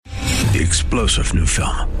the explosive new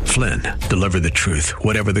film, Flynn, deliver the truth,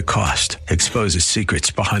 whatever the cost. Exposes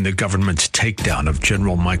secrets behind the government's takedown of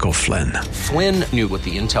General Michael Flynn. Flynn knew what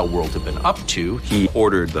the intel world had been up to. He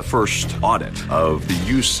ordered the first audit of the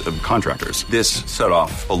use of contractors. This set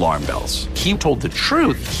off alarm bells. He told the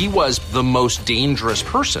truth. He was the most dangerous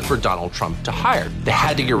person for Donald Trump to hire. They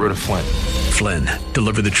had to get rid of Flynn. Flynn,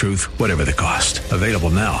 deliver the truth, whatever the cost. Available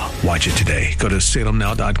now. Watch it today. Go to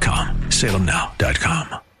salemnow.com.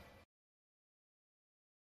 salemnow.com.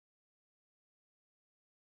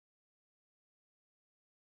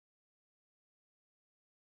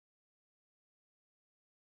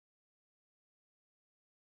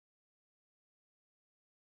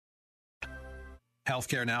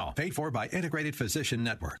 Healthcare Now, paid for by Integrated Physician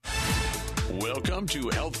Network. Welcome to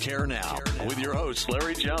Healthcare Now with your hosts,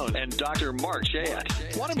 Larry Jones and Dr. Mark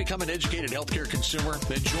Shayat. Want to become an educated healthcare consumer?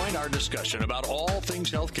 Then join our discussion about all things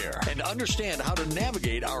healthcare and understand how to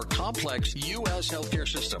navigate our complex U.S. healthcare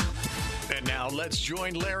system. And now let's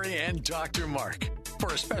join Larry and Dr. Mark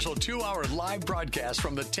for a special 2-hour live broadcast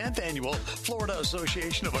from the 10th Annual Florida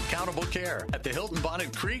Association of Accountable Care at the Hilton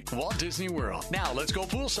Bonnet Creek, Walt Disney World. Now let's go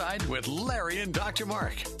poolside with Larry and Dr.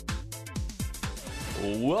 Mark.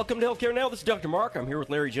 Welcome to Healthcare Now. This is Dr. Mark. I'm here with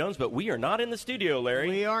Larry Jones, but we are not in the studio, Larry.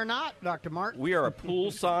 We are not, Dr. Mark. We are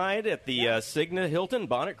poolside at the Cigna Hilton,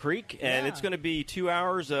 Bonnet Creek, and it's going to be 2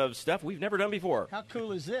 hours of stuff we've never done before. How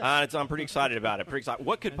cool is this? I'm pretty excited about it. Pretty excited.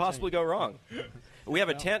 What could possibly go wrong? We have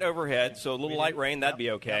a tent overhead, so a little light rain, that'd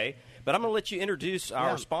be okay. But I'm going to let you introduce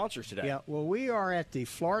our sponsors today. Yeah, well, we are at the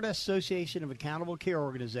Florida Association of Accountable Care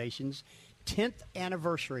Organizations 10th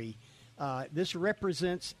anniversary. This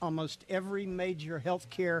represents almost every major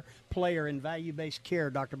healthcare player in value-based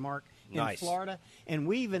care, Dr. Mark, in Florida. And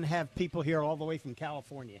we even have people here all the way from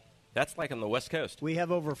California. That's like on the West Coast. We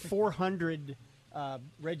have over 400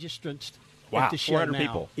 registrants. Wow, at the show 400 now.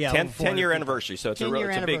 people. Yeah, 10-year anniversary, so it's a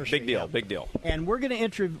big deal, yeah. big deal. And we're going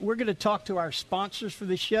to talk to our sponsors for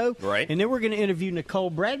the show, right? And then we're going to interview Nicole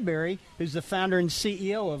Bradbury, who's the founder and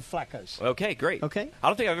CEO of Flacco's. Okay, great. Okay, I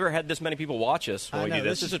don't think I've ever had this many people watch us when we do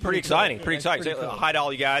this. This is pretty cool. exciting. Pretty exciting. Pretty cool. Hi to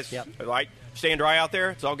all you guys. Yep. Right, staying dry out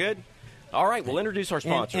there. It's all good. All right, we'll introduce our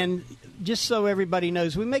sponsor. And just so everybody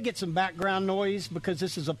knows, we may get some background noise because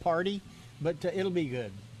this is a party, but it'll be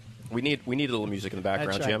good. We need a little music in the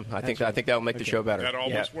background, That's right. Jim. I think that'll make the show better. That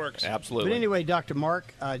almost works. Absolutely. But anyway, Dr.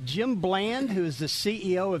 Mark, Jim Bland, who is the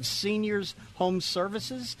CEO of Seniors Home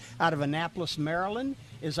Services out of Annapolis, Maryland,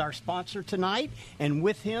 is our sponsor tonight. And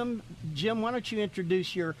with him, Jim, why don't you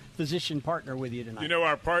introduce your physician partner with you tonight? You know,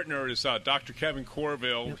 our partner is Dr. Kevin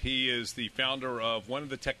Corville. Yep. He is the founder of one of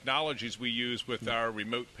the technologies we use with our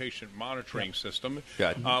remote patient monitoring system,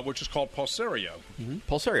 which is called Pulsario. Mm-hmm.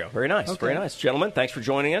 Pulsario. Very nice. Okay. Very nice. Gentlemen, thanks for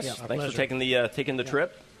joining us. Thanks for taking the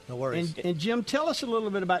trip. No worries. And Jim, tell us a little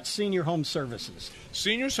bit about Senior Home Services.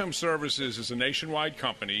 Seniors Home Services is a nationwide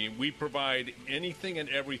company. We provide anything and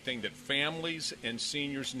everything that families and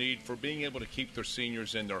seniors need for being able to keep their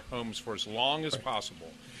seniors in their homes for as long as possible.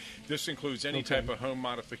 This includes any type of home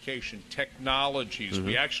modification, technologies. Mm-hmm.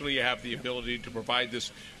 We actually have the ability to provide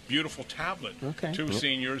this beautiful tablet to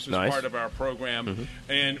seniors as part of our program. Mm-hmm.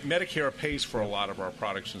 And Medicare pays for a lot of our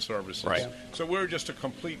products and services. Right. So we're just a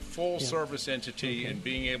complete full-service entity in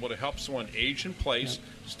being able to help someone age in place,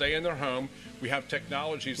 stay in their home. We have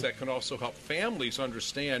technologies that can also help families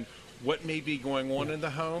understand what may be going on in the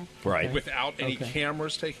home without any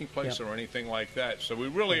cameras taking place or anything like that. So we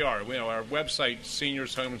really are. You know, our website,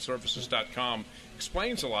 seniorshomeandservices.com,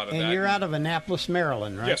 explains a lot of that. And you're out of Annapolis,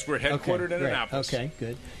 Maryland, right? Yes, we're headquartered in Annapolis. Okay,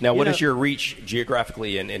 good. Now, what is your reach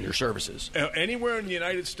geographically in your services? Anywhere in the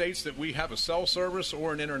United States that we have a cell service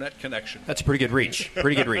or an internet connection. That's a pretty good reach.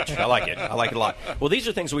 Pretty good reach. I like it. I like it a lot. Well, these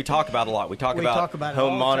are things we talk about a lot. We talk about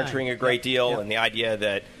home monitoring a great deal and the idea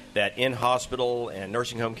that in-hospital and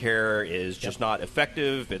nursing home care is just not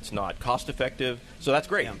effective. It's not cost-effective. So that's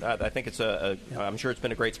great. I think it's I'm sure it's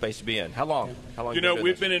been a great space to be in. How long? You know,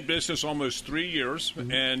 we've been in business almost 3 years,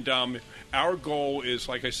 and our goal is,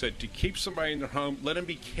 like I said, to keep somebody in their home, let them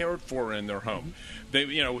be cared for in their home. They,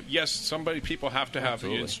 yes, people have to have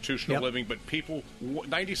institutional living, but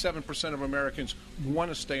 97% of Americans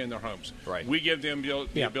want to stay in their homes. Right. We give them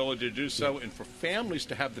the ability to do so, and for families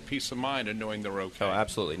to have the peace of mind of knowing they're okay. Oh,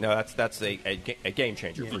 absolutely. No, that's a game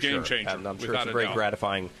changer for sure. Game changer. And I'm sure it's a very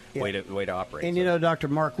gratifying way to operate. And Dr.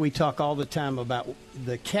 Mark, we talk all the time about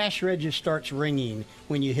the cash register starts ringing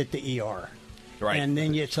when you hit the ER. Right. And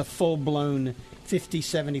then it's a full-blown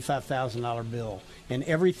 $50,000, $75,000 bill. And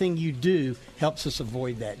everything you do helps us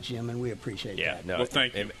avoid that, Jim, and we appreciate that. No, well,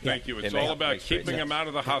 thank you. It's all about keeping them out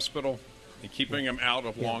of the hospital, and keeping them out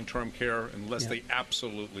of long-term care unless they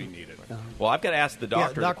absolutely need it. Well, I've got to ask the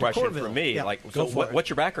doctor a question Corville. for me. Yeah. What's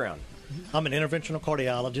your background? I'm an interventional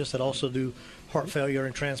cardiologist that also do heart failure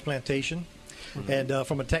and transplantation. And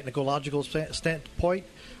from a technological standpoint,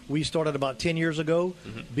 we started about 10 years ago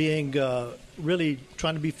being really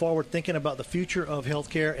trying to be forward thinking about the future of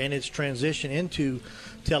healthcare and its transition into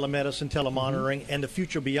telemedicine, telemonitoring, and the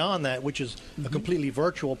future beyond that, which is a completely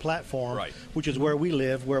virtual platform, which is where we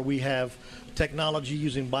live, where we have technology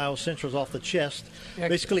using biosensors off the chest.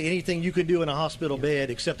 Basically anything you can do in a hospital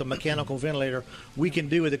bed except a mechanical ventilator, we can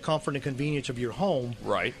do with the comfort and convenience of your home.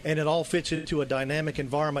 Right. And it all fits into a dynamic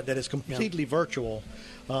environment that is completely virtual.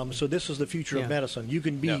 So this is the future of medicine. You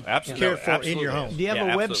can be cared for in your home. Do you have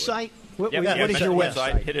a website? What is your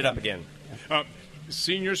website? Hit it up again.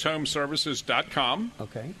 SeniorsHomeservices.com.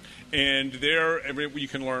 Okay. And there you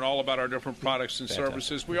can learn all about our different products and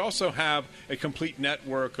services. We also have a complete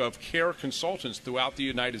network of care consultants throughout the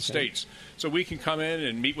United States. So we can come in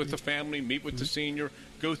and meet with the family, meet with the senior,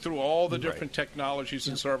 go through all the different technologies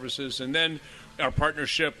and services. And then our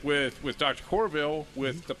partnership with Dr. Corville,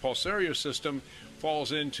 with the Pulsario system,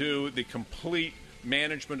 falls into the complete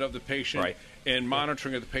management of the patient and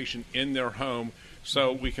monitoring of the patient in their home,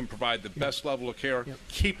 so we can provide the best level of care,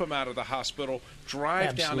 keep them out of the hospital,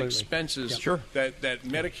 drive down expenses that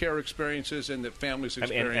Medicare experiences and that families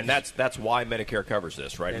experience. And that's why Medicare covers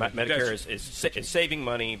this, right? Medicare is saving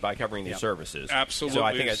money by covering these services. Absolutely. So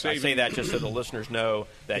I think I say that just so the listeners know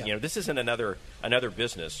that this isn't another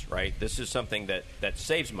business, right? This is something that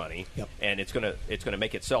saves money, and it's going to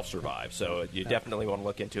make itself survive. So you definitely want to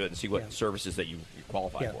look into it and see what services that you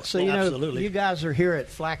qualify for. So you guys are here at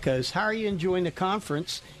Flacco's. How are you enjoying the conference?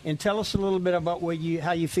 And tell us a little bit about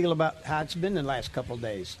how you feel about how it's been the last couple of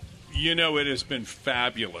days. It has been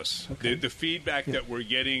fabulous. Okay. The feedback that we're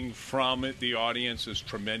getting from the audience is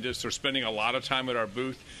tremendous. They're spending a lot of time at our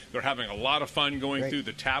booth. They're having a lot of fun going through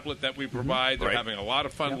the tablet that we provide. They're having a lot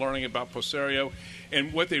of fun learning about Pulsario.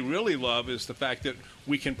 And what they really love is the fact that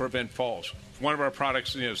we can prevent falls. One of our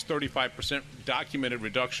products is 35% documented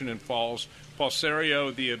reduction in falls.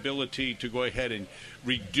 Pulsario, the ability to go ahead and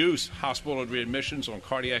reduce hospital readmissions on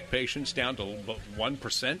cardiac patients down to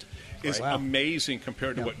 1% is amazing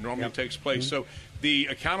compared to what normally takes place. So the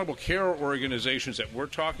accountable care organizations that we're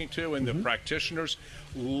talking to and the practitioners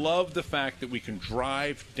love the fact that we can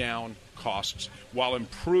drive down costs while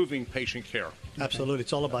improving patient care. Absolutely.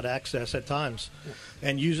 It's all about access at times.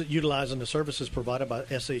 And utilizing the services provided by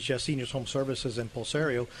SHS Seniors Home Services and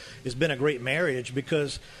Pulsario has been a great marriage,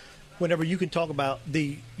 because whenever you can talk about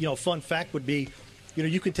the, fun fact would be,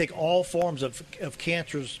 you can take all forms of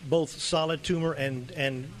cancers, both solid tumor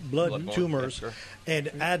and blood tumors, and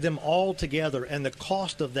add them all together, and the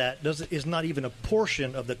cost of that is not even a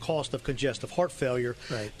portion of the cost of congestive heart failure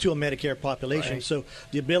to a Medicare population. So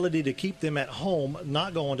the ability to keep them at home,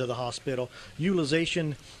 not going to the hospital,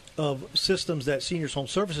 utilization of systems that Seniors Home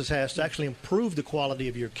Services has to actually improve the quality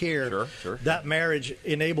of your care. That marriage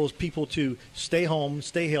enables people to stay home,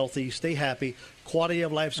 stay healthy, stay happy. Quality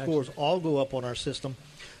of life scores all go up on our system.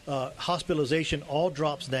 Hospitalization all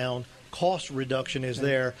drops down. Cost reduction is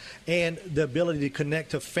there. And the ability to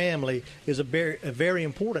connect to family is a very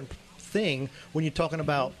important thing when you're talking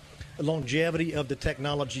about longevity of the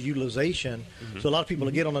technology utilization. So a lot of people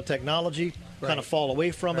get on the technology, kind of fall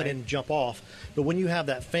away from it and jump off. But when you have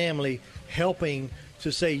that family helping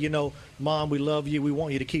to say, Mom, we love you. We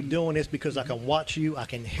want you to keep doing this because I can watch you. I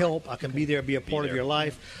can help. I can be there, be a part of your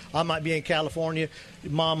life. I might be in California.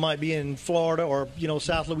 Mom might be in Florida or,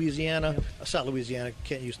 South Louisiana. South Louisiana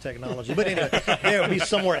can't use technology. But anyway, there will be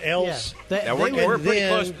somewhere else. We're pretty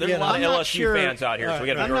close. There's a lot of LSU fans out here, so we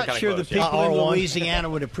got to be I'm not sure the people in Louisiana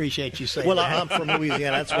would appreciate you saying that. Well, I'm from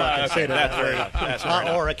Louisiana. That's why I can say that. That's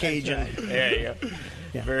right. Or a Cajun. There you go.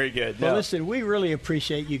 Yeah. Very good. Well, listen, we really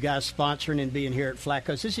appreciate you guys sponsoring and being here at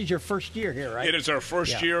Flacco's. This is your first year here, right? It is our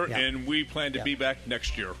first year, and we plan to be back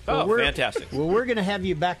next year. Fantastic. Well, we're going to have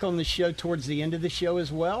you back on the show towards the end of the show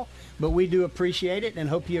as well, but we do appreciate it and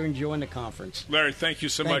hope you're enjoying the conference. Larry, thank you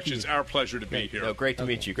so much. It's our pleasure to be here. Great to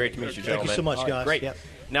meet you. Great to meet you, gentlemen. Thank you so much, guys. Great. Yep.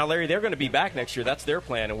 Now, Larry, they're going to be back next year. That's their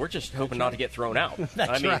plan, and we're just hoping not to get thrown out.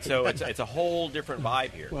 So it's a whole different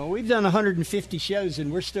vibe here. Well, we've done 150 shows,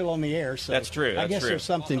 and we're still on the air. So that's true. I guess there's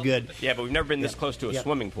something good. Yeah, but we've never been this close to a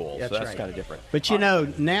swimming pool, so that's kind of different. But,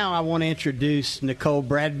 now I want to introduce Nicole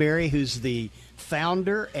Bradbury, who's the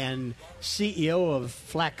founder and CEO of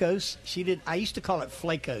Flacco's. I used to call it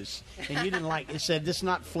Flacco's, and you didn't like it. It said this is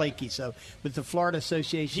not flaky. But the Florida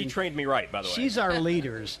Association. She trained me right, by the way. She's our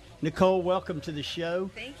leaders. Nicole, welcome to the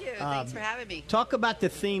show. Thank you. Thanks for having me. Talk about the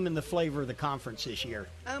theme and the flavor of the conference this year.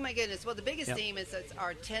 Oh my goodness. Well, the biggest theme is it's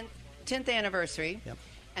our 10th 10th anniversary. Yep.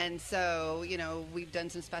 And so, we've done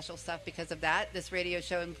some special stuff because of that, this radio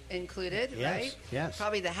show included, right? Yes.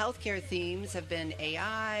 Probably the healthcare themes have been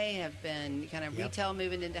AI, have been kind of retail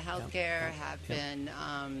moving into healthcare, have been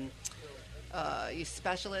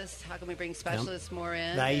specialists. How can we bring specialists more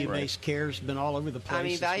in? Value-based care has been all over the place. I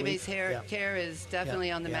mean, value-based care is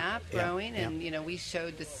definitely on the map, growing, and we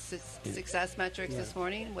showed the success metrics this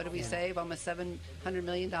morning. What did we save? Almost $700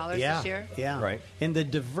 million this year. Yeah, right. And the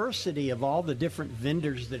diversity of all the different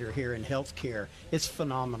vendors that are here in healthcare, it's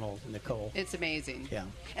phenomenal, Nicole. It's amazing. Yeah,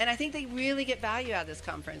 and I think they really get value out of this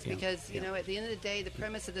conference because at the end of the day, the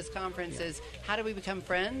premise of this conference is how do we become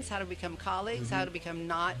friends? How do we become colleagues? How do we become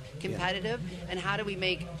not competitive? And how do we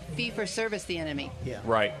make fee-for-service the enemy? Yeah.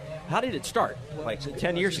 Right. How did it start? Like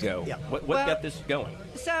 10 years ago? Yeah. What got this going?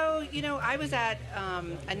 So, I was at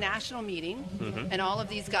a national meeting, and all of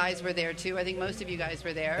these guys were there, too. I think most of you guys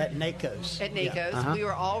were there. At NACOS. At NACOS. Yeah. Uh-huh. We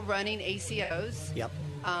were all running ACOs. Yep.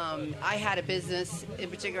 I had a business, in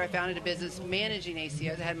particular, I founded a business managing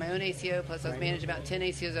ACOs. I had my own ACO, plus I was managing about 10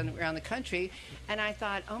 ACOs around the country. And I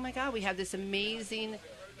thought, oh, my God, we have this amazing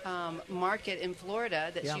market in Florida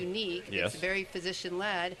that's unique. Yes. It's very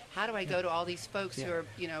physician-led. How do I go to all these folks who are,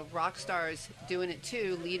 rock stars doing it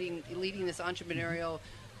too, leading this entrepreneurial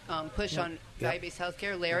push on value-based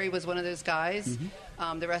healthcare? Larry was one of those guys.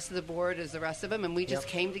 The rest of the board is the rest of them, and we just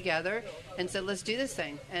came together and said, let's do this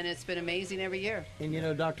thing. And it's been amazing every year.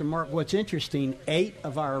 And, Dr. Mark, what's interesting, 8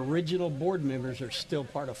 of our original board members are still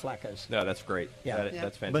part of FLACOS. No, that's great. Yeah.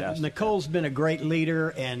 That's fantastic. But Nicole's been a great leader,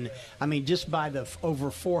 and, I mean, just by the over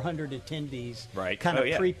 400 attendees, kind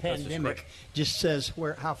of pre-pandemic, just says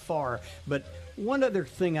how far. But one other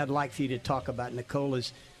thing I'd like for you to talk about, Nicole,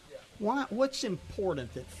 is what's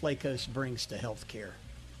important that FLACOS brings to healthcare?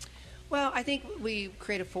 Well, I think we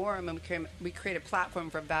create a forum and we create a platform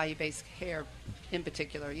for value-based care in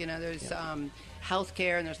particular. There's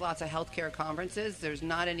healthcare, and there's lots of healthcare conferences. There's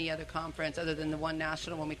not any other conference other than the one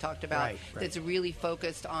national one we talked about that's really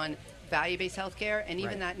focused on value-based healthcare. And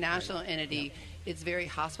even that national entity, it's very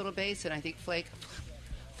hospital-based, and I think FLACOS.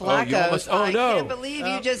 I can't believe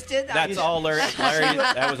you just did that. That's all Larry.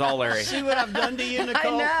 That was all Larry. See what I've done to you,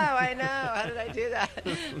 Nicole? I know. How did I do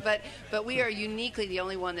that? But we are uniquely the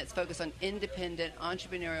only one that's focused on independent,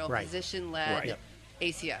 entrepreneurial, physician-led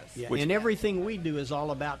ACOs. Yeah. And everything we do is all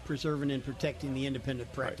about preserving and protecting the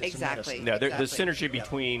independent practice. Exactly. Of medicine. No, the synergy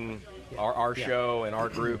between our show and our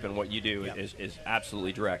group and what you do is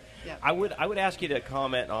absolutely direct. Yeah. I would ask you to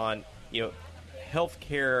comment on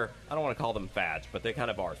healthcare, I don't want to call them fads, but they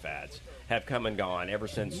kind of are fads, have come and gone ever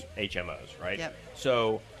since HMOs, right? Yep.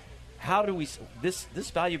 So how do we, this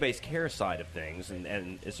value-based care side of things,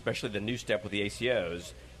 and especially the new step with the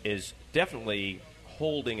ACOs, is definitely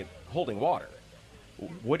holding water.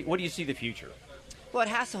 What do you see the future? Well, it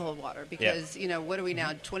has to hold water because, what are we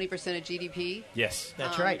now, 20% of GDP? Yes.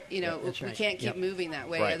 That's right. We can't keep moving that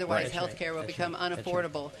way. Otherwise, healthcare will become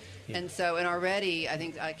unaffordable. And so, and already, I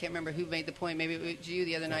can't remember who made the point, maybe it was you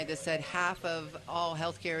the other night, that said half of all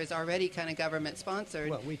healthcare is already kind of government-sponsored.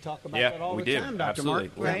 Well, we talk about that all the time, Dr. Absolutely.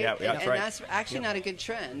 Mark. Right? Yeah, that's right. And that's actually not a good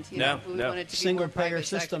trend. We No. want it to be Single-payer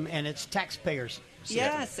system, and it's taxpayers.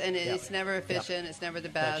 Yes, and it's never efficient. It's never the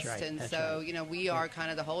best. That's right. And That's so, right. We are kind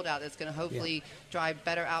of the holdout that's going to hopefully drive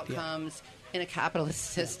better outcomes in a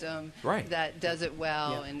capitalist system that does it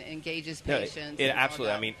well and engages patients.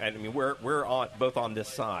 Absolutely. I mean, we're both on this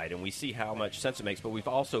side, and we see how much sense it makes. But we've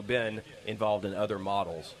also been involved in other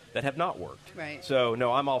models that have not worked. Right. So,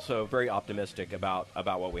 no, I'm also very optimistic about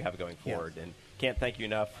what we have going forward, and can't thank you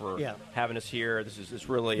enough for having us here. This is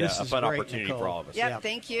really a fun opportunity Nicole. for all of us. Yep.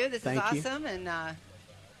 Thank you. This is awesome, and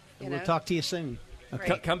we'll talk to you soon.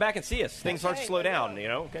 Okay. Come back and see us. Things start to slow down.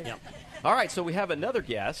 Okay. Yep. All right, so we have another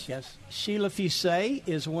guest. Yes. Sheila Fusay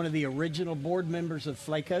is one of the original board members of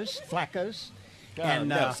FLACOS. And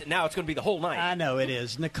now it's going to be the whole night. I know it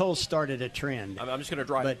is. Nicole started a trend. I'm just going to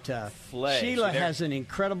drive. But Sheila has an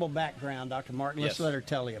incredible background, Dr. Martin. Let's let her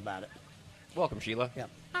tell you about it. Welcome, Sheila. Yep.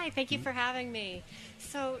 Hi, thank you for having me.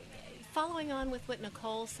 So, following on with what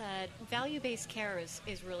Nicole said, value-based care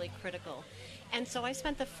is really critical. And so I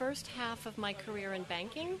spent the first half of my career in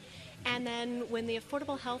banking, and then when the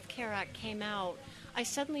Affordable Health Care Act came out, I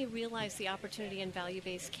suddenly realized the opportunity in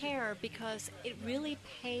value-based care because it really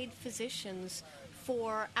paid physicians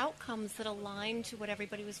for outcomes that aligned to what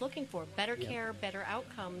everybody was looking for, better care, better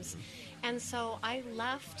outcomes. And so I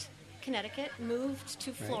left Connecticut, moved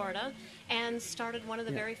to Florida, and started one of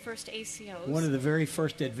the very first ACOs. One of the very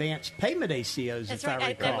first advanced payment ACOs, That's if right. I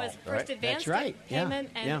recall. That was first advanced payment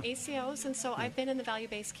and ACOs, and so I've been in the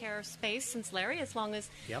value-based care space since Larry, as long as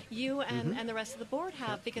you and the rest of the board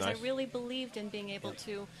have, because I really believed in being able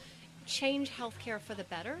to change healthcare for the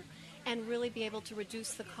better and really be able to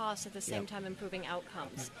reduce the cost at the same time improving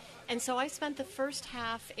outcomes. And so I spent the first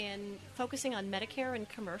half in focusing on Medicare and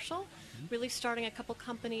commercial, really starting a couple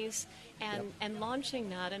companies and launching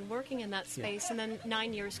that and working in that space, and then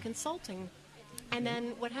 9 years consulting. And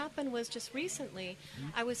then what happened was just recently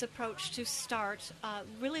I was approached to start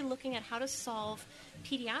really looking at how to solve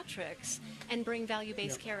pediatrics and bring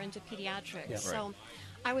value-based care into pediatrics. So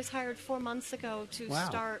I was hired 4 months ago to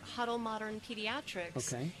start Huddle Modern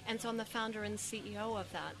Pediatrics, and so I'm the founder and CEO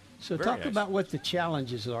of that. So talk about what the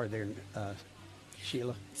challenges are there,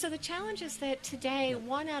 Sheila. So the challenge is that today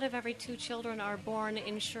 1 out of every 2 children are born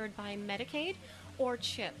insured by Medicaid or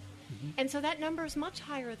CHIP. And so that number is much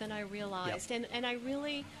higher than I realized. And I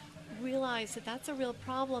really realized that that's a real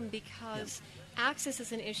problem because access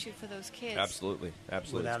is an issue for those kids. Absolutely.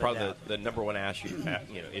 It's probably the number one issue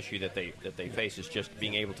that they face is just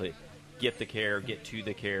being able to get the care, get to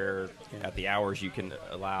the care at the hours you can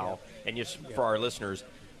allow. And just for our listeners,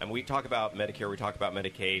 and we talk about Medicare, we talk about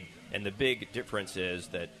Medicaid, and the big difference is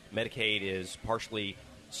that Medicaid is partially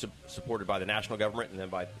supported by the national government and then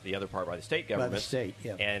by the other part by the state government. By the state,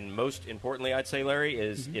 And most importantly, I'd say, Larry,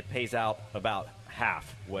 is it pays out about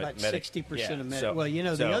half what about 60% of Medicaid. So, well,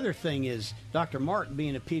 the other thing is Dr. Martin,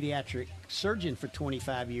 being a pediatric surgeon for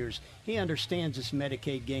 25 years, he understands this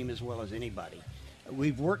Medicaid game as well as anybody.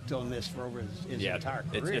 We've worked on this for over his entire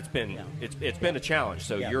career. It's been a challenge.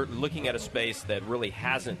 So you're looking at a space that really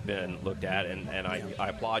hasn't been looked at, and I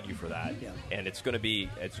applaud you for that. And it's going to be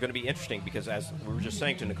interesting because, as we were just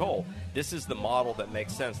saying to Nicole, this is the model that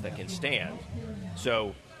makes sense, that can stand.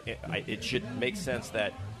 So it should make sense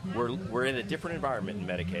that we're in a different environment in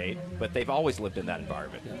Medicaid, but they've always lived in that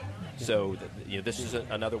environment. So this is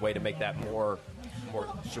another way to make that more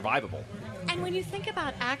survivable. And when you think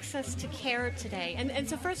about access to care today, and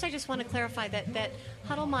so first I just want to clarify that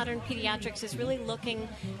Huddle Modern Pediatrics is really looking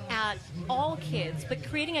at all kids, but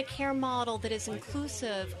creating a care model that is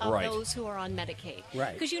inclusive of those who are on Medicaid.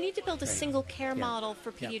 Because you need to build a single care model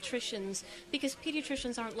for pediatricians because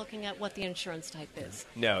pediatricians aren't looking at what the insurance type is.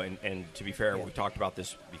 No, and to be fair, we talked about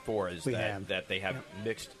this before, is that they have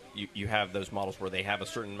mixed, you have those models where they have a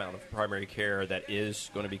certain amount of primary care that is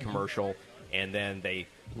going to be commercial, and then they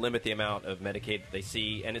limit the amount of Medicaid that they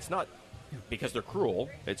see, and it's not because they're cruel,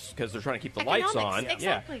 it's because they're trying to keep the lights on.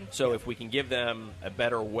 Exactly. So if we can give them a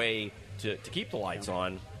better way to keep the lights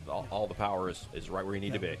on, all the power is right where you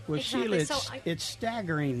need to be. Well, Sheila, it's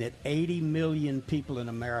staggering that 80 million people in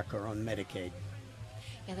America are on Medicaid.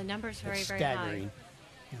 Yeah, the number is very staggering. High.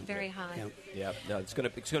 Very high. No, it's going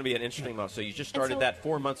to be an interesting month. So you just started that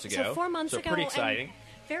 4 months ago. So 4 months ago. Pretty exciting.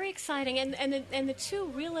 Very exciting. And the two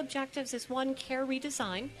real objectives is, one, care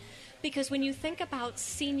redesign. Because when you think about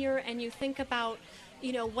senior and you think about,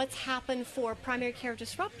 what's happened for primary care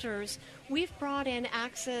disruptors, we've brought in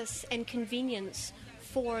access and convenience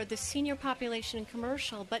for the senior population in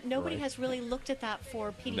commercial, but nobody has really looked at that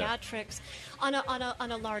for pediatrics on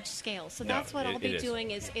a large scale. So that's what I'll be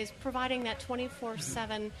doing is providing that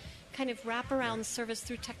 24/7 kind of wraparound service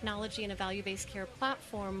through technology and a value-based care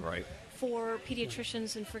platform for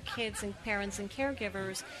pediatricians and for kids and parents and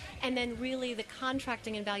caregivers, and then really the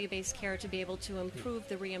contracting and value-based care to be able to improve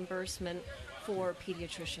the reimbursement for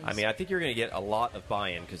pediatricians. I mean, I think you're going to get a lot of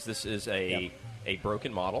buy-in because this is a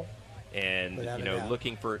broken model, and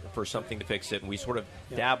looking for something to fix it. And we sort of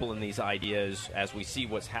dabble in these ideas as we see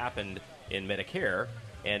what's happened in Medicare,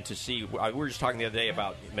 and to see. We were just talking the other day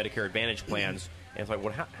about Medicare Advantage plans. And it's like,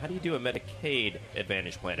 well, how do you do a Medicaid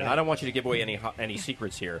Advantage plan? And I don't want you to give away any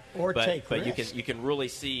secrets here, but you can really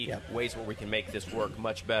see ways where we can make this work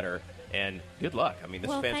much better. And good luck. I mean,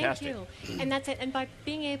 this is fantastic. Thank you. And that's it. And by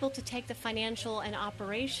being able to take the financial and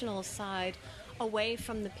operational side away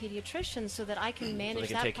from the pediatrician so that I can manage so they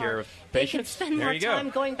can that take part. Care of patients. They can spend more time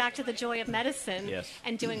going back to the joy of medicine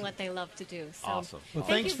and doing what they love to do. So awesome. Well,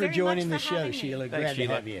 thanks for joining the show, Sheila. Glad to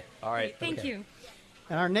have you. All right. Thank you.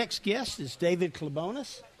 And our next guest is David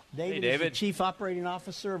Klabonis. David is the Chief Operating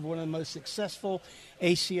Officer of one of the most successful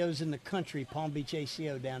ACOs in the country, Palm Beach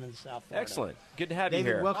ACO down in South Florida. Excellent. Good to have David,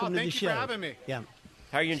 you here. Welcome to the show. Thank you for having me. Yeah.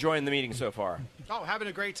 How are you enjoying the meeting so far? Oh, having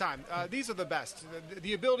a great time. These are the best.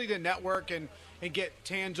 The ability to network and get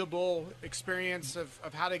tangible experience of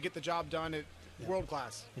how to get the job done at world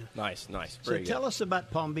class. Yeah. Nice. So tell us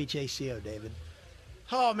about Palm Beach ACO, David.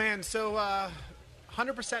 Oh, man. So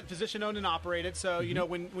 100% physician-owned and operated. So,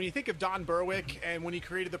 when you think of Don Berwick and when he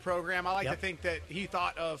created the program, I like to think that he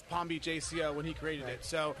thought of Palm Beach ACO when he created it.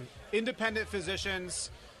 So independent physicians,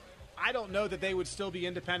 I don't know that they would still be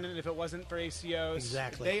independent if it wasn't for ACOs.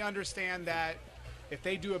 Exactly. They understand that if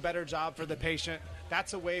they do a better job for the patient,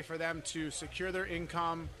 that's a way for them to secure their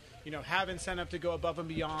income have incentive to go above and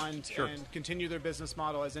beyond and continue their business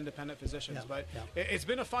model as independent physicians. But it's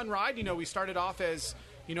been a fun ride. We started off as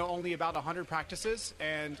only about 100 practices,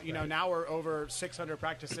 and now we're over 600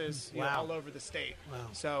 practices all over the state. Wow.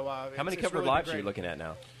 So how many covered really lives are you looking at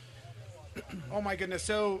now? Oh my goodness!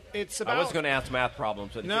 So it's about. I was going to ask math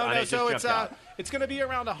problems, but no. So it's going to be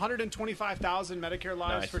around 125,000 Medicare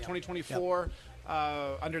lives for 2024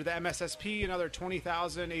 under the MSSP, another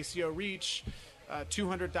 20,000 ACO REACH,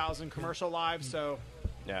 200,000 commercial lives. So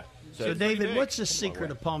So David, what's the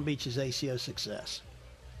secret of Palm Beach's ACO success?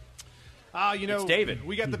 It's David.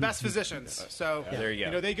 We got the best physicians. So there you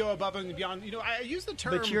go. They go above and beyond. I use the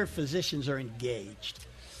term. But your physicians are engaged,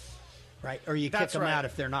 right? Or you kick them out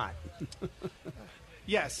if they're not.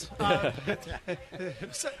 Yes.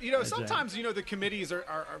 Sometimes the committees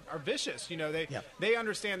are vicious. They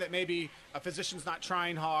understand that maybe a physician's not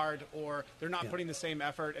trying hard or they're not putting the same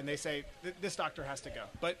effort, and they say this doctor has to go.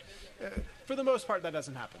 But for the most part, that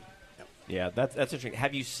doesn't happen. Yeah, that's interesting.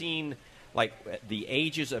 Have you seen the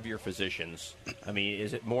ages of your physicians? I mean,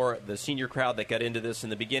 is it more the senior crowd that got into this in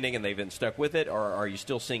the beginning and they've been stuck with it, or are you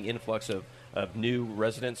still seeing influx of new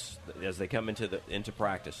residents as they come into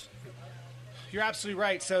practice? You're absolutely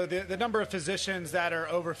right. So the number of physicians that are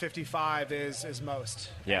over 55 is most.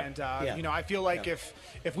 Yeah. And I feel like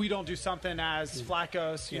if we don't do something as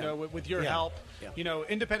Flacos, with your help,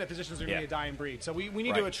 independent physicians are going to be a dying breed. So we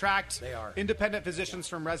need to attract independent physicians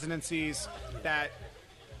from residencies that.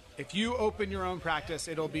 If you open your own practice,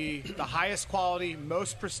 it'll be the highest quality,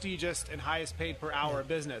 most prestigious, and highest paid per hour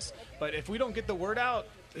business. But if we don't get the word out,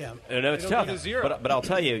 it's tough. Go to zero. But I'll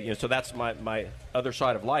tell you, so that's my other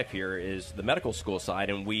side of life here is the medical school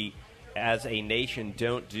side, and we, as a nation,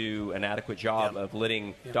 don't do an adequate job of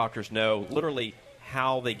letting doctors know literally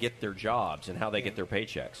how they get their jobs and how they get their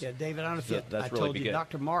paychecks. Yeah, David, I don't know if I told you,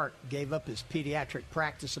 Dr. Mark gave up his pediatric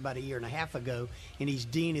practice about a year and a half ago, and he's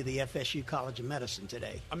dean of the FSU College of Medicine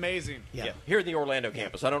today. Amazing. Yeah. Here at the Orlando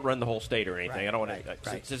campus. I don't run the whole state or anything. I don't want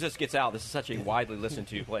to. Since this gets out, this is such a widely listened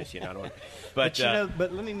to place. I don't. But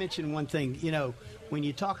but let me mention one thing. When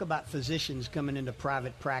you talk about physicians coming into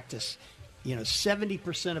private practice,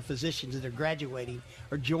 70% of physicians that are graduating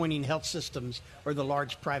are joining health systems or the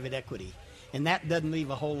large private equity. And that doesn't leave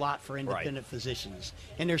a whole lot for independent physicians.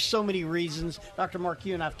 And there's so many reasons. Dr. Mark,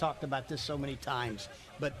 you and I have talked about this so many times.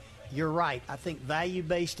 But you're right. I think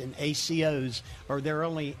value-based and ACOs are their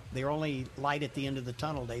only light at the end of the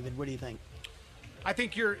tunnel, David. What do you think? I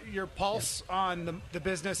think your pulse on the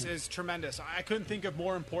business is tremendous. I couldn't think of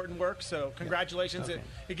more important work, so congratulations. Okay.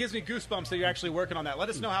 It gives me goosebumps that you're actually working on that. Let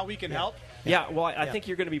us know how we can help. Yeah, well, I think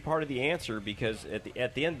you're going to be part of the answer because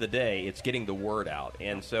at the end of the day, it's getting the word out.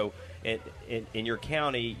 And so in your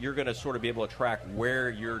county, you're going to sort of be able to track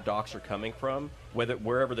where your docs are coming from,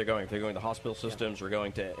 wherever they're going. If they're going to hospital systems or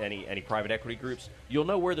going to any private equity groups, you'll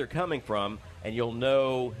know where they're coming from, and you'll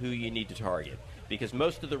know who you need to target. Because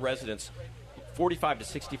most of the residents, 45 to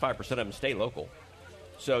 65% of them stay local.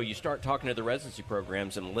 So you start talking to the residency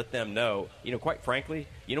programs and let them know, quite frankly,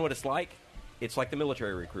 you know what it's like? It's like the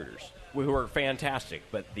military recruiters, who are fantastic,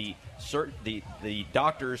 but the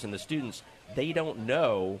doctors and the students, they don't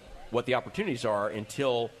know what the opportunities are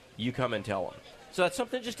until you come and tell them. So that's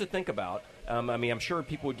something just to think about. I'm sure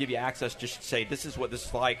people would give you access just to say, this is what this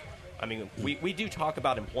is like. I mean, we do talk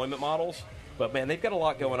about employment models, but, man, they've got a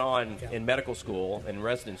lot going on in medical school and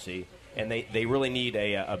residency, and they really need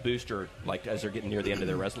a booster as they're getting near the end of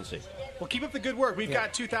their residency. Well, keep up the good work. We've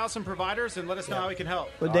got 2,000 providers, and let us know how we can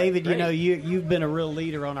help. Well, David, you've been a real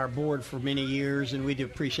leader on our board for many years, and we do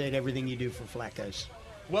appreciate everything you do for Flacos.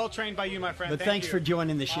 Well trained by you, my friend. But thanks for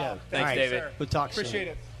joining the show. Thanks, David. Sir. We'll talk soon. Appreciate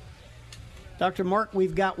it. Dr. Mark,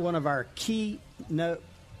 we've got one of our key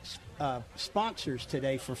sponsors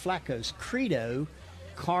today for Flacos, Credo.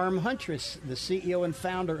 Carm Huntress, the CEO and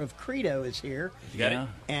founder of Credo, is here. You got it?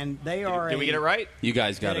 And they are Did we get it right? You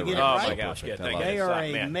guys got it right. Oh, my gosh. Good. They are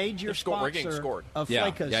a major sponsor of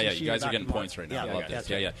Flacos. Yeah. You guys are getting points right now. I love this.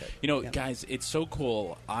 Yeah. Guys, it's so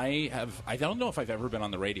cool. I don't know if I've ever been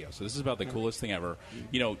on the radio, so this is about the coolest thing ever.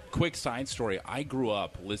 Quick side story. I grew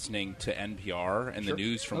up listening to NPR and the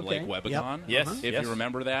news from Lake Webicon. Yes. If you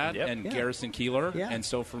remember that. Yep. And Garrison Keillor. Yeah. And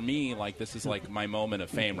so for me, this is my moment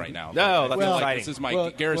of fame right now. No, that's exciting. This is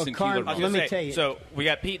my Garrison Keillor. Let me tell you. So we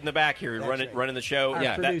got Pete in the back here running the show.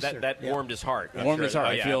 That warmed his heart. Warmed his heart.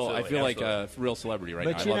 I feel like a real celebrity right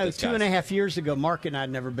now. But 2.5 years ago, Mark and I had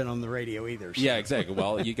never been on the radio either. So. Yeah, exactly.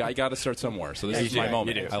 Well, I got to start somewhere. So this is my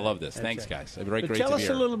moment. I love this. Thanks, guys. Great to be here. Tell us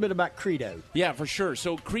a little bit about Credo. Yeah, for sure.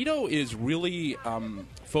 So Credo is really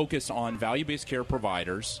focused on value-based care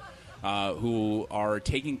providers who are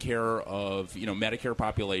taking care of Medicare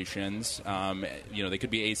populations. They could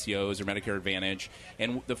be ACOs or Medicare Advantage.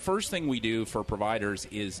 And the first thing we do for providers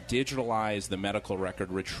is digitalize the medical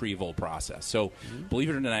record retrieval process. So, believe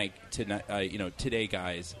it or not, today,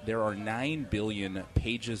 guys, there are 9 billion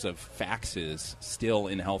pages of faxes still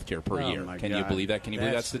in healthcare per year. Can you believe that? Can you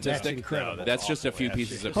believe that statistic? That's incredible. No, that's just a few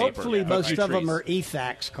pieces of paper. Hopefully, most of them are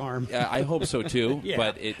e-fax, Carm. I hope so too. Yeah.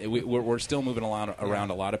 But we're still moving around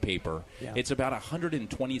a lot of paper. Yeah. It's about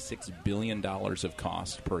 $126 billion of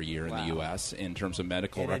cost per year in the U.S. in terms of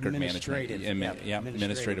medical record management.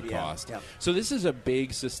 Administrative cost. Yep. So this is a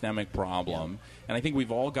big systemic problem. And I think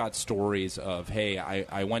we've all got stories of, hey,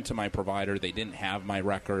 I went to my provider, they didn't have my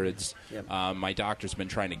records. My doctor's been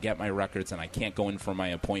trying to get my records, and I can't go in for my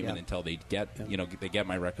appointment until they get they get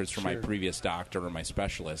my records from my previous doctor or my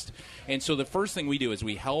specialist. And so the first thing we do is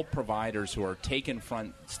we help providers who are taking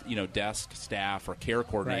front desk staff or care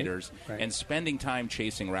coordinators and spending time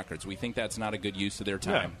chasing records. We think that's not a good use of their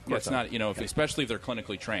time. That's not especially if they're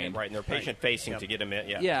clinically trained. Right, and they're patient facing to get them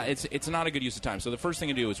in. Yeah, it's not a good use of time. So the first thing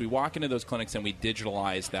we do is we walk into those clinics and we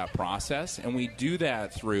digitalize that process, and we do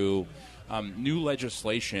that through new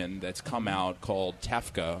legislation that's come out called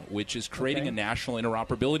TEFCA, which is creating a national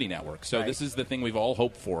interoperability network. So this is the thing we've all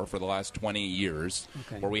hoped for the last 20 years,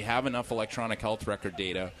 where we have enough electronic health record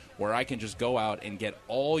data where I can just go out and get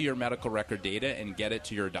all your medical record data and get it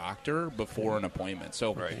to your doctor before an appointment.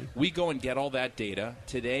 So we go and get all that data.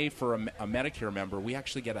 Today, for a Medicare member, we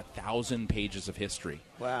actually get 1,000 pages of history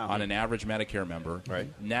on an average Medicare member.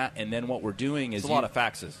 And then what we're doing is... It's a lot of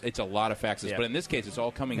faxes. It's a lot of faxes. But in this case, it's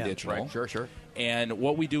all coming digital. Sure. And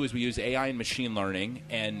what we do is we use AI and machine learning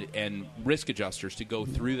and risk adjusters to go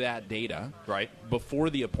through that data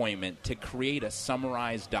before the appointment to create a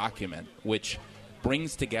summarized document, which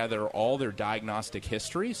brings together all their diagnostic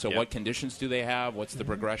history. So what conditions do they have? What's the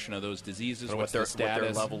progression of those diseases? What's the status?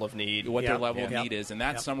 What their level of need. What their level of need is. And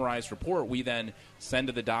that summarized report we then send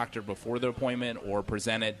to the doctor before the appointment or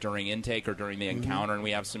present it during intake or during the encounter. And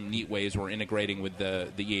we have some neat ways we're integrating with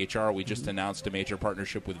the EHR. We just announced a major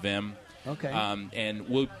partnership with Vim. And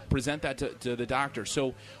we'll present that to the doctor.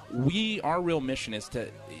 So our real mission is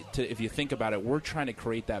to, if you think about it, we're trying to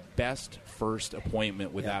create that best first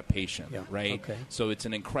appointment with that patient, right? So it's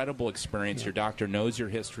an incredible experience. Your doctor knows your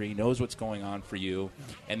history, knows what's going on for you,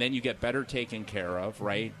 and then you get better taken care of,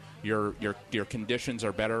 right? Your conditions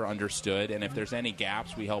are better understood, and if there's any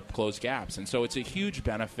gaps, we help close gaps. And so it's a huge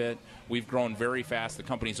benefit. We've grown very fast. The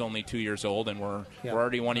company's only 2 years old, and we're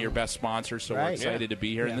already one of your best sponsors, so we're excited to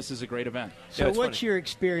be here, and this is a great event. So what's your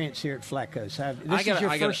experience here at Flecko's? This is your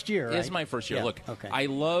first year, right? It's my first year. Look, I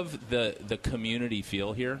love the community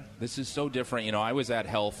feel here. This is so different. I was at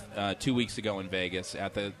Health 2 weeks ago in Vegas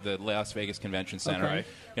at the Las Vegas Convention Center.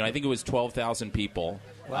 I think it was 12,000 people.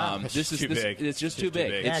 Wow. This is too big. It's just too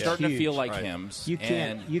big. It's starting to feel like HIMSS.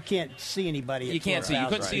 You can't see anybody. You can't see. You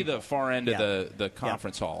couldn't see the far end of the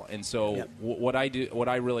conference hall. And so what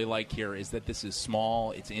I really like here is that this is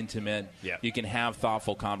small. It's intimate. You can have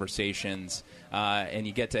thoughtful conversations, and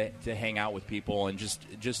you get to hang out with people and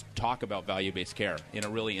just talk about value-based care in a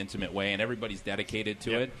really intimate way. And everybody's dedicated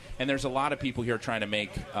to it. And there's a lot of people here trying to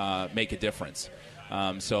make a difference.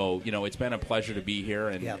 So it's been a pleasure to be here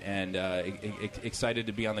and excited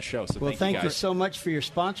to be on the show. So thank you so much for your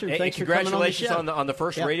sponsor. Hey, thanks congratulations for coming on the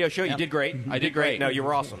first radio show. You did great. I did great. No, you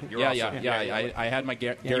were awesome. I had my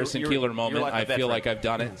Garrison Keillor moment. Like I feel like I've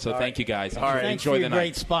done it. So thank you guys. All right. Thanks Enjoy for your the night.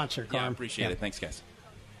 great sponsor, Carm. Yeah, appreciate it. Thanks, guys.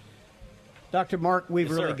 Dr. Mark,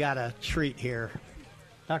 we've really got a treat here.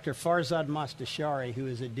 Dr. Farzad Mostashari, who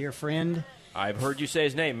is a dear friend. I've heard you say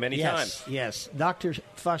his name many times. Yes. Dr.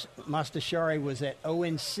 Mostashari was at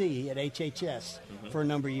ONC at HHS for a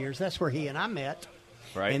number of years. That's where he and I met.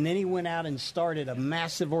 Right. And then he went out and started a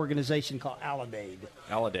massive organization called Aledade.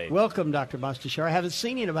 Aledade. Welcome, Dr. Mostashari. I haven't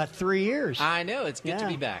seen you in about 3 years. I know. It's good to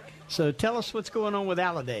be back. So tell us what's going on with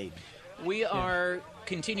Aledade. We are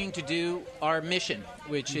continuing to do our mission,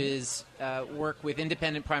 which is work with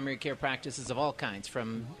independent primary care practices of all kinds,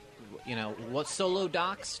 from solo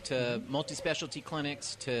docs to multi-specialty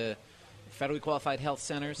clinics to federally qualified health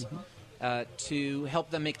centers to help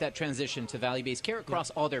them make that transition to value-based care across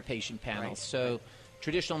all their patient panels. So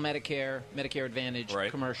traditional Medicare, Medicare Advantage,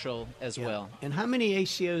 commercial as well. And how many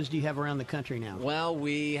ACOs do you have around the country now? Well,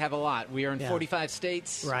 we have a lot. We are in 45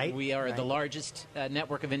 states. We are the largest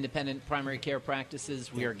network of independent primary care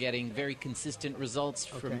practices. We are getting very consistent results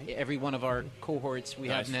from every one of our cohorts we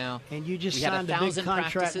have now. And you just signed a big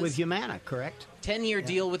contract with Humana, correct? 10-year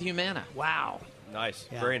deal with Humana. Wow. Nice.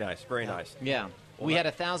 Very nice. Very nice. Yeah. We had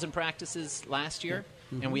 1,000 practices last year,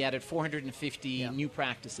 and we added 450 new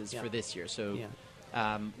practices for this year. So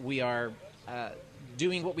we are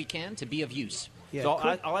doing what we can to be of use. Yeah, so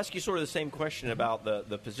I'll ask you sort of the same question about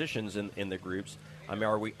the physicians in the groups. I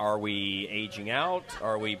mean, are we aging out?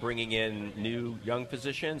 Are we bringing in new young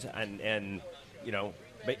physicians? And you know,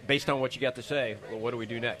 based on what you got to say, well, what do we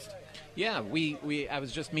do next? Yeah, I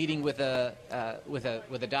was just meeting with a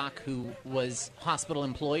doc who was hospital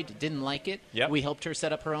employed, didn't like it. Yep. We helped her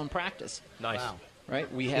set up her own practice. Nice. Wow.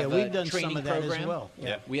 Right, we have we've a done training some of that program as well.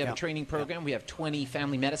 Yeah. We have a training program. We have 20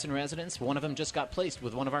 family medicine residents. One of them just got placed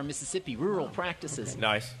with one of our Mississippi rural practices.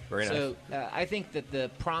 Nice, very nice. So I think that the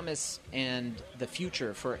promise and the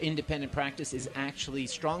future for independent practice is actually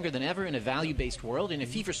stronger than ever in a value-based world. In a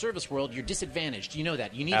fee-for-service world, you're disadvantaged. You know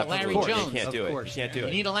that. You need a Larry Jones. You can't do it. You can't do it.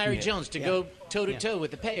 You need a Larry Jones to go toe-to-toe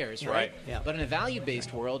with the payers, right? Yeah. But in a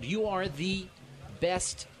value-based world, you are the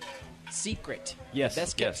best secret. Yes. The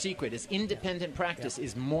best kept secret is independent practice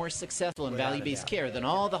is more successful in value-based care than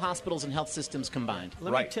all the hospitals and health systems combined.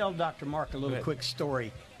 Let me tell Dr. Mark a little quick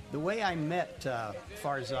story. The way I met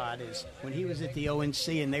Farzad is when he was at the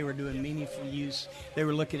ONC and they were doing meaningful use. They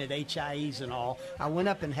were looking at HIEs and all. I went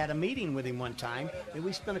up and had a meeting with him one time, and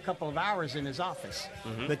we spent a couple of hours in his office.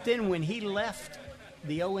 Mm-hmm. But then when he left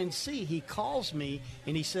the ONC, he calls me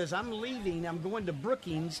and he says, I'm leaving, I'm going to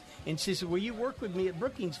Brookings. And she said, will you work with me at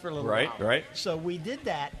Brookings for a little while? Right. So we did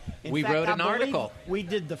that. We wrote an article. We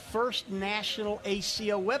did the first national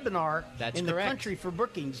ACO webinar in the correct. country for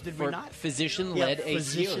Brookings, did for we not? Physician-led ACOs.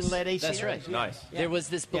 Physician-led ACOs. That's right. Yeah. Nice. Yeah. There was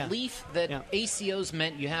this Yeah. belief that Yeah. ACOs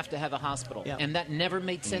meant you have to have a hospital, Yeah. and that never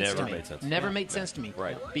made sense Never to me. made sense. Never Yeah. made sense to me.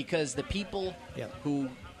 Right. Because the people who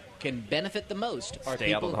can benefit the most are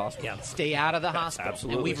Stay out people of the hospital. Yeah. Stay out of the hospital.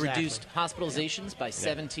 Absolutely. And we've Exactly. reduced hospitalizations by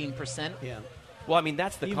 17%. Yeah. Well, I mean,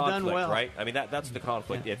 that's the You've conflict, done well. right? I mean, that's the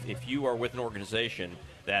conflict. Yeah. If you are with an organization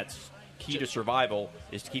that's key to survival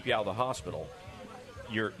is to keep you out of the hospital,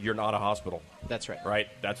 you're not a hospital. That's right. Right?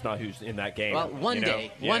 That's not who's in that game. Well, one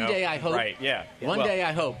day I hope. Right, yeah. One day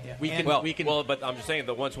I hope we can. Well, but I'm just saying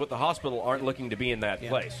the ones with the hospital aren't looking to be in that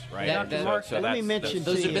place, right? That- Mark, let me mention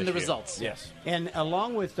those to have been you- the results. Yes. And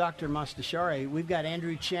along with Dr. Mastashari, we've got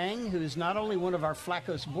Andrew Chang, who is not only one of our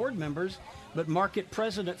Flacos board members, but market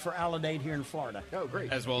president for Aledade here in Florida. Oh,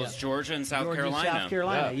 great. As well as Georgia and South Georgia and Carolina. South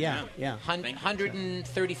Carolina, yeah.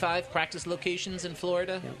 135 practice locations in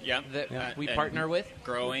Florida that we and partner with.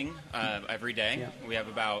 Growing every day. Yeah. We have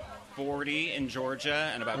about 40 in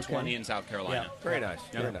Georgia and about 20 in South Carolina. Very nice.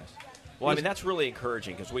 Very nice. Well, I mean, that's really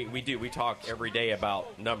encouraging because we talk every day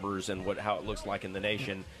about numbers and how it looks like in the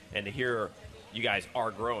nation, and to hear you guys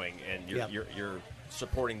are growing and you're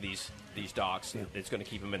supporting these docs, it's going to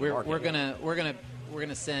keep them in the market. We're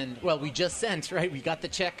gonna send. Well, we just sent. Right, we got the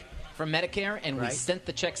check from Medicare, and we sent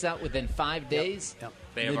the checks out within 5 days. Yep.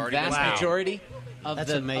 They have the already vast been paid. majority of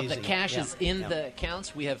That's the amazing. cash is in Yeah. the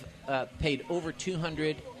accounts. We have paid over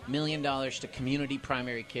 $200 million to community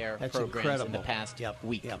primary care That's programs incredible. in the past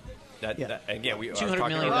week. Yep. Again, we are 200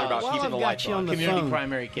 talking million earlier about While keeping I've the got lights you on the Community phone,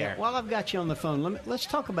 primary care. While I've got you on the phone, let's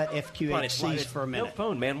talk about FQHCs for a minute. No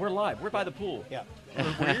phone, man. We're live. We're by the pool. Yeah.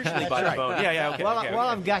 We're usually by the phone. Yeah, okay. While okay.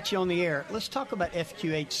 I've got you on the air, let's talk about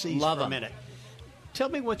FQHCs Love for a 'em. minute. Tell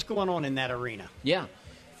me what's going on in that arena. Yeah.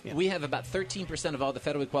 We have about 13% of all the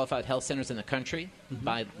federally qualified health centers in the country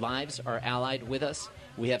by lives are allied with us.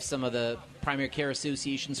 We have some of the primary care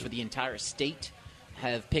associations for the entire state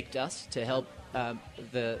have picked us to help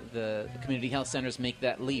the community health centers make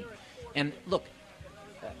that leap. And look,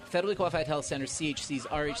 federally qualified health centers, CHCs,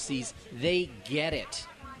 RHCs, they get it.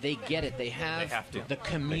 They get it. They have to. the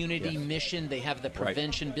community mission. They have the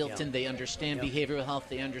prevention built in. They understand behavioral health.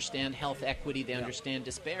 They understand health equity. They understand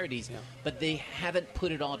disparities. But they haven't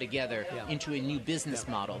put it all together into a new business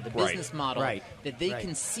model. The business model that they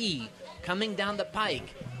can see coming down the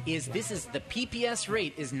pike is the PPS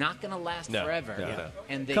rate is not going to last forever. No.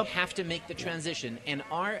 And they have to make the transition. And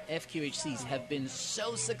our FQHCs have been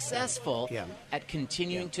so successful at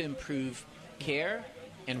continuing to improve care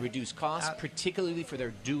and reduce costs, particularly for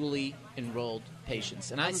their dually enrolled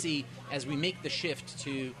patients. And I see, as we make the shift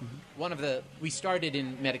to we started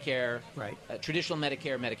in Medicare, traditional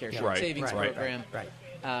Medicare short savings program.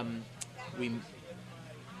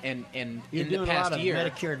 And You're in doing the past a lot year,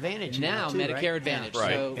 of Medicare Advantage now too, Medicare right? Advantage.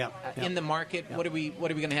 Yeah. So in the market, what are we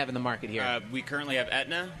going to have in the market here? We currently have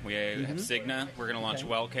Aetna, we have Cigna, we're going to launch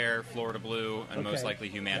WellCare, Florida Blue, and most likely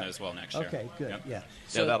Humana as well next year. Okay, good. Yep. Yeah.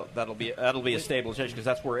 So that'll be a stabilization because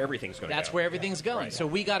that's where everything's going to go. That's where everything's going. So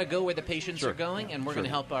we got to go where the patients are going, and we're going to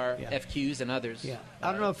help our FQs and others. Yeah.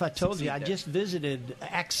 I don't know if I told you, I just visited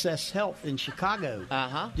Access Health in Chicago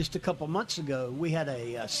just a couple months ago. We had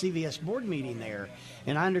a CVS board meeting there,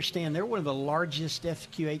 and I understand they're one of the largest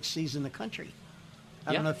FQHCs in the country.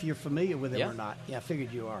 I don't know if you're familiar with them Yeah. or not. Yeah, I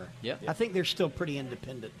figured you are. Yeah. I think they're still pretty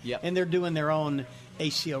independent. Yeah. And they're doing their own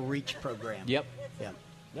ACO REACH program. Yep. Yeah.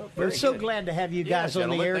 No, We're very so good. glad to have you Yeah, guys on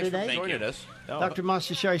the gentlemen, air thanks for today. joining us. Oh. Dr.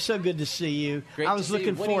 Montashari, so good to see you. Great I to was see you.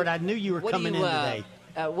 looking What do forward. you- I knew you were what do coming you, in today.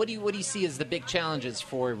 What do you see as the big challenges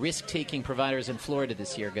for risk-taking providers in Florida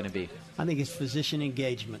this year going to be? I think it's physician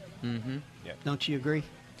engagement. Mm-hmm. Yeah. Don't you agree?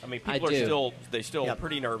 I mean, people are still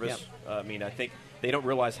pretty nervous. I mean, I think they don't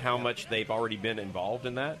realize how much they've already been involved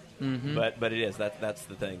in that. Mhm. But it is that's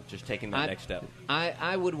the thing. Just taking that next step.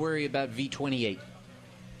 I would worry about V28.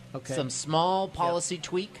 Okay. Some small policy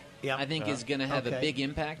tweak, Yep. I think, is going to have a Okay. big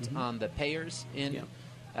impact on the payers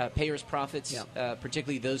payers' profits,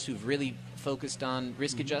 particularly those who've really focused on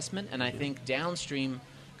risk adjustment. And I think downstream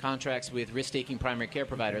contracts with risk-taking primary care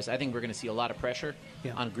providers, I think we're going to see a lot of pressure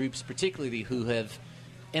on groups, particularly who have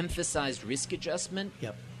emphasized risk adjustment,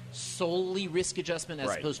 solely risk adjustment,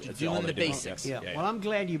 as opposed to doing the basics. Yeah. Well, I'm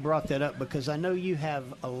glad you brought that up because I know you have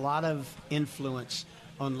a lot of influence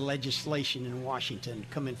on legislation in Washington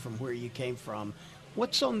coming from where you came from.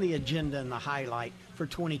 What's on the agenda and the highlight for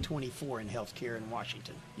 2024 in healthcare in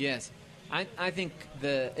Washington? Yes. I think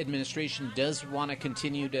the administration does want to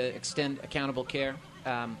continue to extend accountable care.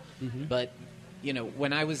 But, you know,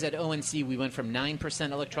 when I was at ONC, we went from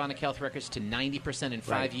 9% electronic health records to 90% in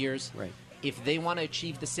 5 years. Right. If they want to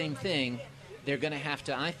achieve the same thing, they're going to have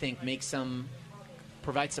to, I think,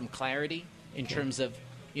 provide some clarity in terms of,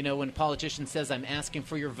 you know, when a politician says, I'm asking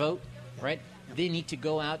for your vote, right? They need to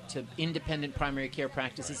go out to independent primary care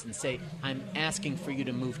practices and say, I'm asking for you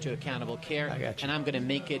to move to accountable care, and I'm going to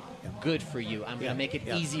make it good for you. I'm going to make it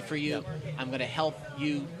easy for you. I'm going to help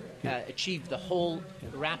you achieve the whole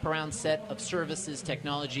wraparound set of services,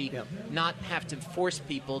 technology, not have to force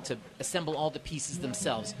people to assemble all the pieces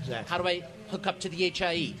themselves. How do I hook up to the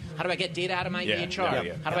HIE? How do I get data out of my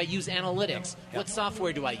EHR? How do I use analytics? What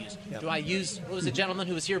software do I use? Do I use, what was the gentleman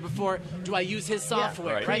who was here before? Do I use his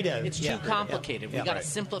software? Right? It's too complicated. We've got to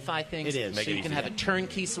simplify things so you can have a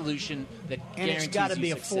turnkey solution that And guarantees it's got to you be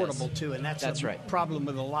success. affordable, too, and that's a right. problem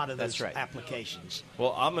with a lot of those applications.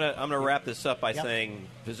 Well, I'm gonna wrap this up by saying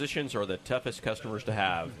physicians are the toughest customers to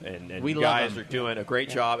have, and We you love guys them. are doing a great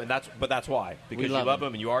job, and that's why, because you love love them.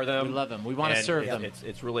 them and you are them. We love them. We wanna and serve them.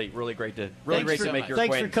 It's really great to Thanks make your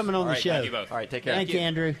Thanks for acquaintance. coming on All the right, show. thank you both. All right, take care. Thank you,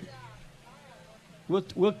 Andrew.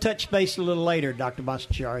 We'll touch base a little later, Dr.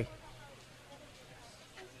 Montashari.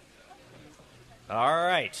 All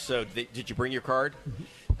right. So, did you bring your card?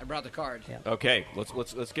 I brought the card. Okay,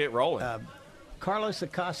 let's get rolling. Carlos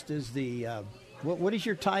Acosta is the what is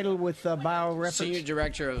your title with BioReference? Senior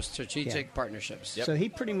Director of Strategic Partnerships. So he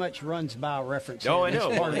pretty much runs BioReference. Oh, I in this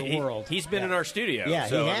know. part of the world. He's been in our studio. Yeah,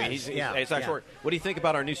 so, he I has. mean, he's Yeah, actually. What do you think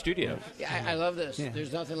about our new studio? Yeah, I love this.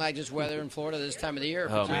 There's nothing like just weather in Florida this time of the year,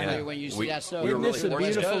 Oh, particularly man. when you see We- that snow. we were Isn't this a really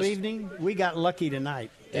beautiful Coast. evening? We got lucky tonight.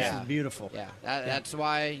 This Yeah. is beautiful. Yeah, that's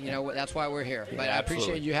why that's why we're here. But I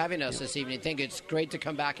appreciate you having us this evening. I think it's great to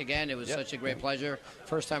come back again. It was such a great pleasure.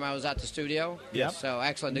 First time I was at the studio. Yep. So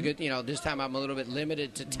excellent. The good, this time I'm a little bit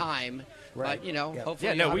limited to time. But hopefully,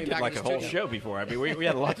 Yeah, no, I'll we be did back like in a the whole studio. show before. I mean, we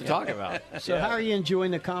had a lot to talk about. So how are you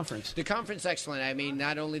enjoying the conference? The conference excellent. I mean,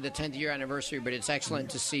 not only the 10th year anniversary, but it's excellent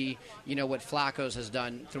to see, what Flacco's has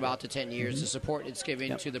done throughout the 10 years, the support it's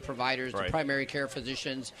given to the providers, the primary care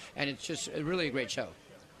physicians, and it's just really a great show.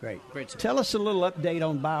 Great. Tell us a little update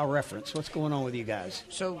on BioReference. What's going on with you guys?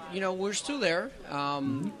 So, we're still there,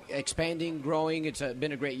 expanding, growing. It's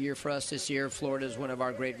been a great year for us this year. Florida is one of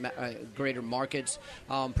our greater markets,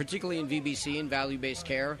 particularly in VBC and value-based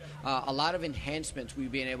care. A lot of enhancements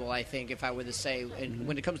we've been able, I think, if I were to say, and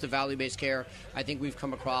when it comes to value-based care, I think we've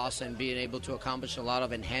come across and been able to accomplish a lot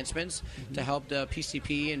of enhancements to help the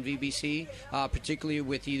PCP and VBC, particularly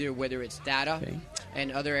with whether it's data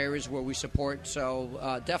and other areas where we support.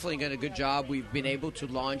 So definitely done a good job. We've been able to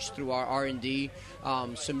launch through our R&D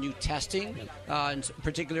some new testing in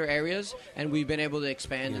particular areas, and we've been able to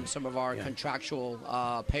expand in some of our contractual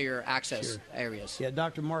payer access areas. Yeah,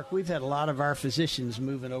 Dr. Mark, we've had a lot of our physicians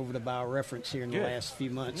moving over to BioReference here in the Good. last few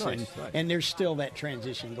months, Nice. and there's still that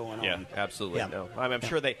transition going on. Yeah, absolutely. Yeah. No, I'm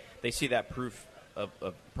sure they see that proof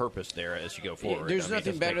of purpose there as you go forward. There's I mean, it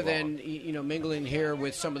nothing doesn't better take long. than mingling here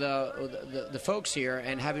with some of the folks here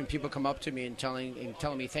and having people come up to me and telling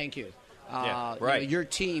me thank you. Your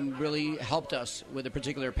team really helped us with a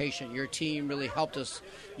particular patient. Your team really helped us,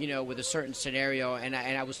 with a certain scenario. And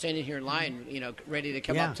I was standing here in line, ready to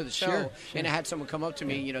come up to the show. Sure. And I had someone come up to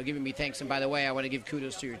me, giving me thanks. And by the way, I want to give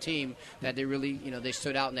kudos to your team that they really, they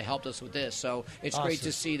stood out and they helped us with this. So it's great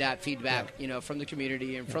to see that feedback, from the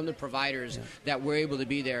community and from the providers that we're able to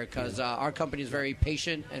be there because our company is very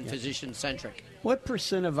patient and physician-centric. What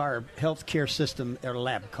 % of our healthcare system are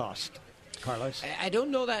lab cost? Carlos? I don't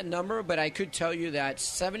know that number, but I could tell you that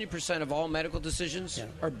 70% of all medical decisions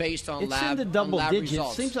are based on lab results. It's in the double digits.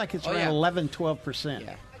 It seems like it's around 11,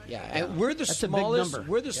 12%. Yeah, and we're the smallest.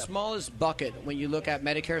 We're the smallest bucket when you look at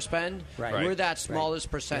Medicare spend. Right. We're that smallest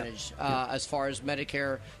percentage as far as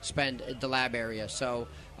Medicare spend in the lab area. So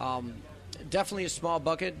definitely a small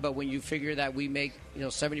bucket, but when you figure that we make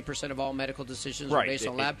 70% of all medical decisions are based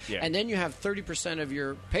on lab, and then you have 30% of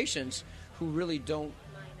your patients who really don't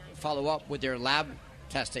follow up with their lab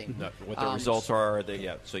testing. What the results are,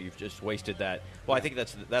 so you've just wasted that. Well, I think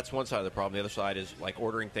that's one side of the problem. The other side is like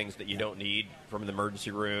ordering things that you don't need from the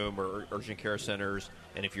emergency room or urgent care centers.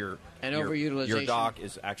 And if your doc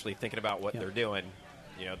is actually thinking about what they're doing,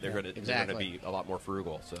 they're going to be a lot more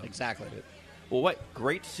frugal. So exactly. Well,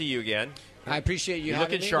 great to see you again. I appreciate you. You're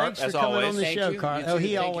looking sharp as always. On the show, Carl.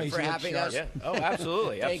 He always for having us. Yeah. Oh,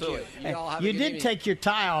 absolutely, absolutely. You did take your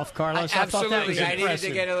tie off, Carlos. Absolutely, I needed to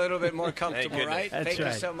get a little bit more comfortable, right? Thank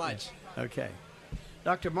you so much. Okay.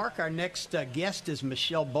 Dr. Mark, our next guest is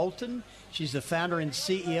Michelle Bolton. She's the founder and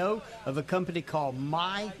CEO of a company called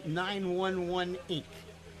My911 Inc.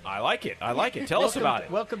 I like it. Tell us about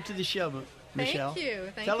it. Welcome to the show, Michelle. Thank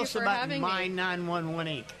you. Tell us about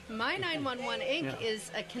My911 Inc. My911 Inc. is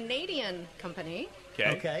a Canadian company.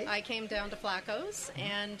 Okay. I came down to Flacco's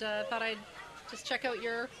and thought I'd just check out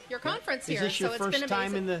your conference here. Is this your first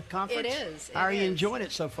time in the conference? It is. How are you enjoying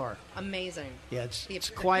it so far? Amazing. Yeah, it's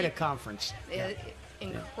quite a conference.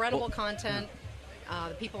 Incredible content.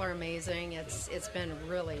 The people are amazing. It's been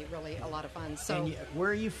really, really a lot of fun. So, and where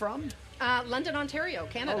are you from? London, Ontario,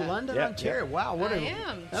 Canada. Oh, London, Ontario. Wow, what I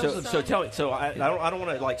am. So tell me. So I don't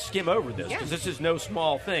want to skim over this because this is no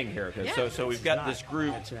small thing here. So we've got this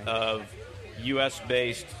group of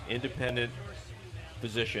U.S.-based independent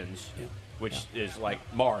physicians, which is like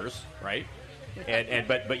Mars, right?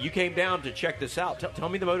 But you came down to check this out. Tell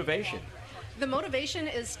me the motivation. The motivation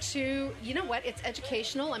is to, it's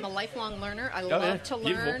educational. I'm a lifelong learner. I love to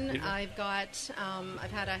learn. Beautiful. I've got,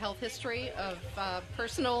 I've had a health history of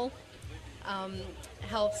personal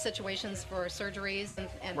health situations for surgeries and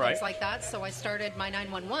things like that. So I started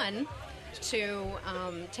My911 to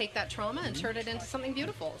take that trauma and turn it into something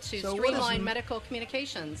beautiful, to streamline medical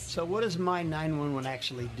communications. So what does My911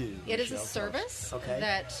 actually do? It is a service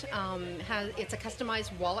that it's a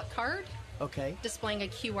customized wallet card. Okay. Displaying a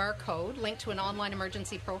QR code linked to an online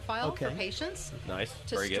emergency profile for patients. Nice.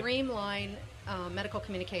 To streamline medical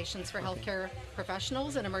communications for healthcare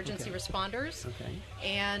professionals and emergency responders. Okay.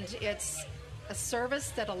 And it's a service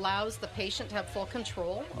that allows the patient to have full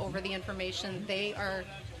control over the information they are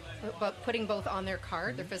putting both on their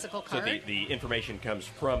card, their physical card. So the information comes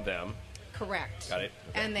from them. Correct. Got it.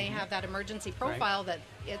 Okay. And they have that emergency profile that,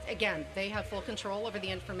 they have full control over the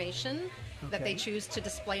information that they choose to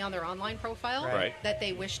display on their online profile that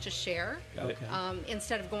they wish to share.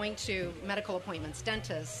 Instead of going to medical appointments,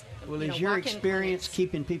 dentists. Well, is your experience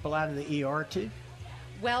keeping people out of the ER too?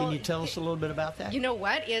 Well, can you tell us a little bit about that? You know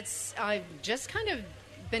what? I've just kind of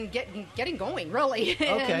been getting going, really.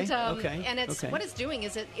 And it's what it's doing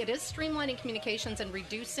is it is streamlining communications and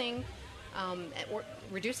reducing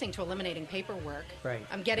to eliminating paperwork. Right.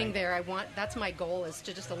 I'm getting there. That's my goal, is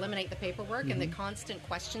to just eliminate the paperwork and the constant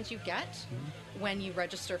questions you get when you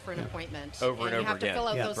register for an appointment. Over and over you have again. to fill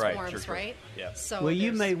out those forms, sure. right? Yeah. So well,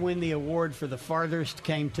 you may win the award for the farthest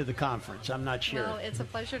came to the conference. I'm not sure. No, it's a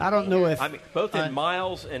pleasure. I don't know if both in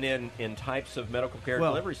miles and in types of medical care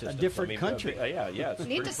delivery systems. A different country. It's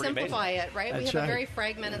need to simplify it, right? That's we have a very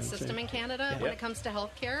fragmented system in Canada when it comes to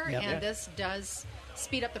healthcare, and this does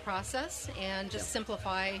speed up the process and just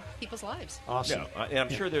simplify people's lives. Awesome. Yeah, and I'm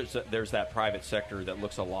sure there's that private sector that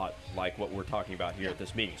looks a lot like what we're talking about here at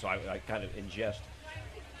this meeting. So I kind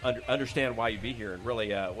of understand why you'd be here, and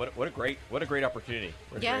really, what a great opportunity.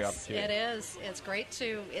 Yes, it is. It's great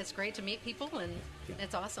to meet people, and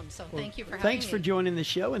it's awesome. So thank you for having me. Thanks for joining the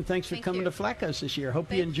show, and thanks for coming to Flacco's this year.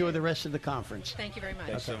 Hope you enjoy the rest of the conference. Thank you very much.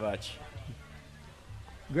 Thanks so much.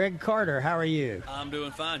 Greg Carter, how are you? I'm doing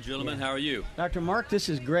fine, gentlemen. How are you? Dr. Mark, this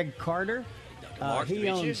is Greg Carter. Dr. Mark, he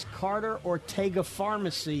owns Carter Ortega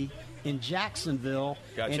Pharmacy in Jacksonville.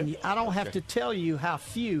 Gotcha. And I don't have to tell you how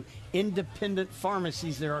few independent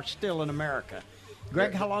pharmacies there are still in America.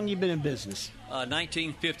 Greg, how long you been in business?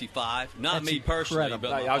 1955. Not That's me personally, incredible.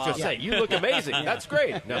 but I was going to say, you look amazing. That's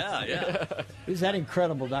great. No. Yeah. Is that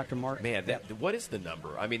incredible, Dr. Mark? Man, what is the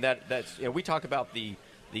number? I mean, that's we talk about the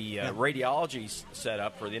radiology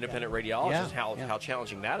setup for the independent radiologist, how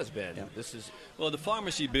challenging that has been. Yeah. This is the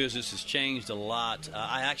pharmacy business has changed a lot.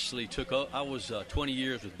 I actually I was 20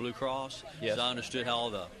 years with Blue Cross, yes. So I understood how all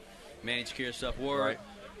the managed care stuff worked. Right.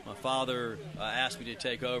 My father asked me to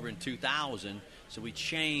take over in 2000, so we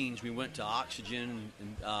changed. We went to Oxygen,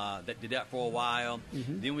 and that did that for a while.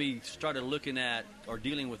 Mm-hmm. Then we started looking at or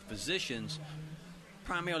dealing with physicians,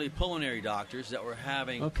 primarily pulmonary doctors, that were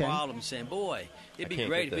having problems, saying, boy, it'd be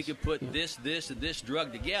great if we could put this, and this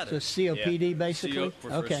drug together. So COPD, basically? For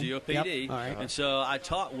COPD. Yep. All right. And so I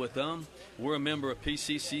talked with them. We're a member of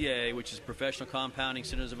PCCA, which is Professional Compounding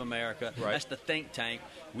Centers of America. Right. That's the think tank.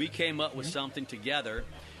 We came up with something together,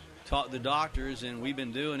 taught the doctors, and we've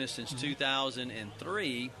been doing this since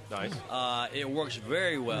 2003. Nice. It works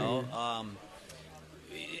very well.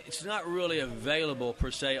 It's not really available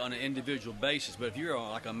per se on an individual basis, but if you're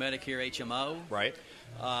on like a Medicare HMO, right,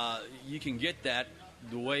 you can get that.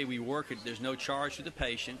 The way we work it, there's no charge to the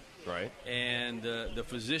patient, right, and the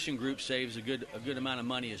physician group saves a good amount of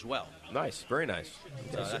money as well. Nice, very nice.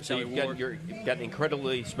 That's so how you've gotten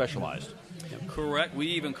incredibly specialized. Correct. We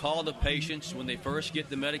even call the patients when they first get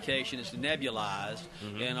the medication. It's nebulized,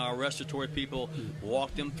 and our respiratory people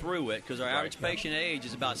walk them through it because our average patient age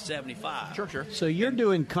is about 75. Sure. So you're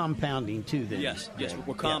doing compounding too, then? Yes,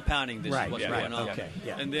 we're compounding this. Right. Is what's going on. Okay.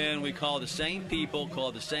 Yeah. And then we call the same people,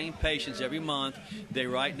 call the same patients every month. They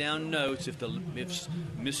write down notes. If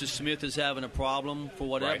Mrs. Smith is having a problem for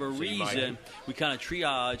whatever reason, we kind of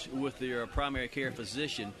triage with their primary care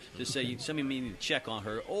physician to say somebody may need to check on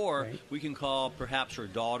her, or we can call perhaps her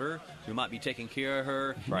daughter who might be taking care of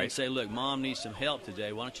her and say, look, Mom needs some help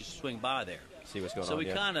today. Why don't you swing by there? See what's going on. So we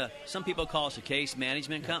kind of, some people call us a case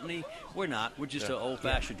management company. We're not. We're just an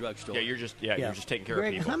old-fashioned drugstore. Yeah, you're just taking care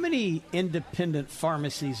Greg, of people. how many independent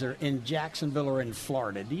pharmacies are in Jacksonville or in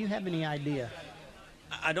Florida? Do you have any idea?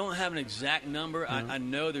 I don't have an exact number. I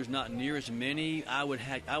know there's not near as many. I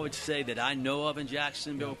would say that I know of in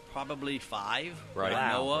Jacksonville, probably 5 right.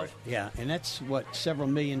 I know of. Yeah, and that's several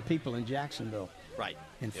million people in Jacksonville. Right.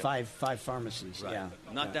 And five pharmacies. Right. Yeah.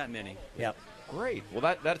 Not that many. Yep. Great.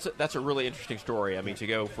 Well, that's a really interesting story. I mean, to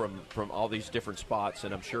go from all these different spots,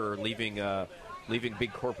 and I'm sure leaving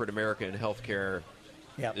big corporate America in healthcare.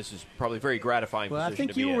 Yep. This is probably very gratifying. Well, I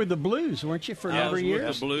think you were with the Blues, weren't you, for a number of years? I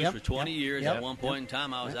was with the Blues for 20 years. At one point in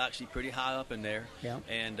time, I was actually pretty high up in there. Yep.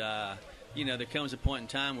 And, there comes a point in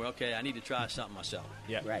time where, okay, I need to try something myself.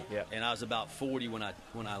 Yeah. Right. Yeah. And I was about 40 when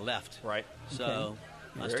I left. Right. So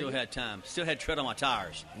I still had time. Still had tread on my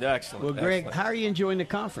tires. Excellent. Well, Greg, how are you enjoying the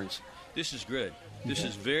conference? This is good. This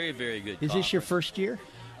is very, very good. Is this your first year?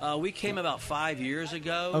 We came about 5 years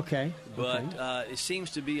ago. Okay. But it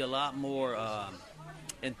seems to be a lot more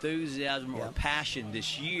enthusiasm or passion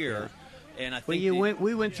this year. And I think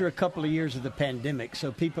we went through a couple of years of the pandemic,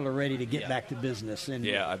 so people are ready to get back to business. And,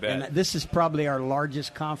 I bet. And this is probably our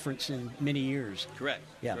largest conference in many years. Correct.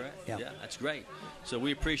 Yeah. Correct. Yeah, that's great. So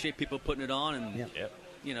we appreciate people putting it on,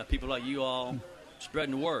 and people like you all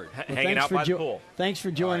spreading the word. Hanging out by the pool. Thanks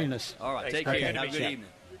for joining us. All right. Take care. Have a good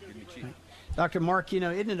evening. Dr. Mark,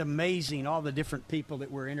 isn't it amazing all the different people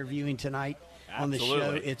that we're interviewing tonight on the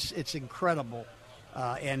show? It's incredible.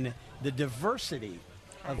 And the diversity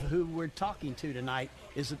of who we're talking to tonight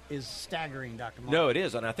is staggering, Dr. Mark. No, it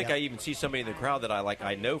is, and I think I even see somebody in the crowd that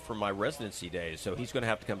I know from my residency days, so he's going to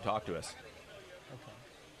have to come talk to us.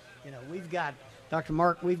 Okay. We've got, Dr.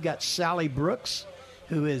 Mark, we've got Sally Brooks,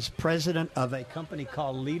 who is president of a company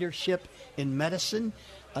called Leadership in Medicine.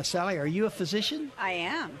 Sally, are you a physician? I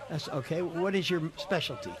am. That's okay. What is your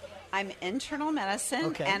specialty? I'm internal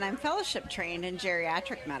medicine, and I'm fellowship trained in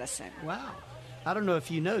geriatric medicine. Wow. I don't know if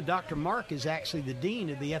you know, Dr. Mark is actually the dean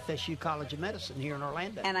of the FSU College of Medicine here in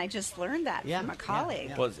Orlando. And I just learned that from a colleague.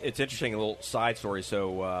 Yeah. Well, it's interesting, a little side story.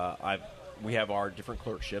 So we have our different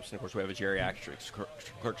clerkships, and, of course, we have a geriatrics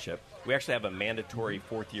clerkship. We actually have a mandatory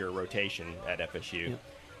fourth-year rotation at FSU. Yeah.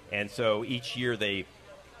 And so each year the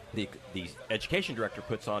education director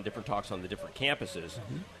puts on different talks on the different campuses.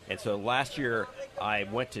 Mm-hmm. And so last year I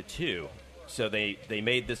went to 2. So they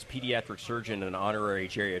made this pediatric surgeon an honorary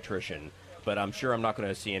geriatrician. But I'm sure I'm not going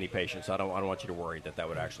to see any patients. I don't want you to worry that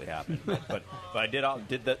would actually happen. but I did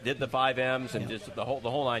the 5 M's and just the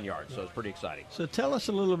whole 9 yards. So it's pretty exciting. So tell us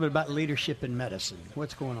a little bit about Leadership in Medicine.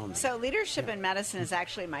 What's going on there? So Leadership in Medicine is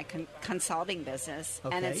actually my consulting business,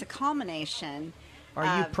 and it's a culmination.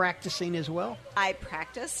 Are you practicing as well? I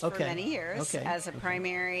practiced for many years as a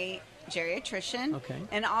primary geriatrician,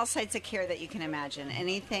 and all sites of care that you can imagine.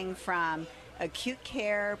 Anything from acute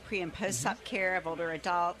care, pre- and post-op care of older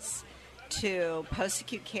adults, to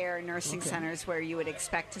post-acute care nursing centers where you would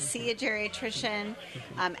expect to see a geriatrician,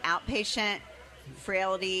 outpatient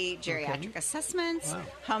frailty geriatric assessments,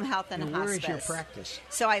 home health, and hospice. Where is your practice?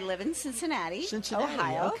 So I live in Cincinnati,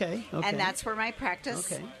 Ohio. Okay. And that's where my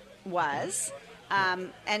practice was.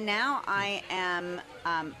 And now I am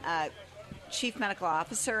a chief medical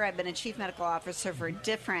officer. I've been a chief medical officer for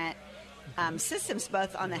different systems,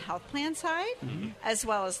 both on the health plan side as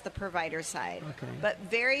well as the provider side, but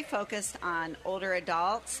very focused on older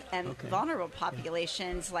adults and vulnerable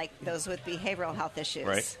populations like those with behavioral health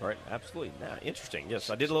issues. Right, absolutely. Interesting. Yes,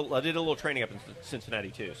 I did a little training up in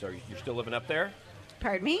Cincinnati too. So you're still living up there?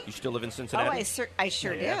 Pardon me? You still live in Cincinnati? Oh, I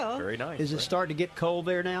sure do. Very nice. Is it starting to get cold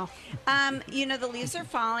there now? The leaves are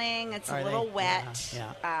falling. It's a little wet.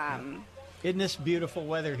 Isn't this beautiful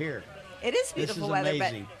weather here? It is beautiful weather,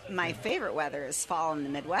 amazing. but my favorite weather is fall in the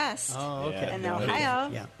Midwest. Oh, okay. And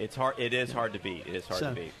Ohio. It's hard. It is hard to beat. It is hard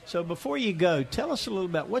to beat. So before you go, tell us a little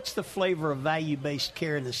about what's the flavor of value-based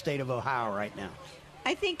care in the state of Ohio right now?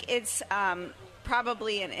 I think it's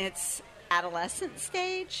probably in its adolescent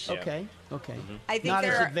stage. Okay. I think not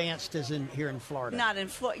as advanced as in here in Florida. Not in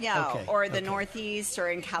Florida, or the Northeast,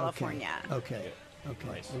 or in California. Okay. Well,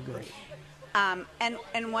 good.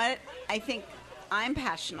 And what I think I'm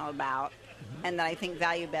passionate about, and that I think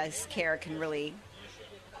value-based care can really,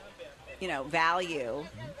 value,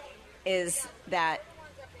 is that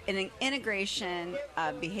an integration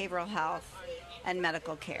of behavioral health and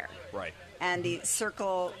medical care. Right. And the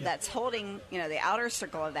circle that's holding, the outer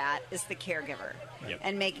circle of that is the caregiver.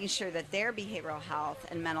 And making sure that their behavioral health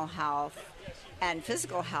and mental health and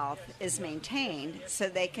physical health is maintained so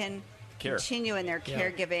they can continue in their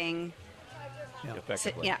caregiving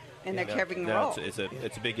effectively. In their caregiving role.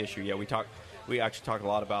 It's a big issue. Yeah, we actually talk a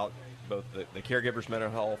lot about both the caregivers' mental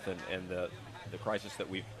health and the crisis that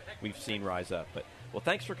we've seen rise up. But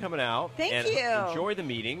thanks for coming out. Thank you. Enjoy the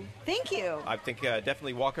meeting. Thank you. I think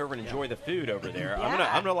definitely walk over and enjoy the food over there.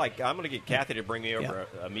 I'm gonna get Kathy to bring me over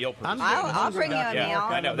a meal. I'll bring you a meal.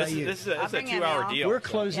 I know this is a 2-hour deal. We're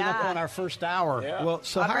closing up on our first hour. Yeah. Well,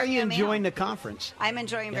 so how are you enjoying the conference? I'm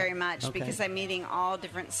enjoying very much because I'm meeting all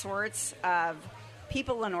different sorts of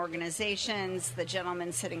people and organizations. The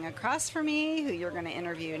gentleman sitting across from me, who you're going to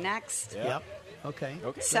interview next. Yep. Okay.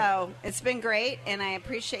 So it's been great, and I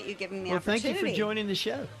appreciate you giving me the opportunity. Thank you for joining the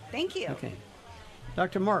show. Thank you. Okay.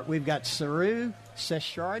 Dr. Mark, we've got Saru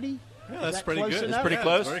Seshardi. Yeah, that's pretty good. It's pretty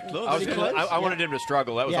close. Very close. I wanted him to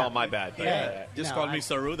struggle. That was all my bad. Just call me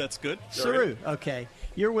Saru. That's good. Saru. Okay.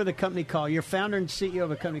 You're with a company you're founder and CEO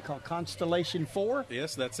of a company called Constellation 4?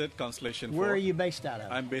 Yes, that's it, Constellation 4. Where are you based out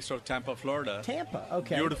of? I'm based out of Tampa, Florida. Tampa,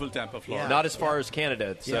 okay. Beautiful Tampa, Florida. Not as far as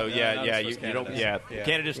Canada. So, you don't,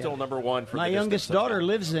 Canada's still number one for my youngest daughter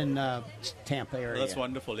lives in Tampa area. That's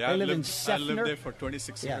wonderful. Yeah, I live in Seffner. I lived there for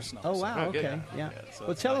 26 years now. Oh, wow, okay.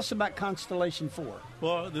 So tell us about Constellation 4.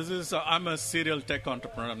 Well, I'm a serial tech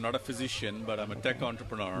entrepreneur. I'm not a physician, but I'm a tech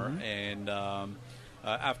entrepreneur. And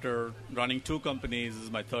after running 2 companies, this is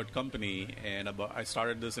my 3rd company, and I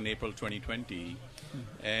started this in April 2020.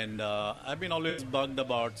 And I've been always bugged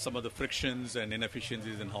about some of the frictions and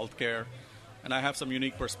inefficiencies in healthcare. And I have some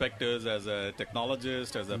unique perspectives as a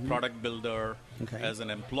technologist, as a product builder, as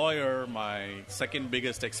an employer. My second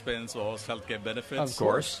biggest expense was healthcare benefits. Of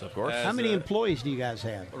course. How many employees do you guys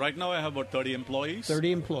have? Right now I have about 30 employees.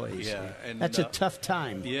 30 employees. Yeah. And that's a tough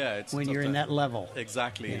time. Yeah. It's when you're in that level.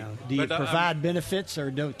 Exactly. Do you provide benefits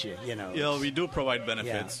or don't you? Yeah, we do provide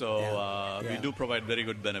benefits. We do provide very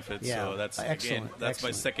good benefits. Yeah. So that's excellent. That's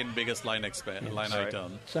my second biggest line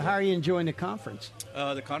item. So how are you enjoying the conference?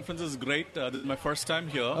 The conference is great. This is my first time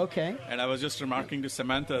here. Okay. And I was just remarking to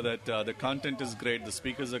Samantha that the content is great, the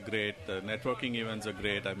speakers are great, the networking events are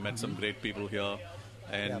great. I've met some great people here.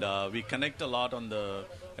 And we connect a lot on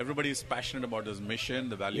everybody is passionate about this mission,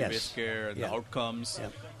 the value-based care, and the outcomes.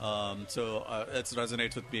 So it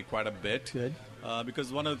resonates with me quite a bit. Good.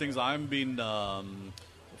 Because one of the things I've been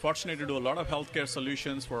fortunate to do a lot of healthcare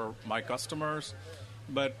solutions for my customers.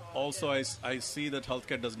 But also I see that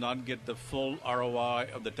healthcare does not get the full ROI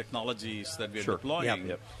of the technologies that we're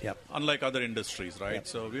deploying, unlike other industries, right?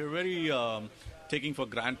 So we're very taking for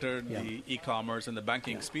granted the e-commerce and the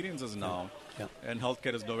banking experiences now. And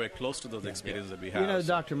healthcare is nowhere close to those experiences that we have.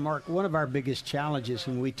 Dr. Mark, one of our biggest challenges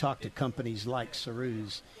when we talk to companies like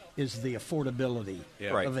Saru's is the affordability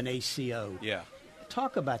of an ACO. Yeah.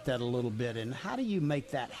 Talk about that a little bit, and how do you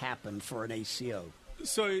make that happen for an ACO?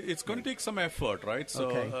 So it's going to take some effort, right?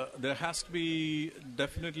 So there has to be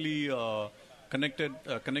definitely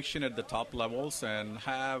connection at the top levels and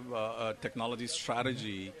have a technology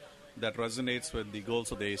strategy that resonates with the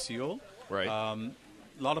goals of the ACO. Right.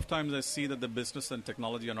 A lot of times I see that the business and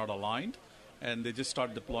technology are not aligned, and they just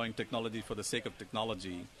start deploying technology for the sake of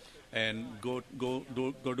technology and go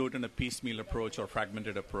do it in a piecemeal approach or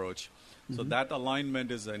fragmented approach. So that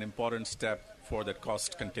alignment is an important step for that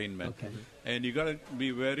cost containment. Okay. And you got to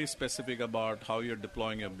be very specific about how you're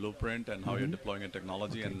deploying a blueprint and how you're deploying a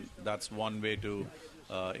technology, and that's one way to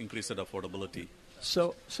increase that affordability.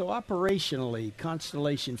 So operationally,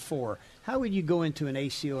 Constellation 4, how would you go into an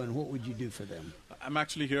ACO and what would you do for them? I'm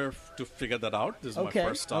actually here to figure that out. This is my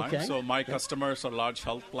first time. Okay. So my customers are large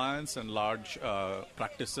health plans and large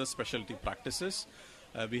practices, specialty practices.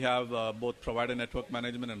 We have both provider network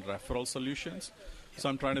management and referral solutions. So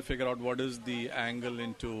I'm trying to figure out what is the angle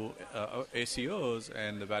into ACOs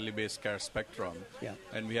and the value-based care spectrum. Yeah.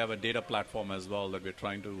 And we have a data platform as well that we're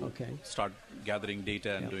trying to start gathering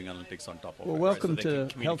data and doing analytics on top of Well, it. welcome to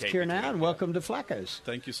Healthcare Now and welcome to Flacco's.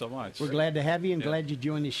 Thank you so much. We're glad to have you and glad you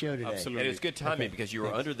joined the show today. Absolutely. And it was good timing because you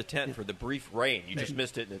were under the tent for the brief rain. You just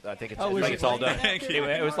missed it. And I think it's, Oh, it's all done. Thank you.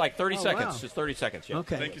 It was like 30 Oh, seconds. wow. Just 30 seconds. Yeah.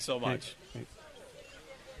 Okay. Thank you so much.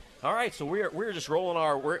 All right, so we're just rolling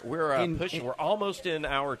we're pushing. We're almost in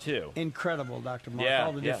hour 2. Incredible, Dr. Mark. Yeah,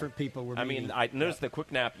 All the different people we're meeting. I noticed the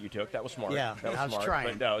quick nap you took. That was smart. Yeah, that was I was smart. trying.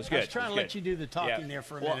 But no, it was good. I was trying to let you do the talking Yeah. there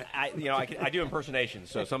for a well, minute. I do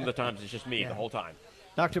impersonations, so some of the times it's just me the whole time.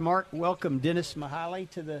 Dr. Mark, welcome Dennis Mihaly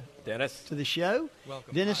to the show.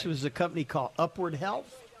 Welcome. Dennis Hi. was a company called Upward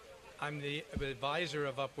Health. I'm the advisor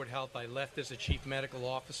of Upward Health. I left as a chief medical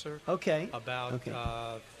officer. Okay. About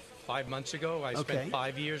 5 months ago. I spent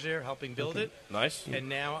 5 years there helping build it. Nice. And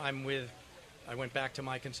now I went back to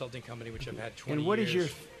my consulting company, which I've had 20 years. And what is your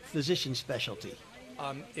physician specialty?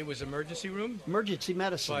 It was emergency room. Emergency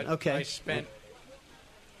medicine. But okay. I spent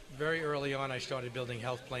very early on. I started building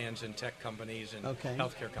health plans in tech companies and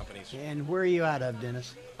healthcare companies. And where are you out of,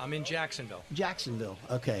 Dennis? I'm in Jacksonville. Jacksonville.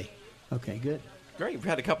 Okay. Okay. Good. Great. We've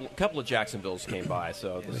had a couple of Jacksonvilles came by,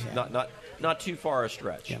 so this is not too far a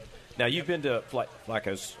stretch. Yep. Now you've been to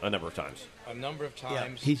Flacco's a number of times. A number of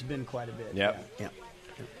times. Yeah, he's been quite a bit. Yep. Yeah.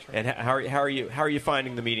 And how are you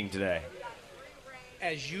finding the meeting today?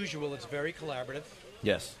 As usual, it's very collaborative.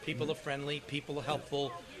 Yes. People are friendly. People are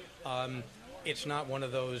helpful. It's not one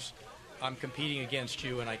of those, I'm competing against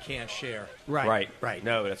you and I can't share. Right.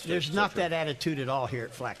 No, There's not that attitude at all here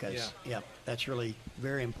at Flacco's. Yeah. Yep. That's really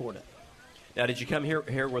very important. Now, did you come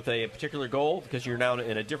here with a particular goal? Because you're now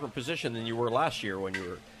in a different position than you were last year when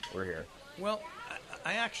you were here. Well,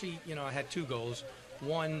 I actually, I had 2 goals.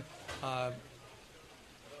 One, I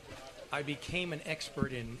became an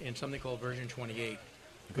expert in something called version 28,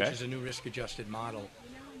 which is a new risk-adjusted model,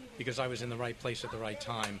 because I was in the right place at the right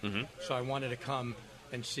time. Mm-hmm. So I wanted to come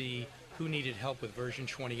and see who needed help with version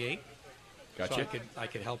 28. Gotcha. So I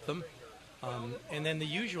could help them. And then the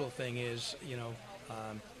usual thing is,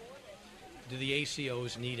 do the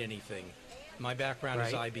ACOs need anything? My background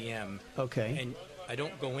is IBM. Okay. And I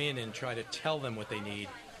don't go in and try to tell them what they need.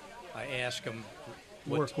 I ask them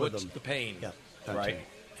Work with what's them. the pain. Yeah. Right.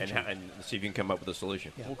 And see if you can come up with a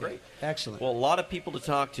solution. Yeah. Well, great. Excellent. Well, a lot of people to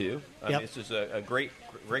talk to. I Yep. mean, this is a great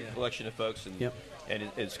collection of folks,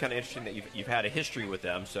 and it's kind of interesting that you've had a history with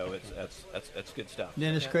them. So that's good stuff.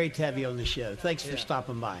 Dennis, great to have you on the show. Thanks for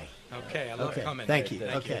stopping by. Okay, I love coming. Thank you.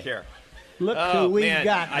 Thank you. Okay. Sure. Look who we've man.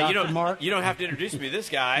 got, Dr. Mark. You don't have to introduce me to this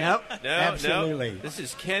guy. Nope, No, absolutely. No. This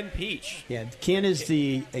is Ken Peach. Yeah, Ken is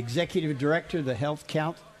the executive director of the Health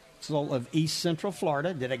Council of East Central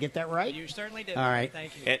Florida. Did I get that right? You certainly did. All right.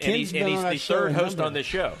 Thank you. And he's the third host on this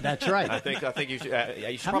show. That's right. I think you should.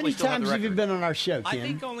 You should How probably many still have times the have you record. been on our show, Ken? I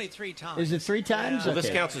think only 3 times. Is it 3 times? Well, this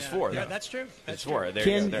Okay. counts as 4. Yeah, though. that's true. It's 4. There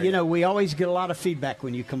Ken, you go. There you go. we always get a lot of feedback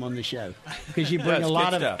when you come on the show because you bring That's a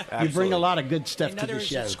lot good of stuff. you bring a Absolutely. lot of good stuff In to other the words,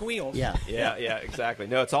 show. it squeals. Yeah. Yeah, exactly.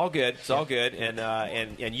 No, it's all good. It's all good,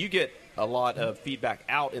 and you get a lot of feedback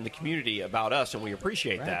out in the community about us, and we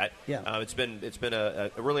appreciate that. Yeah. It's been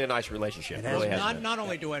a really nice relationship. It really has been. Not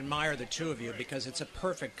only do I admire the 2 of you because it's a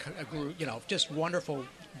perfect group, just wonderful,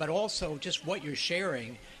 but also just what you're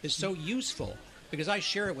sharing is so useful because I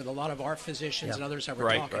share it with a lot of our physicians and others that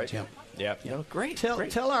we're talking to. Yeah. No, great.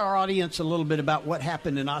 Tell our audience a little bit about what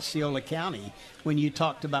happened in Osceola County when you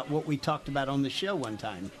talked about what we talked about on the show one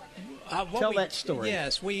time. Tell that story.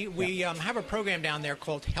 Yes, we have a program down there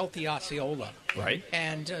called Healthy Osceola. Right.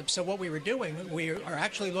 And so what we were doing, we are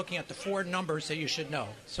actually looking at the 4 numbers that you should know.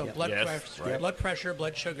 So blood pressure,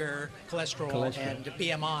 blood sugar, cholesterol, and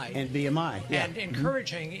BMI. And BMI, yeah. And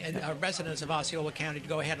encouraging residents of Osceola County to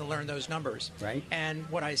go ahead and learn those numbers. Right. And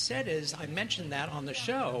what I said is I mentioned that on the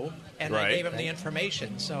show, and I gave them the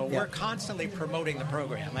information. So we're constantly promoting the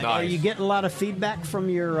program. Nice. Are you getting a lot of feedback from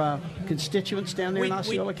your constituents down there in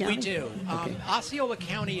Osceola County? We do. Osceola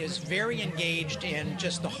County is very engaged in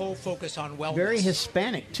just the whole focus on wellness. Very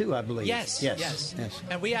Hispanic, too, I believe. Yes.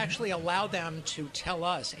 And we actually allow them to tell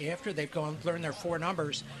us, after they've gone learned their 4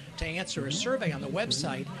 numbers, to answer a survey on the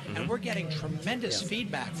website, and we're getting tremendous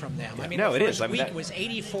feedback from them. I mean, the first week was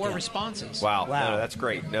 84 responses. Wow. No, that's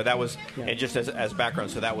great. No, that was, and just as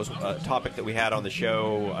background, so that was a topic that we had on the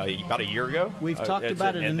show about a year ago. We've talked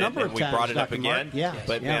about it a number of times. We brought it up Dr. again. Mark.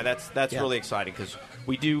 But man, that's really exciting because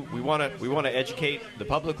we want to educate the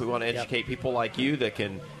public. We want to educate people like you that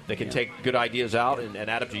can take good ideas out and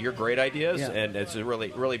add up to your great ideas. And it's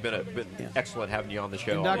really been excellent having you on the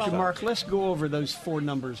show. And Dr. Mark, let's go over those 4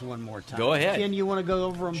 numbers one more time. Go ahead. Ken, you want to go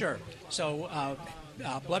over them? Sure. So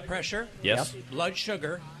blood pressure, blood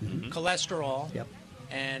sugar, cholesterol,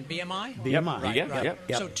 and BMI? BMI.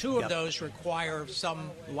 Right. So 2 of those require some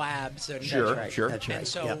labs. And Sure. That's right. And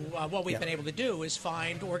so what we've been able to do is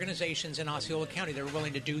find organizations in Osceola County that are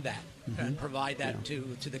willing to do that and provide that to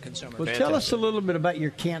the consumer. Well, tell us a little bit about your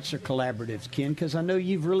cancer collaboratives, Ken, because I know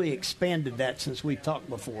you've really expanded that since we talked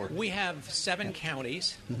before. We have 7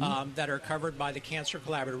 counties that are covered by the Cancer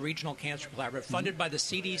Collaborative, Regional Cancer Collaborative, funded by the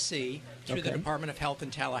CDC through the Department of Health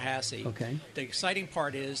in Tallahassee. The exciting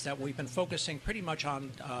part is that we've been focusing pretty much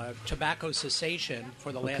on tobacco cessation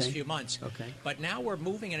for the last few months. But now we're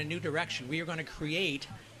moving in a new direction. We are going to create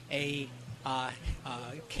a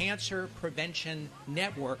cancer prevention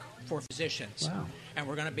network for physicians. Wow. And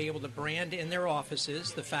we're going to be able to brand in their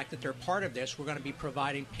offices the fact that they're part of this. We're going to be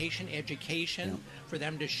providing patient education for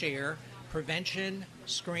them to share, prevention,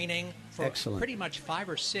 screening for pretty much 5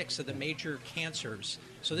 or 6 of the major cancers.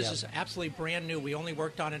 So this is absolutely brand new. We only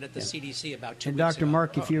worked on it at the CDC about 2 weeks ago. And Dr.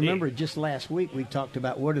 Mark, if you remember, just last week we talked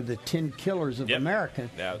about what are the 10 killers of America.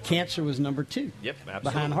 Cancer was number 2.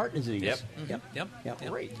 Behind heart disease.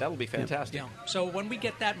 Great. That'll be fantastic. So when we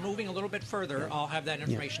get that moving a little bit further, I'll have that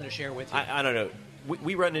information to share with you. I don't know.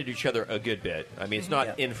 We run into each other a good bit. I mean, it's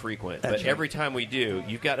not infrequent, but every time we do,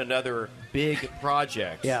 you've got another big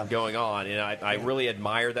project going on, and I really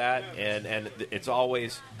admire that, and it's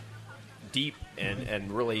always deep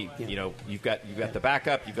and really, you've got the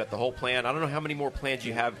backup, you've got the whole plan. I don't know how many more plans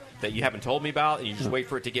you have that you haven't told me about, and you just wait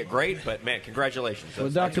for it to get great, but man, congratulations. Well,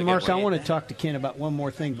 Dr. Marks, I want to talk to Ken about one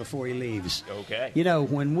more thing before he leaves. Okay.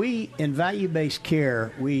 When we, in value-based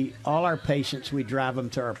care, all our patients, we drive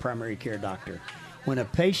them to our primary care doctor. When a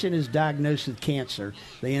patient is diagnosed with cancer,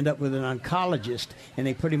 they end up with an oncologist, and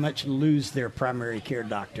they pretty much lose their primary care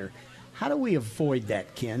doctor. How do we avoid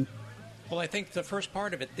that, Ken? Well, I think the first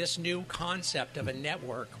part of it, this new concept of a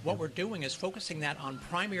network, what we're doing is focusing that on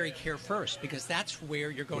primary care first, because that's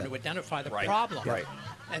where you're going to identify the problem.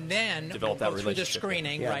 And then we'll go through the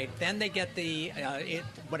screening, then they get the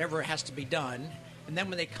whatever has to be done. And then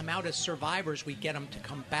when they come out as survivors, we get them to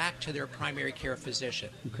come back to their primary care physician.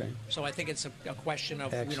 So I think it's a question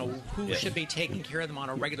of who should be taking care of them on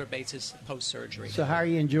a regular basis post-surgery. So how are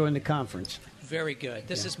you enjoying the conference? Very good.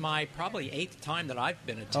 This is my probably 8th time that I've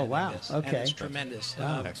been attending this. Okay. And it's tremendous.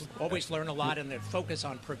 Always learn a lot, and the focus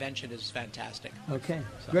on prevention is fantastic. Okay.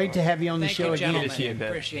 Great to have you on the show again. Thank you, gentlemen.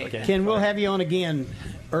 Appreciate it. Ken, we'll have you on again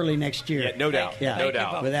early next year. Yeah, no doubt. No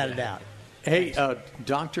doubt. Without a doubt. Hey,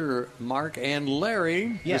 Dr. Mark and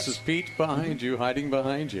Larry, this is Pete behind you, hiding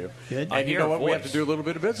behind you. Good. And you know what? We have to do a little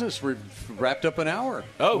bit of business. We've wrapped up an hour.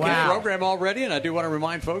 Oh, wow. Good program already, and I do want to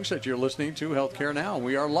remind folks that you're listening to Healthcare Now.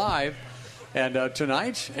 We are live and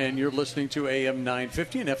tonight, and you're listening to AM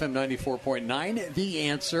 950 and FM 94.9, The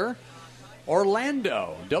Answer,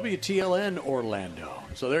 Orlando, WTLN Orlando.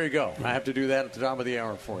 So there you go. I have to do that at the top of the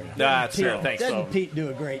hour for you. That's fair. Thanks. Doesn't Pete do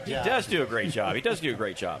a great job? He does do a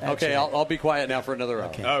great job. Okay, I'll be quiet now for another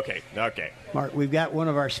hour. Okay. Mark, we've got one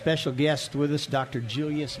of our special guests with us, Dr.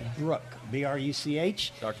 Julius Bruch,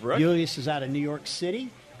 B-R-U-C-H. Dr. Bruch. Julius is out of New York City.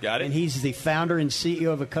 Got it. And he's the founder and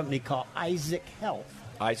CEO of a company called Isaac Health.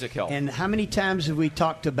 Isaac Health. And how many times have we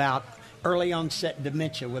talked about early onset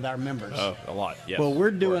dementia with our members? Oh, a lot, yes. Well,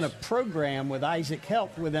 we're doing a program with Isaac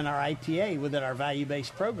Health within our IPA, within our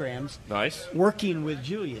value-based programs. Nice. Working with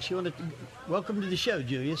Julius. Welcome to the show,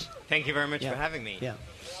 Julius. Thank you very much for having me. Yeah.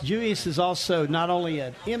 Julius is also not only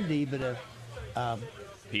an MD, but a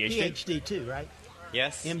PhD too, right?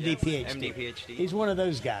 Yes. MD, PhD. MD, PhD. He's one of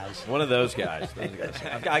those guys. One of those guys.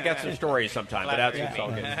 I got some stories sometime, but that's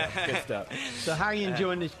all good stuff. So how are you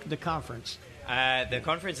enjoying the conference? The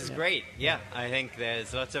conference is great. Yeah, I think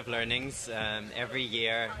there's lots of learnings every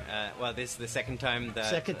year. Well, this is the second time that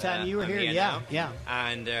second time you were I'm here. now. Yeah.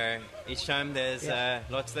 And each time there's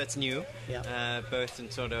lots that's new, both in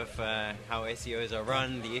sort of how SEOs are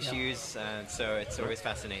run, the issues. So it's always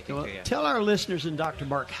fascinating Well, to hear. tell our listeners and Dr.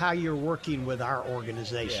 Mark how you're working with our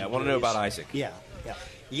organization. Yeah, I want to know about Isaac.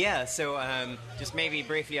 Yeah, so just maybe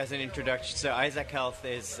briefly as an introduction. So Isaac Health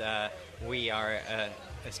is, we are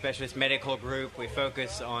a specialist medical group. We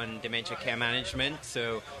focus on dementia care management.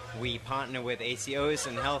 So we partner with ACOs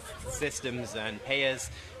and health systems and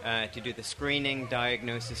payers to do the screening,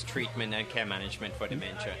 diagnosis, treatment, and care management for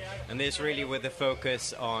dementia. And this really with a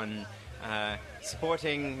focus on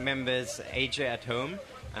supporting members aged at home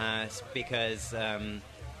because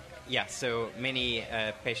so many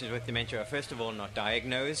patients with dementia are first of all not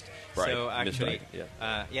diagnosed. Right. So actually,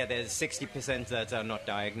 there's 60% that are not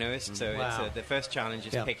diagnosed. So Wow. the first challenge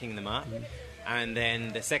is picking them up, and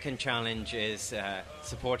then the second challenge is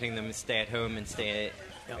supporting them stay at home and stay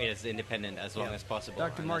as independent as long as possible.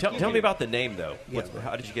 Dr. Mark, Tell me about the name, though.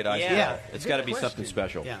 How did you get Isaac? Yeah. It's got to be something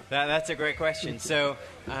special. That's a great question. So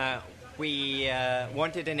we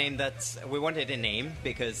wanted a name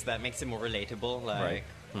because that makes it more relatable, like Right.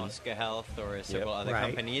 Oscar Health or several other Right,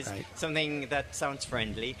 companies. right. Something that sounds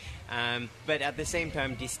friendly, but at the same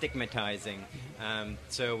time destigmatizing.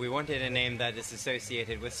 So we wanted a name that is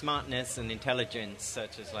associated with smartness and intelligence,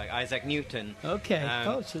 such as like Isaac Newton. Okay.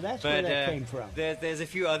 So that's where that came from. There's a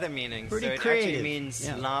few other meanings. Pretty so it creative. actually means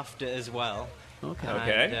laughter as well.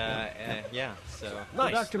 Okay. And, so Well,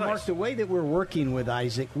 Dr. Mark, the way that we're working with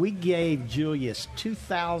Isaac, we gave Julius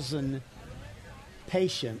 2,000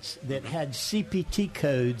 patients that had CPT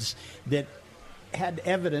codes that had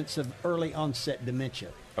evidence of early onset dementia.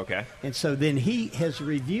 Okay. And so then he has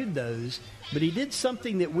reviewed those, but he did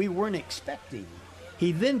something that we weren't expecting.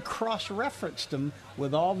 He then cross-referenced them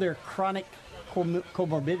with all their chronic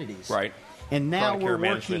comorbidities. Right. And now Chronic we're care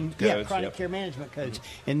working, management codes, chronic care management codes.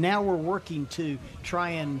 And now we're working to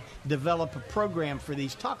try and develop a program for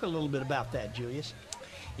these. Talk a little bit about that, Julius.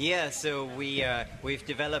 Yeah, so we've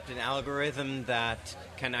developed an algorithm that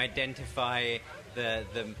can identify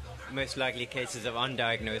the most likely cases of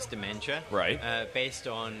undiagnosed dementia, right? Based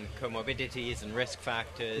on comorbidities and risk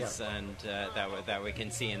factors, and that we can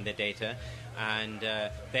see in the data, and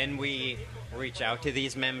then we reach out to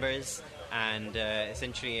these members and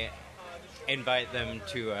essentially invite them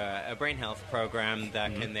to a brain health program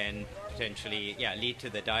that can then potentially lead to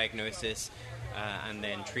the diagnosis. And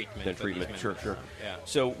then treatment. Sure. Yeah.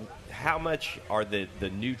 So, how much are the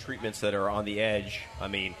new treatments that are on the edge? I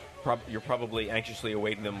mean, you're probably anxiously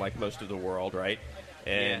awaiting them, like most of the world, right?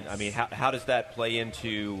 And Yes. I mean, how does that play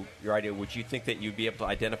into your idea? Would you think that you'd be able to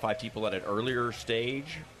identify people at an earlier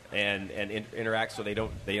stage and interact so they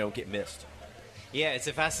don't get missed? Yeah, it's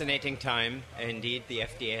a fascinating time. Indeed, the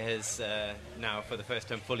FDA has now, for the first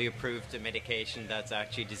time, fully approved a medication that's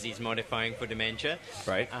actually disease-modifying for dementia.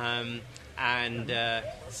 Right. I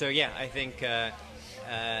think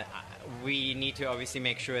we need to obviously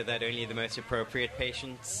make sure that only the most appropriate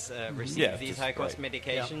patients receive these high-cost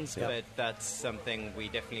medications, but that's something we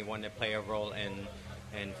definitely want to play a role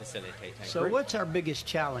in facilitating. So what's our biggest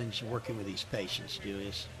challenge working with these patients,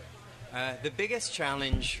 Julius? The biggest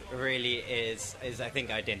challenge really is I think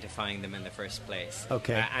identifying them in the first place.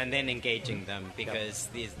 Okay. And then engaging them, because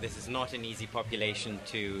this is not an easy population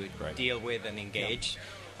to deal with and engage.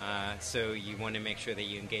 So you want to make sure that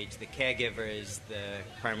you engage the caregivers, the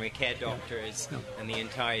primary care doctors, and the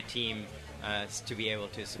entire team to be able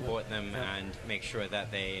to support them and make sure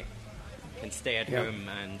that they can stay at home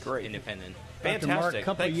and independent. Dr. Mark, a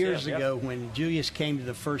couple of years ago when Julius came to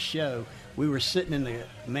the first show, we were sitting in the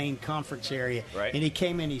main conference area, and he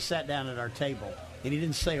came in, he sat down at our table, and he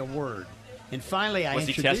didn't say a word. And finally, I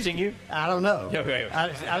introduced... Was he testing you? I don't know. Okay.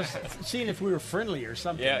 I was seeing if we were friendly or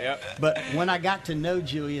something. Yeah. But when I got to know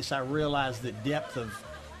Julius, I realized the depth of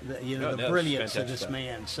the brilliance of this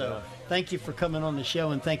man. So thank you for coming on the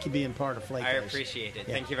show, and thank you for being part of Flakos. I appreciate it.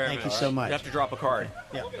 Thank you very much. Thank you so much. You have to drop a card.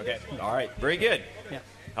 Yeah. Okay. All right. Very good. Yeah.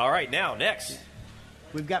 All right. Now, next.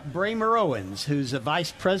 We've got Bramer Owens, who's a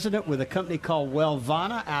vice president with a company called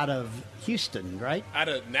Wellvana out of Houston, right? Out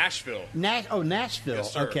of Nashville. Nashville.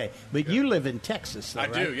 Yes, sir. Okay. But you live in Texas, though, I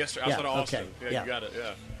right? do, yes, sir. Outside of Austin. Okay. Yeah, you got it,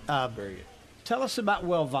 yeah. Very good. Tell us about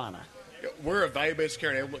Wellvana. We're a value-based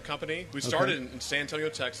care enablement company. We started in San Antonio,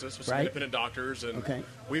 Texas, with some Right. independent doctors, and Okay.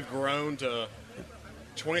 we've grown to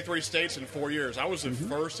 23 states in 4 years. I was the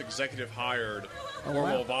first executive hired for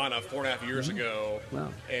wow. Movana 4.5 years ago. Wow.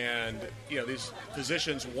 And, these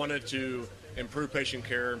physicians wanted to improve patient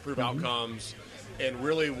care, improve outcomes, and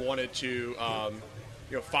really wanted to,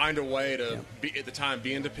 find a way to, be, at the time,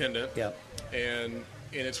 be independent. Yep. And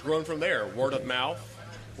it's grown from there, word of mouth.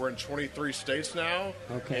 We're in 23 states now.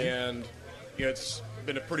 Okay. And, it's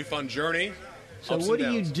been a pretty fun journey. So what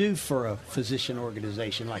do you do for a physician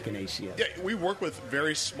organization like an ACO? Yeah, we work with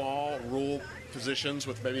very small rural physicians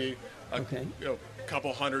with maybe a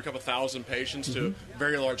couple hundred, couple thousand patients to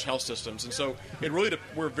very large health systems. And so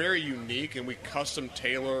we're very unique, and we custom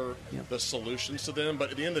tailor the solutions to them.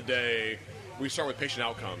 But at the end of the day, we start with patient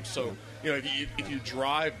outcomes. So, if you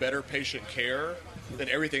drive better patient care, then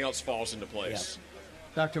everything else falls into place. Yeah.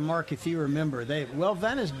 Dr. Mark, if you remember,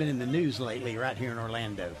 Vanna's been in the news lately right here in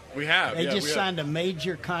Orlando. We have. They just signed a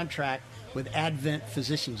major contract with Advent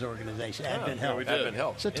Physicians Organization, Advent Health. We did. Advent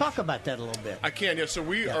Health. So talk about that a little bit. I can, yeah. So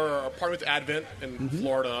we are partnered with Advent in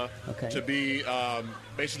Florida to be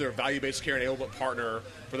basically their value-based care enablement partner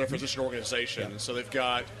for their physician organization. So they've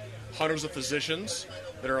got hundreds of physicians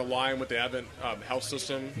that are aligned with the Advent health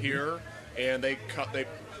system here, and they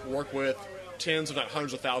work with tens, if not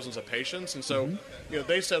hundreds of thousands of patients. And so,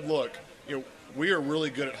 they said, look, we are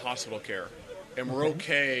really good at hospital care, and we're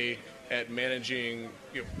okay at managing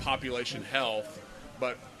population health,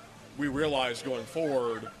 but we realize going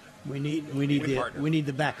forward we need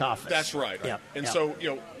the back office. That's right. Yep. And so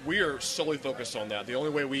we are solely focused on that. The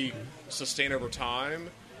only way we sustain over time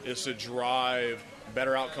is to drive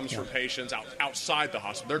better outcomes for patients outside the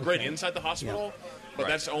hospital. They're great inside the hospital, but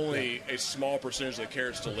that's only a small percentage of the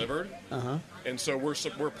care that's delivered. And so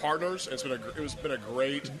we're partners. It's been a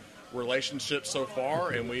great relationship so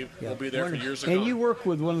far, and we will be there for years to come. And you work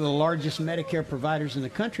with one of the largest Medicare providers in the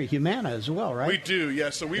country, Humana, as well, right? We do,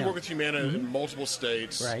 yes. So we work with Humana in multiple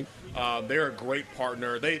states. Right. They're a great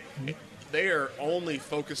partner. They are only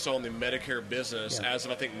focused on the Medicare business as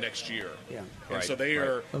of, I think, next year. Yeah. And so they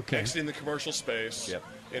are exiting the commercial space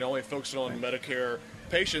and only focusing on Medicare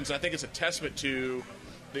patients. I think it's a testament to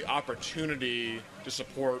the opportunity to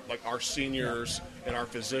support our seniors and our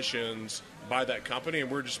physicians by that company,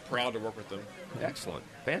 and we're just proud to work with them. Excellent.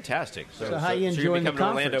 Fantastic. So how you enjoying you're the coming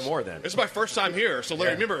conference? to Orlando more then? This is my first time here. So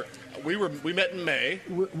Larry, remember, we met in May.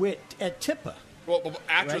 At TIPA. Well,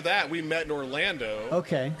 after that, we met in Orlando.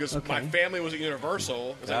 Okay. Because my family was at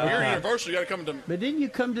Universal. It's like, we're at Universal, you got to come to... But didn't you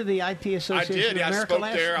come to the IP Association of America? I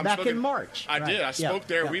spoke there. Back in March. I did. I spoke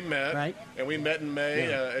there. Yeah. We met. Right. And we met in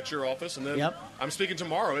May at your office. And then I'm speaking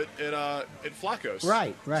tomorrow at Flacco's.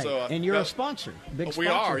 Right. So, and you're a sponsor. Big sponsor. We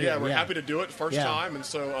are, here. We're happy to do it first time. And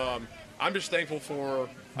so I'm just thankful for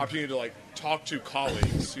opportunity to talk to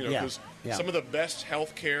colleagues, because some of the best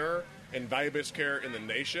health care and value-based care in the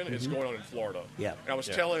nation is going on in Florida. Yeah. And I was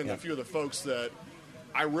telling a few of the folks that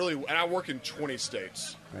I work in 20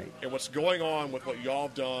 states. Right. And what's going on with what y'all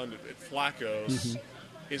have done at Flacco's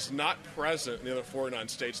is not present in the other 49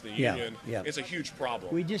 states in the union. Yeah. It's a huge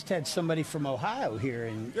problem. We just had somebody from Ohio here,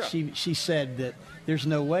 and she said that there's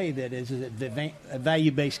no way that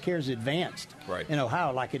value-based care is advanced in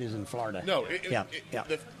Ohio like it is in Florida. No.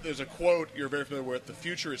 There's a quote you're very familiar with. The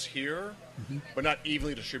future is here, but not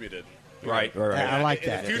evenly distributed. Right. I like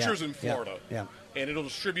that. The future is in Florida. Yeah. And it'll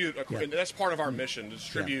distribute, and that's part of our mission, to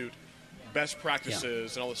distribute best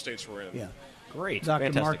practices in all the states we're in. Yeah. Great. Dr.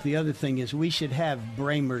 Fantastic. Mark, the other thing is we should have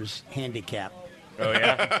Bramer's handicap. Oh,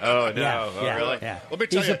 yeah? Oh, no. Really? Yeah. Let me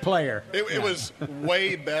tell He's you, a player. It was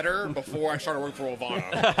way better before I started working for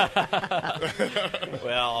Movana.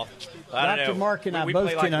 Well, I don't know. Dr. Mark and I we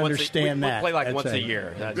both play can like understand that. We play like That's once a it.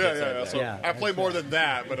 year. I play more than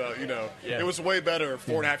that, but it was way better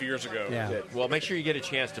 4.5 years ago. Yeah. Well, make sure you get a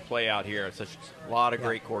chance to play out here. It's such a lot of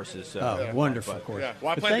great courses. Wonderful course. Yeah.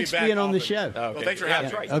 Well, I But plan to thanks be for back being on the often. show. Okay. Well, thanks for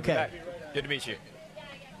having That's me. right. Okay. Good to meet you.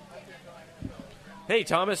 Hey,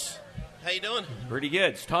 Thomas. How you doing? Pretty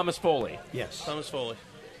good. It's Thomas Foley. Yes. Thomas Foley.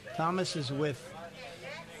 Thomas is with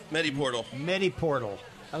MediPortal. MediPortal.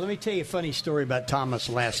 Let me tell you a funny story about Thomas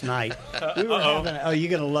last night. We were having,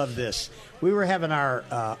 you're going to love this. We were having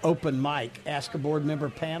our open mic, Ask a Board Member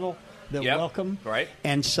panel that welcome. Right.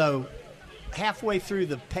 And so halfway through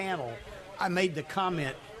the panel, I made the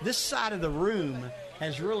comment, this side of the room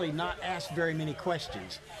has really not asked very many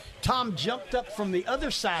questions. Tom jumped up from the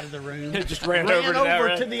other side of the room, just ran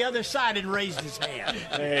over to the other side and raised his hand.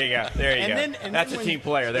 There you go. There you go. That's a team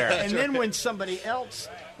player there. And then when somebody else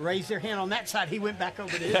raised their hand on that side, he went back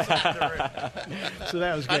over to his side of the room. So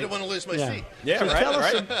that was great. I didn't want to lose my seat. Yeah, so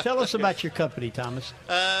right. Tell us about your company, Thomas.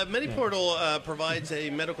 MediPortal provides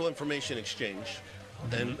a medical information exchange.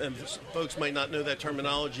 and folks might not know that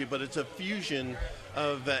terminology, but it's a fusion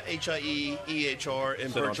of HIE, EHR,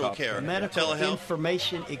 and virtual care. Medical telehealth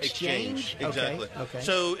information exchange. Exactly. Okay.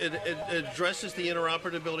 So it addresses the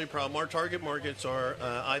interoperability problem. Our target markets are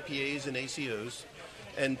IPAs and ACOs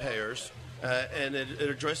and payers. And it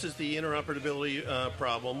addresses the interoperability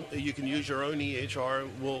problem. You can use your own EHR.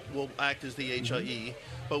 We'll act as the HIE.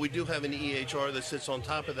 But we do have an EHR that sits on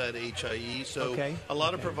top of that HIE. So a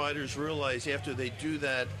lot of providers realize after they do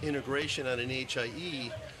that integration on an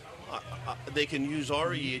HIE, they can use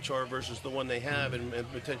our EHR versus the one they have and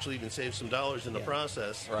potentially even save some dollars in the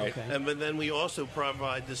process. Right. But then we also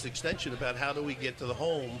provide this extension about how do we get to the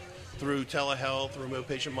home through telehealth, remote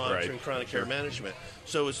patient monitoring, chronic care management.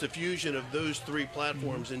 So it's the fusion of those three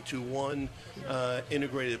platforms into one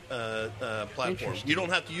integrated platform. You don't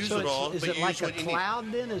have to use it all, is but it you like use a what you cloud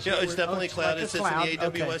need. then? Yeah, it's definitely cloud. Like it sits in the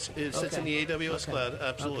AWS. It sits in the AWS cloud,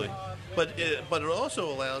 absolutely. But it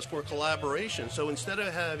also allows for collaboration. So instead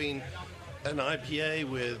of having an IPA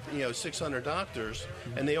with 600 doctors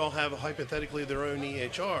and they all have hypothetically their own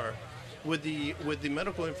EHR, with the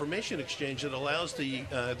medical information exchange, it allows the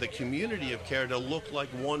community of care to look like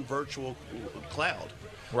one virtual cloud.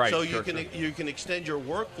 Right. So you can extend your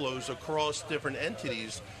workflows across different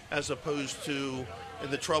entities as opposed to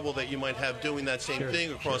the trouble that you might have doing that same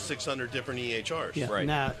thing across 600 different EHRs. Yeah. Right.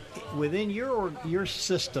 Now, within your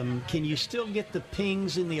system, can you still get the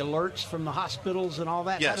pings and the alerts from the hospitals and all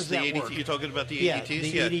that? Yes, how does the that ADT. work? You're talking about the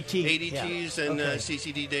ADTs? The ADTs and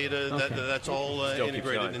CCD data. That's all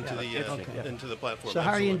integrated into the platform. So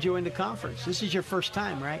how are you enjoying the conference? This is your first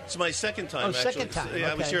time, right? It's my second time. Oh, second time.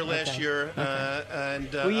 Yeah, I was here last year.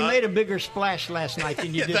 Well, you made a bigger splash last night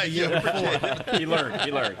than you did the year before. You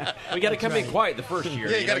learned. We got to come in quiet the first year.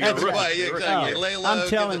 Yeah, you got to come in quiet. Yeah, exactly. Lay low, I'm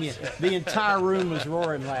telling you, the entire room was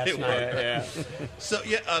roaring last night. Yeah. So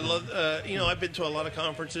I love. I've been to a lot of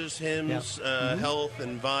conferences, HIMSS, Health,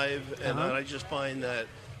 and Vive, and I just find that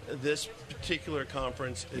this particular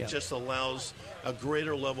conference it just allows a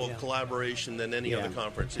greater level of collaboration than any other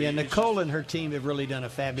conference. Yeah, Nicole and her team have really done a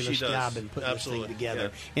fabulous job in putting this thing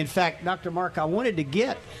together. In fact, Dr. Mark, I wanted to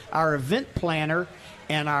get our event planner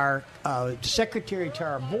and our secretary to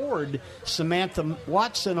our board, Samantha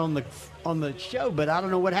Watson, on the show, but I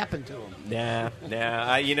don't know what happened to them.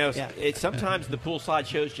 It's sometimes the poolside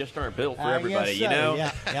shows just aren't built for everybody.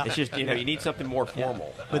 Yeah. It's just you need something more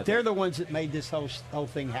formal. But they're the ones that made this whole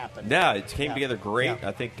thing happen. Yeah, it came together great. Yeah.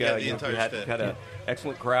 I think the we entire had an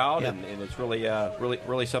excellent crowd, and it's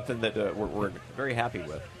really something that we're very happy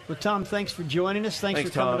with. Well, Tom, thanks for joining us. Thanks for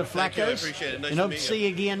coming to Flacco's. Thank you. I appreciate it. Nice and to hope meet to see you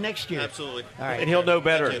again next year. Absolutely. All right. And he'll know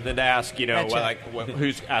better than to ask,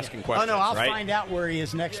 who's asking questions. Oh, no, I'll right? find out where he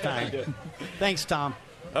is next time. Thanks, Tom.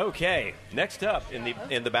 Okay, next up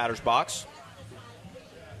in the batter's box,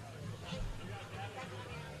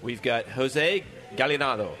 we've got Jose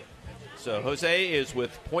Galinado. So Jose is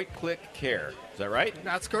with Point Click Care. Is that right?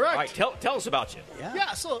 That's correct. All right, tell us about you.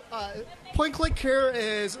 Yeah, so Point Click Care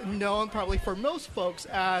is known probably for most folks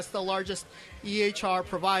as the largest EHR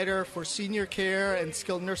provider for senior care and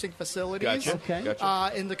skilled nursing facilities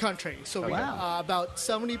in the country. So about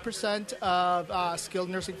 70% of skilled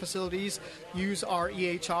nursing facilities use our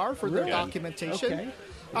EHR for their documentation. Okay.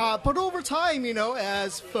 But over time,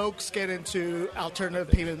 as folks get into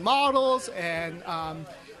alternative payment models and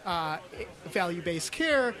value-based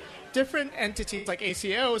care, different entities like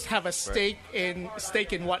ACOs have a stake in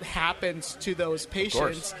what happens to those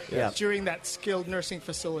patients during that skilled nursing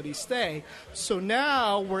facility stay. So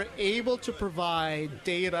now we're able to provide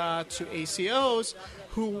data to ACOs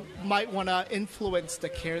who might want to influence the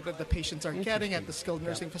care that the patients are getting at the skilled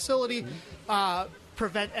nursing facility,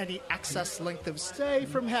 prevent any excess length of stay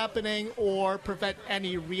from happening, or prevent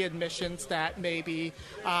any readmissions that may be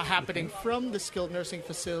happening from the skilled nursing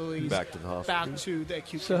facilities back to the hospital, back to the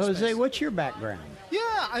acute So, care Jose, space. what's your background? Yeah,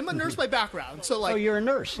 I'm a nurse by background. So, you're a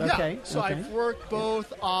nurse. Okay. Yeah, so I've worked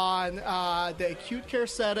both on the acute care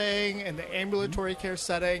setting and the ambulatory care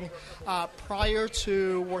setting. Prior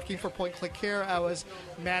to working for Point Click Care, I was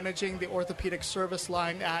managing the orthopedic service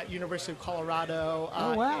line at University of Colorado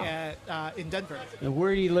in Denver. And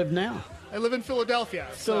where do you live now? I live in Philadelphia.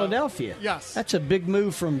 Philadelphia? Yes. That's a big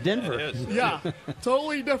move from Denver. It is. Yeah,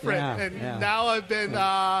 totally different. Now I've been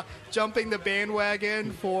jumping the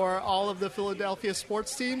bandwagon for all of the Philadelphia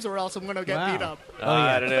sports teams, or else I'm going to get beat up.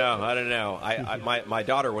 I don't know. My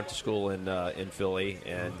daughter went to school in Philly,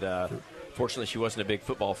 and fortunately she wasn't a big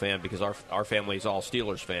football fan because our family is all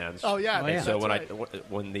Steelers fans. Oh, yeah. And so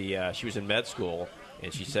when she was in med school,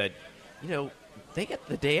 and she said, they get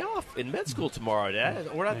the day off in med school tomorrow, Dad.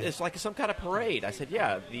 It's like some kind of parade. I said,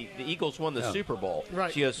 yeah, the Eagles won the Super Bowl.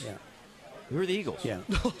 Right. She goes, We're the Eagles. Yeah.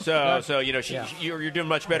 So you're doing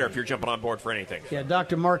much better if you're jumping on board for anything. Yeah,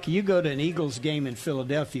 Dr. Mark, you go to an Eagles game in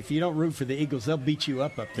Philadelphia. If you don't root for the Eagles, they'll beat you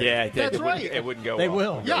up there. Yeah, that's right. It wouldn't go. They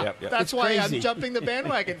well. will. Yeah, that's It's why crazy. I'm jumping the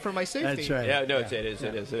bandwagon for my safety. That's right. Yeah, no, it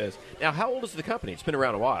is. Now, how old is the company? It's been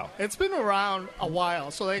around a while. It's been around a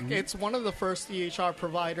while. So it's one of the first EHR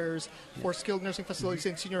providers for skilled nursing facilities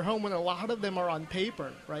in senior home, and a lot of them are on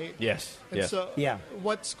paper, right? Yes. And so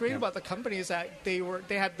what's great about the company is that they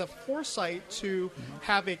had the foresight to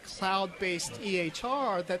have a cloud-based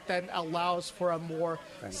EHR that then allows for a more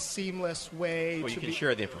seamless way Well, to you can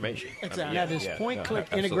share the information. Exactly. Now, does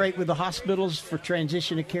PointClick integrate with the hospitals for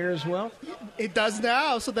transition of care as well? It does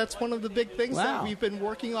now, so that's one of the big things Wow. that we've been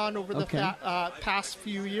working on over the past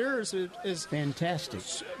few years is fantastic.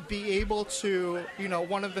 Be able to,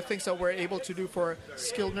 one of the things that we're able to do for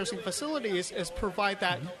skilled nursing facilities is provide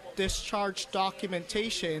that discharge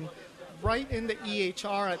documentation right in the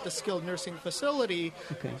EHR at the skilled nursing facility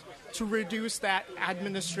to reduce that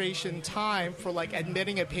administration time for like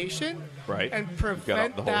admitting a patient, right? And You've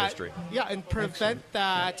prevent got the whole that, history. and prevent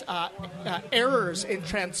that errors in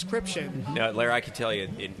transcription. Now, Larry, I can tell you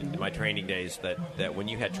in my training days that when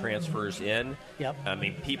you had transfers in, I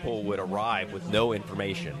mean, people would arrive with no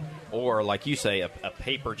information, or like you say, a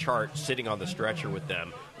paper chart sitting on the stretcher with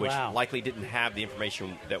them, which likely didn't have the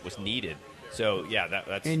information that was needed. So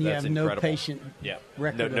that's and you that's have incredible. no patient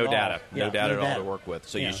record no at data, all. no data at all data. to work with.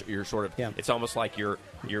 So you're sort of it's almost like you're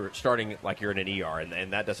starting like you're in an ER,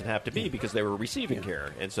 and that doesn't have to be because they were receiving care,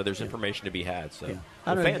 and so there's information to be had. So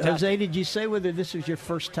I don't know, fantastic. Jose, did you say whether this was your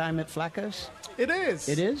first time at Flacco's? It is.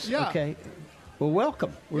 It is? Yeah. Okay. Well,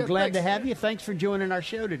 welcome. We're Yeah, glad to thanks. have you. Thanks for joining our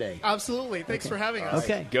show today. Absolutely. Thanks for having us.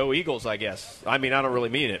 Okay. Go Eagles, I guess. I mean, I don't really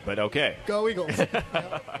mean it, but okay. Go Eagles.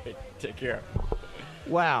 Take care.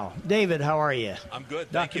 Wow. David, how are you? I'm good,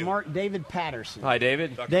 thank Dr. you. Mark, David Patterson. Hi,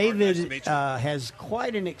 David. Dr. David Mark, nice to meet you. has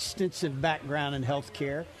quite an extensive background in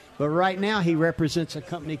healthcare, but right now he represents a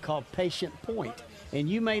company called Patient Point. And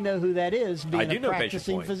you may know who that is, being I do a know Patient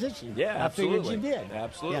practicing Point. physician. Yeah, I figured absolutely. you did.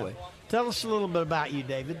 Absolutely. Yeah. Tell us a little bit about you,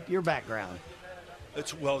 David, your background.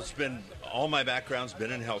 It's been all my background's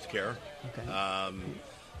been in healthcare. Okay.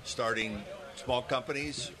 Starting small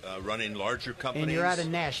companies, running larger companies. And you're out of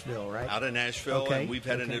Nashville, right? Out of Nashville, Okay. and we've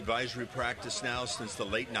had an advisory practice now since the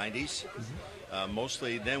late 90s.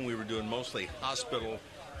 Mostly, then we were doing mostly hospital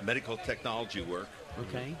medical technology work.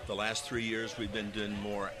 Okay. The last 3 years, we've been doing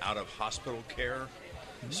more out-of-hospital care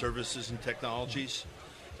services and technologies.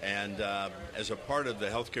 And as a part of the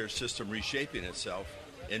healthcare system reshaping itself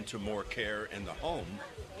into more care in the home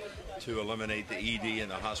to eliminate the ED and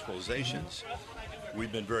the hospitalizations,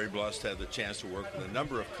 we've been very blessed to have the chance to work with a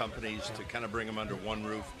number of companies to kind of bring them under one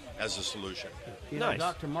roof as a solution. You know,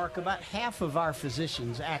 Dr. Mark, about half of our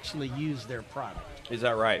physicians actually use their product. Is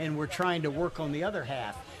that right? And we're trying to work on the other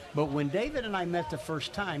half. But when David and I met the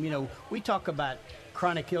first time, we talk about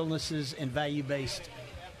chronic illnesses and value-based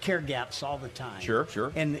care gaps all the time. Sure.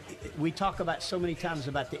 And we talk about so many times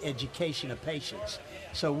about the education of patients.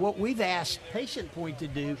 So what we've asked Patient Point to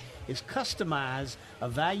do is customize a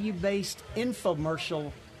value-based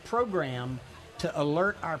infomercial program to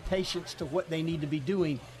alert our patients to what they need to be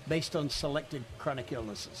doing based on selected chronic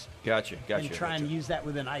illnesses. Gotcha. And try and use that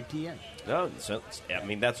within IPN. No, so, I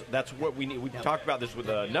mean that's what we need. We've talked about this with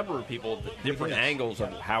a number of people, different angles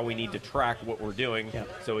of how we need to track what we're doing,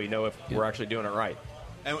 so we know if we're actually doing it right.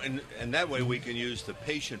 And that way we can use the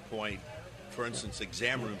Patient Point, for instance,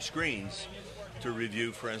 exam room screens to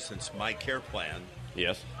review, for instance, my care plan.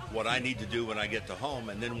 Yes. What I need to do when I get to home,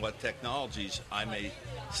 and then what technologies I may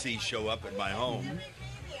see show up at my home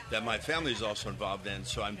that my family is also involved in.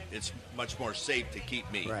 So it's much more safe to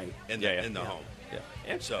keep me in the home.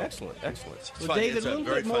 Yeah. So, excellent. It's Well, fun. David, It's a little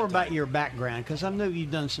very bit more fun about time. your background, because I know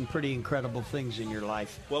you've done some pretty incredible things in your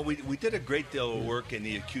life. Well, we did a great deal of work in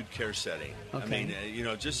the acute care setting. Okay. I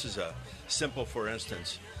mean, just as a simple, for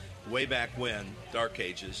instance, way back when, Dark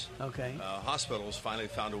Ages, Okay. Hospitals finally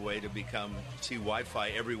found a way to see Wi-Fi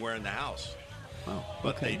everywhere in the house. Oh,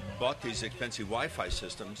 But okay. they bought these expensive Wi-Fi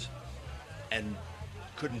systems and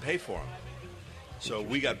couldn't pay for them. So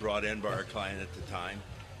we got brought in by our client at the time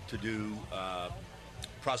to do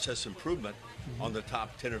process improvement on the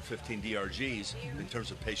top 10 or 15 DRGs in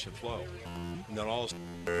terms of patient flow. And then all of a sudden,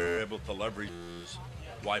 we're able to leverage those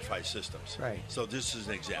Wi-Fi systems. Right. So this is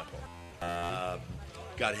an example.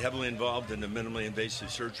 Got heavily involved in the minimally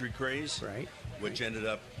invasive surgery craze, which ended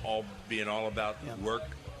up being all about work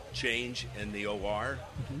change in the OR,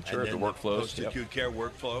 Sure, and the then workflows, post-acute care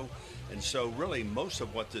workflow. And so really most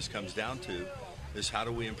of what this comes down to is how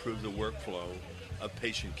do we improve the workflow of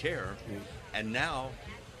patient care. And now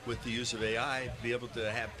with the use of AI, be able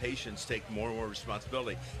to have patients take more and more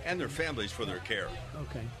responsibility and their families for their care.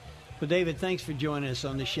 Okay. Well, David, thanks for joining us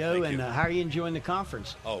on the show. Thank you. How are you enjoying the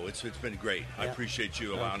conference? Oh, it's been great. I appreciate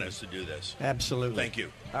you allowing us to do this. Absolutely. Thank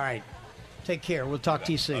you. All right. Take care. We'll talk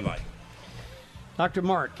to you soon. Bye-bye. Dr.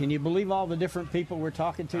 Mark, can you believe all the different people we're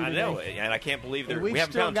talking to today? I know, and I can't believe we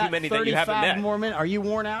haven't found too many that you haven't met. More minutes. Are you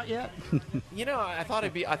worn out yet? I thought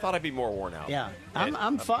I'd be more worn out. Yeah,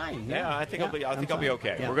 I'm fine. Yeah, I think I'll be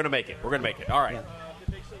okay. Yeah. We're gonna make it. All right.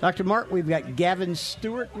 Yeah. Dr. Mark, we've got Gavin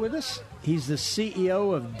Stewart with us. He's the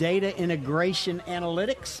CEO of Data Integration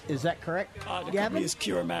Analytics. Is that correct, the Gavin? company is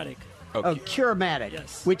Curematic. Oh, Curematic,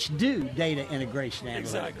 yes. Which do data integration analytics.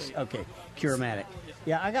 Exactly. Okay, Curematic.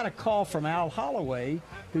 Yeah, I got a call from Al Holloway,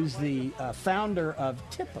 who's the founder of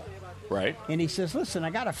TIPA. Right. And he says, listen, I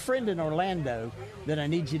got a friend in Orlando that I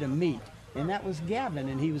need you to meet. And that was Gavin,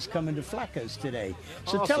 and he was coming to Flacco's today.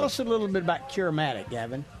 So Awesome. tell us a little bit about Curematic,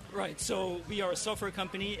 Gavin. Right. So we are a software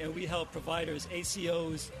company, and we help providers,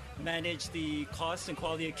 ACOs, manage the cost and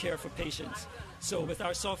quality of care for patients. So with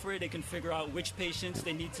our software, they can figure out which patients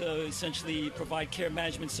they need to essentially provide care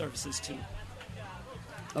management services to.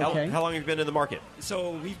 Okay. How long have you been in the market?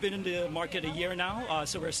 So we've been in the market a year now.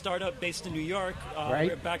 So we're a startup based in New York. Right.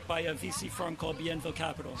 We're backed by a VC firm called Bienville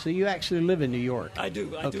Capital. So you actually live in New York? I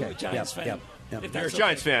do. I do. A Giants fan. Yep. If You're a that's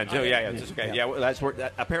Giants okay. fan, too. Yeah, it's okay. Yeah, well, that's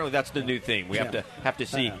where. Apparently, that's the new thing. We have to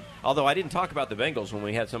see. Although I didn't talk about the Bengals when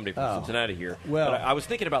we had somebody from Cincinnati here. Well, but I was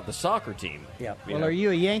thinking about the soccer team. Yeah. Well, are you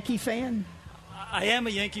a Yankee fan? I am a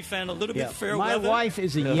Yankee fan, a little bit fair My weather. wife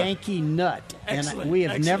is a Yankee nut, Excellent, and we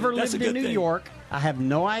have never That's lived a in good New thing. York. I have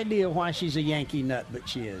no idea why she's a Yankee nut, but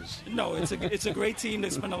she is. No, it's a great team. They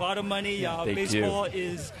spend a lot of money. They Baseball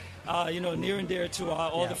is near and dear to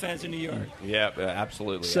all the fans in New York. Yeah,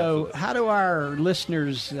 absolutely. So, how do our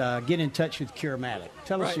listeners get in touch with Curematic?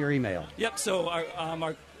 Tell us Right. your email. Yep. So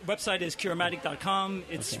our website is curematic.com.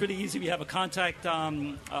 It's really easy. We have a contact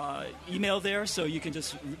email there, so you can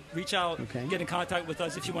just reach out, get in contact with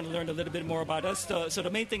us if you want to learn a little bit more about us. So the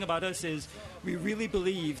main thing about us is we really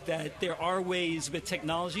believe that there are ways with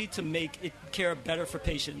technology to make care better for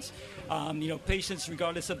patients. Patients,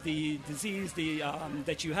 regardless of the disease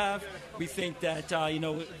that you have, we think that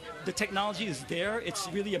the technology is there.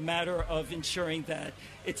 It's really a matter of ensuring that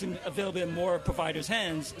it's available in more providers'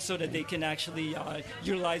 hands so that they can actually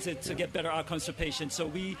utilize it to get better outcomes for patients. So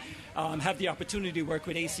we have the opportunity to work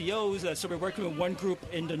with ACOs. So we're working with one group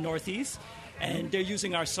in the Northeast, and they're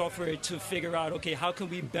using our software to figure out, okay, how can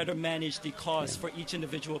we better manage the costs for each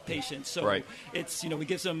individual patient? So it's, we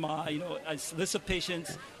give them, a list of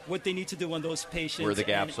patients, what they need to do on those patients. Where the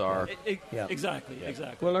gaps are. Exactly.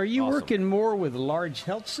 Well, are you working more with large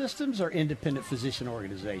health systems or independent physician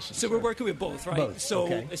organizations? So we're working with both, right? Both, So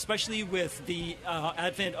okay. especially with the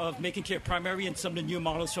advent of making care primary and some of the new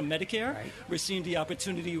models from Medicare, we're seeing the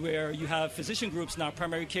opportunity where you have physician groups now,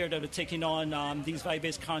 primary care, that are taking on these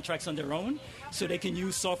value-based contracts on their own, so they can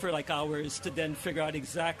use software like ours to then figure out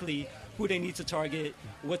exactly who they need to target,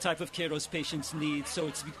 what type of care those patients need. So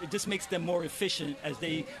it just makes them more efficient as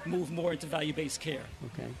they move more into value-based care.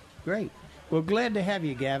 Okay, great. Well, glad to have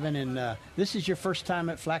you, Gavin. And this is your first time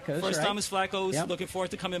at Flacco's, First right? time at Flacco's. Yep. Looking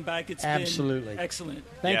forward to coming back. It's Absolutely. been excellent.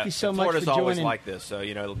 Thank you so much Florida's for joining. always like this, so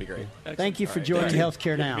it'll be great. Thank you for All right. joining Thank you.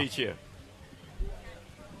 Healthcare Good Now. to meet you.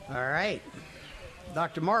 All right.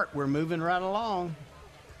 Dr. Mark, we're moving right along.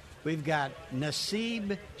 We've got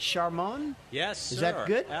Nasib Sharman. Yes, Is sir. that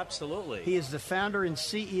good? Absolutely. He is the founder and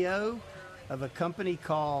CEO of a company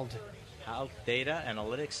called Health Data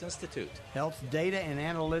Analytics Institute. Health Data and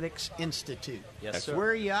Analytics Institute. Yes, sir. Where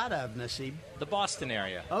are you out of, Nasib? The Boston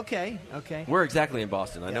area. Okay. Where exactly in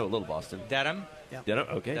Boston? I know a little Boston. Dedham. Dedham?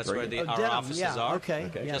 Okay. That's very where good. our Dedham, offices are.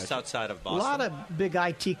 Okay. Just outside of A Boston. lot of big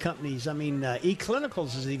IT companies. I mean,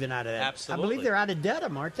 eClinicals is even out of that. Absolutely. I believe they're out of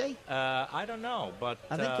Dedham, aren't they? I don't know, but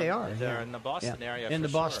I think they are. They're yeah. in the Boston area. In for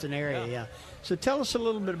the Boston sure. area, yeah. So tell us a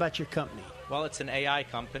little bit about your company. Well, it's an AI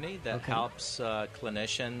company that helps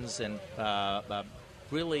clinicians and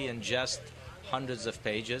really ingest hundreds of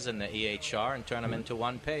pages in the EHR and turn them into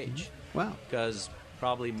one page. Wow. Because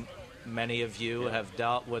probably many of you have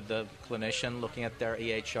dealt with the clinician looking at their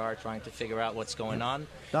EHR, trying to figure out what's going on.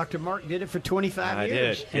 Dr. Mark did it for 25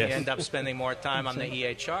 years. You end up spending more time on the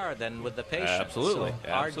EHR than with the patient. Absolutely.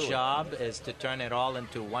 So our job is to turn it all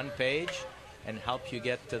into one page and help you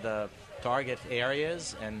get to the target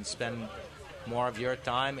areas and spend more of your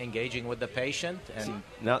time engaging with the patient and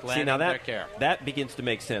planning their care. That begins to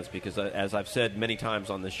make sense because, as I've said many times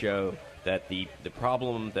on the show, that the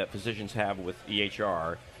problem that physicians have with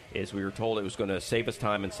EHR is we were told it was going to save us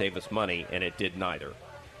time and save us money, and it did neither.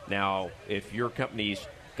 Now, if your companies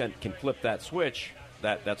can flip that switch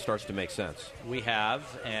that starts to make sense. We have,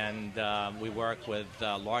 and we work with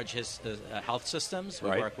large health systems. We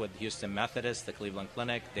work with Houston Methodist, the Cleveland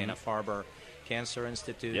Clinic, Dana-Farber Cancer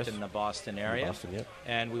Institute in the Boston area.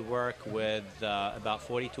 And we work with about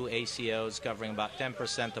 42 ACOs covering about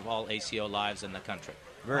 10% of all ACO lives in the country.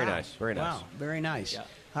 Very nice. Wow, very nice. Yeah.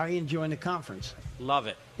 How are you enjoying the conference? Love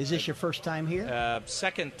it. Is this your first time here?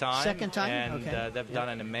 Second time. Second time? And Okay. they've done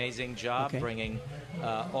an amazing job bringing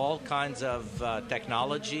all kinds of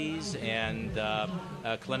technologies and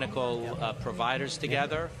clinical providers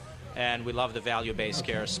together. And we love the value-based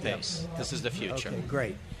care space. This is the future. Okay,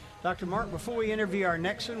 great. Dr. Mark, before we interview our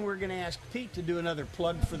next one, we're going to ask Pete to do another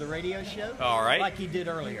plug for the radio show. All right. Like he did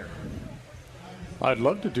earlier. I'd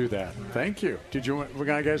love to do that. Thank you. Did you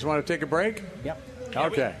guys want to take a break? Yep.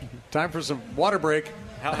 Okay. Time for some water break.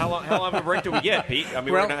 How long of a break do we get, Pete? I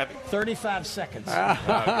mean, well, we're going to have 35 seconds.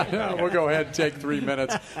 We'll go ahead and take 3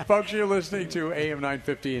 minutes. Folks, you're listening to AM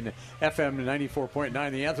 950 and FM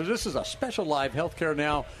 94.9 The Answer. This is a special live Healthcare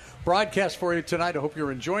Now broadcast for you tonight. I hope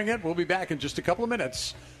you're enjoying it. We'll be back in just a couple of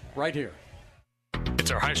minutes right here.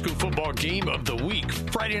 It's our high school football game of the week,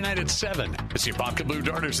 Friday night at 7. It's the Apopka Blue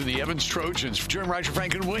Darters and the Evans Trojans, Jeremiah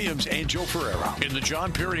Franklin Williams and Joe Ferrero in the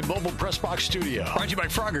John Perry Mobile Press Box Studio. Brought to you by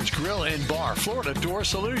Frogger's Grill and Bar, Florida Door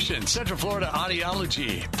Solutions, Central Florida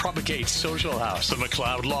Audiology, Propagate Social House, the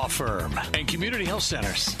McLeod Law Firm, and Community Health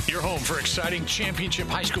Centers. Your home for exciting championship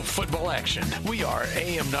high school football action. We are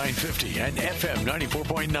AM 950 and FM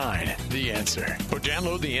 94.9, The Answer. Or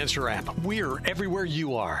download the Answer app. We're everywhere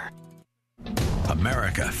you are.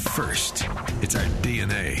 America first. It's our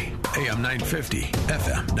DNA. AM 950,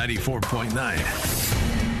 FM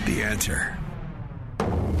 94.9. The Answer.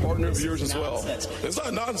 Partner of yours as well. It's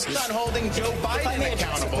not nonsense. It's not holding Joe Biden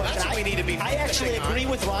accountable. That's what we need to be. I actually agree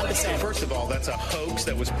with Ron DeSantis. First of all, that's a hoax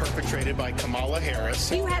that was perpetrated by Kamala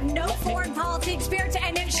Harris. You have no foreign policy experience,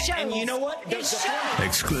 and it shows. And you know what? It shows.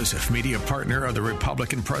 Exclusive media partner of the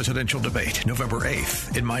Republican presidential debate, November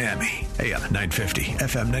 8th in Miami. AM 950,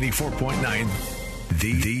 FM 94.9.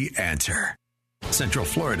 The Answer. Central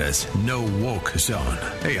Florida's no woke zone.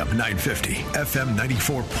 AM 950, FM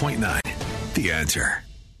 94.9. The Answer.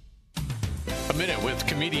 A Minute with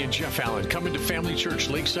comedian Jeff Allen coming to Family Church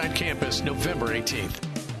Lakeside Campus November 18th.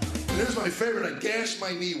 And here's my favorite. I gashed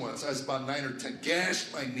my knee once. I was about 9 or 10.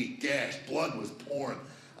 Gashed my knee. Gashed. Blood was pouring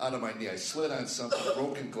out of my knee. I slid on something,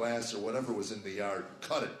 broken glass or whatever was in the yard.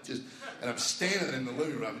 Cut it. And I'm standing in the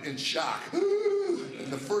living room in shock. And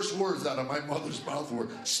the first words out of my mother's mouth were,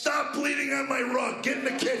 "Stop bleeding on my rug. Get in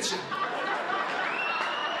the kitchen."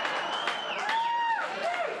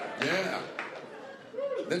 Yeah.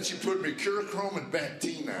 Then she put mercurochrome and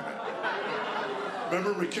Bactine on it.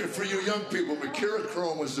 Remember, for you young people,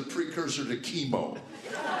 mercurochrome was the precursor to chemo.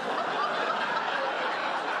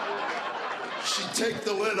 She'd take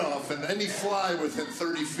the lid off, and any fly within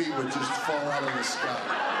 30 feet would just fall out of the sky.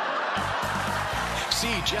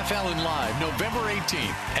 See Jeff Allen live November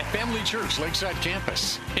 18th at Family Church Lakeside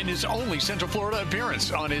Campus in his only Central Florida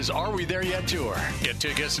appearance on his Are We There Yet tour. Get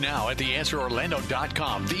tickets now at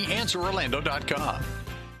theanswerorlando.com. Theanswerorlando.com.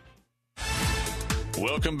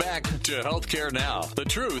 Welcome back to Healthcare Now, the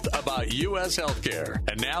truth about U.S. healthcare.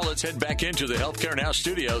 And now let's head back into the Healthcare Now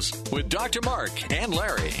studios with Dr. Mark and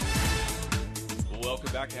Larry.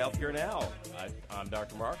 Welcome back to Healthcare Now. I'm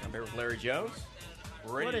Dr. Mark. I'm here with Larry Jones.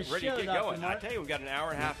 We're ready to get going. I tell you, we've got an hour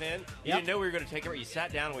and a half in. You didn't know we were going to take a break. You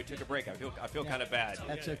sat down and we took a break. I feel kind of bad.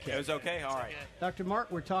 That's okay. It was okay? All right. Dr. Mark,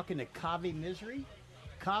 we're talking to Kavi Misri.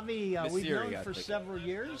 Kavi, we've known for several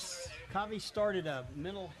years. Kavi started a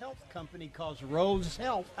mental health company called Rose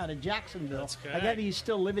Health out of Jacksonville. That's good. I gather you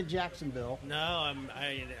still live in Jacksonville. No, I'm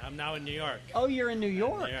now in New York. Oh, you're in New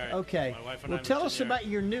York? New York. Okay. My wife and well, I tell moved us to New York.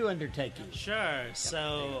 about your new undertaking. Sure.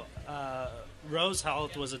 So, Rose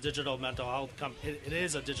Health was a digital mental health company. It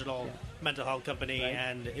is a digital mental health company,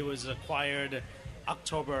 and it was acquired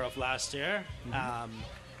October of last year. Mm-hmm.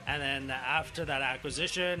 And then after that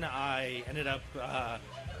acquisition, I ended up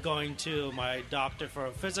going to my doctor for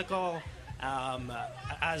a physical.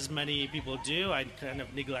 As many people do, I kind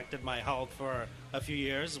of neglected my health for a few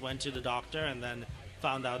years, went to the doctor, and then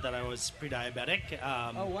found out that I was pre-diabetic.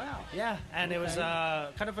 Oh, wow. Yeah, and it was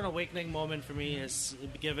kind of an awakening moment for me,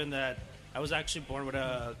 given that I was actually born with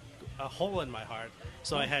a hole in my heart.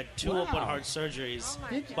 So I had 2 open heart surgeries.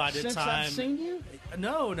 By the Since time I've seen you?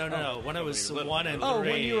 No. When I was 1 and 3. Oh,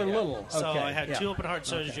 when you were little. So Okay. I had 2 open heart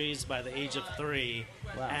surgeries by the age of 3.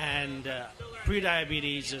 Wow. And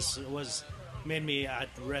pre-diabetes just made me at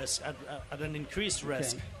risk, at an increased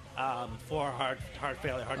risk for heart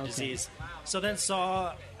failure, heart disease. So then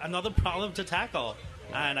saw another problem to tackle.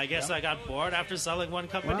 And I guess I got bored after selling one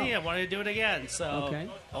company. I wanted to do it again. So,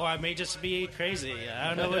 or I may just be crazy. I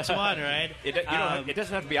don't know which one, right? It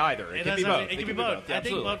doesn't have to be either. It can be both. It can be both. I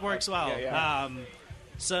think both works well.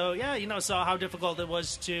 So how difficult it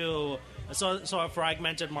was to a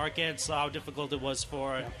fragmented market. So how difficult it was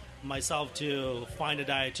for myself to find a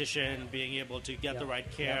dietitian, being able to get the right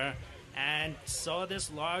care. And saw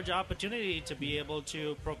this large opportunity to be able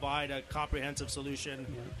to provide a comprehensive solution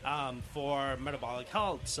for metabolic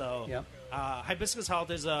health. So, Hibiscus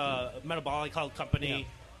Health is a metabolic health company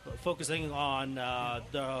focusing on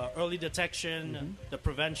the early detection, the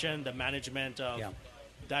prevention, the management of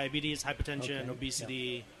diabetes, hypertension,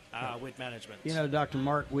 obesity, weight management. You know, Dr.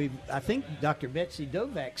 Mark, I think Dr. Betsy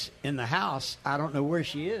Dovek's in the house. I don't know where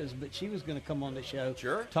she is, but she was going to come on the show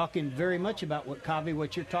talking very much about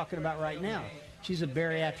what you're talking about right now. She's a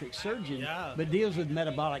bariatric surgeon, but deals with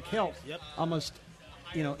metabolic health almost,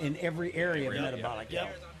 in every area of metabolic health.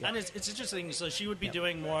 And it's interesting. So she would be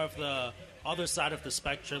doing more of the other side of the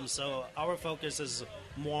spectrum. So our focus is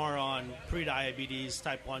more on pre-diabetes,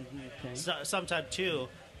 type 1, some type 2,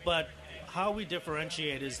 but how we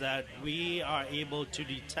differentiate is that we are able to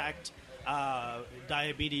detect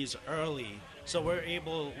diabetes early. So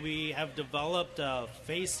we have developed a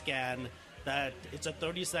face scan that it's a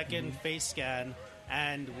 30-second face scan,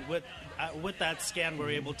 and with that scan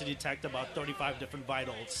we're able to detect about 35 different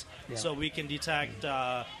vitals. So we can detect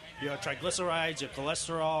your triglycerides, your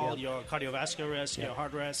cholesterol, your cardiovascular risk, your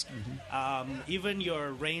heart risk, even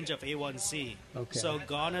your range of A1C. So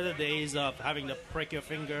gone are the days of having to prick your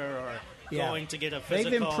finger or going to get a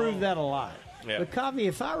physical. They've improved that a lot. But Kavi,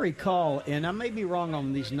 if I recall, and I may be wrong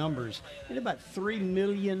on these numbers, about 3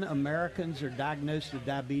 million Americans are diagnosed with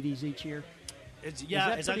diabetes each year. It's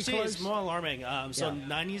actually it's more alarming.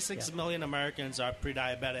 96 million Americans are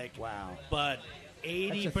pre-diabetic. Wow. But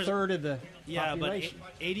 80%, that's a third of the population.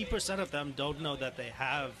 But 80% of them don't know that they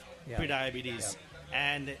have pre-diabetes.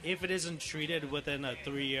 And if it isn't treated within a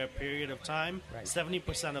 3-year period of time,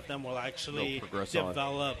 70% of them will actually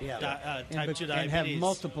develop type 2 diabetes. And have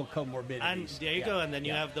multiple comorbidities. And there you go. And then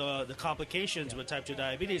you have the complications with type 2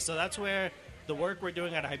 diabetes. So that's where the work we're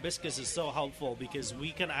doing at Hibiscus is so helpful, because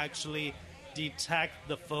we can actually detect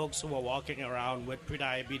the folks who are walking around with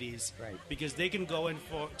prediabetes, because they can go in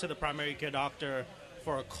to the primary care doctor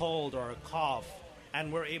for a cold or a cough,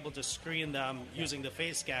 and we're able to screen them using the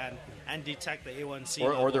face scan and detect the A1C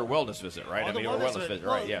or their wellness visit, right? Or wellness visit,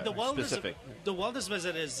 right? Yeah, the wellness, specific. The wellness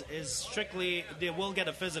visit is strictly, they will get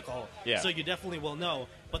a physical, so you definitely will know.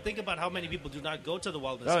 But think about how many people do not go to the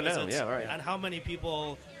wellness visits, and how many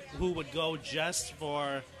people who would go just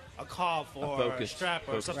for a cough or a strap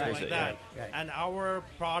or something like that. And our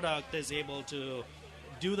product is able to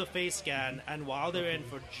do the face scan, and while they're in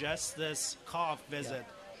for just this cough visit,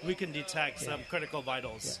 we can detect some critical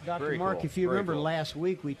vitals. Dr. Mark, if you remember last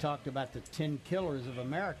week, we talked about the 10 killers of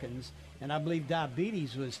Americans, and I believe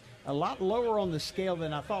diabetes was a lot lower on the scale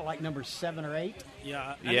than I thought, like number 7 or 8.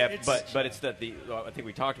 But it's that I think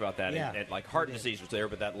we talked about that. Like heart disease was there,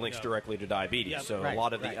 but that links directly to diabetes. So a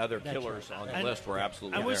lot of the other killers on the list were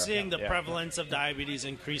absolutely there. And we're there. seeing the prevalence of diabetes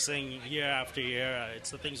increasing year after year. It's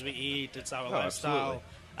the things we eat. It's our lifestyle.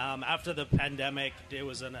 After the pandemic, there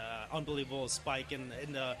was an unbelievable spike in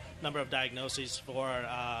the number of diagnoses for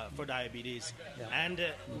diabetes. And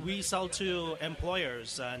we sell to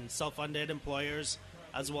employers and self-funded employers,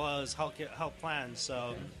 as well as health plans.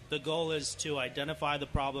 So the goal is to identify the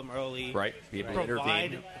problem early, be able to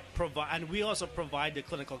intervene. And we also provide the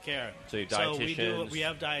clinical care. So dietitians. We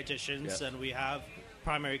have dietitians, and we have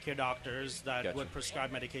primary care doctors that would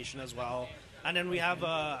prescribe medication as well. And then we have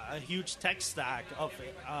a huge tech stack of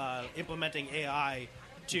implementing AI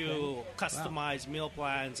to customize meal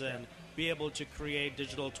plans and be able to create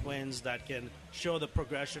digital twins that can show the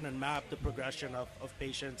progression and map the progression of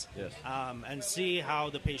patients, and see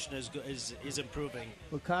how the patient is improving.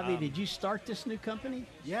 Well, Kavi, did you start this new company?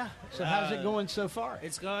 Yeah. So how's it going so far?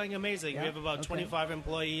 It's going amazing. We have about 25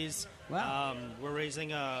 employees. Wow. We're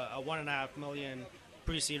raising a $1.5 million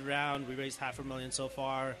pre-seed round. We raised $500,000 so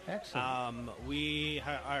far. Excellent. We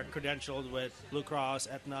are credentialed with Blue Cross,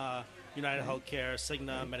 Aetna, United Healthcare,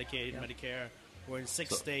 Cigna, Medicaid, Medicare. We're in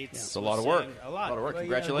 6 states. It's a lot of work. A lot of work.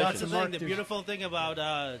 Congratulations. That's the thing. The beautiful thing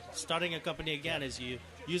about starting a company again is you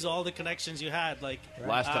use all the connections you had, like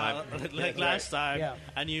last time,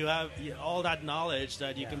 and you have all that knowledge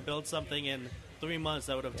that you can build something in 3 months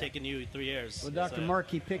that would have taken you 3 years. Well, Dr. Mark,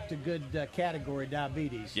 he picked a good category,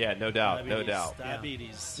 diabetes. Yeah, no doubt.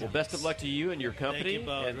 Diabetes. Well, best of luck to you and your company. Thank you,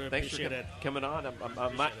 Bo. And thanks for it. coming on.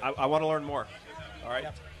 I want to learn more. All right.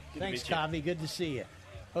 Thanks, Kavi. Good to see you.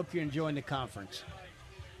 Hope you're enjoying the conference.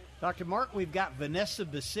 Dr. Mark, we've got Vanessa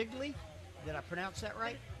Bisigli. Did I pronounce that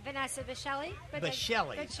right? Vanessa Bicheli.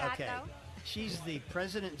 Bicheli. Good shot, okay. though. She's the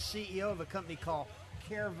president and CEO of a company called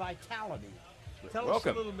Care Vitality. Tell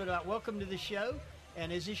Welcome. us a little bit about. Welcome to the show.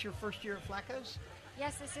 And is this your first year at Flacco's?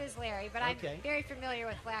 Yes, this is Larry, but I'm very familiar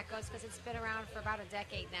with Flacco's because it's been around for about a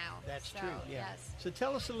decade now. That's true. Yeah. Yes. So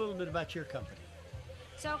tell us a little bit about your company.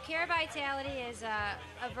 So Care Vitality is a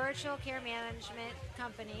virtual care management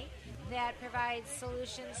company that provides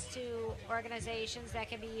solutions to organizations that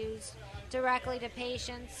can be used directly to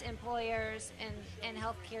patients, employers, and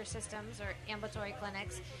healthcare systems or ambulatory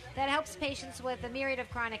clinics that helps patients with a myriad of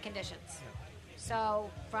chronic conditions. So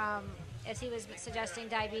from, as he was suggesting,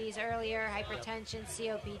 diabetes earlier, hypertension,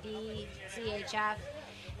 COPD, CHF,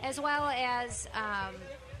 as well as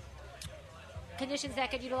conditions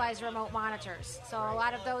that could utilize remote monitors. So a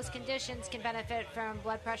lot of those conditions can benefit from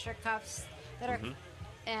blood pressure cuffs that are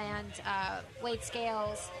and weight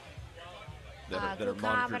scales, that are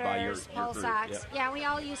monitored by your pulse group. ox. Yeah, we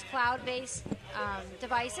all use cloud-based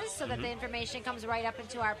devices so that the information comes right up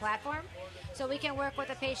into our platform. So we can work with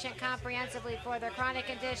the patient comprehensively for their chronic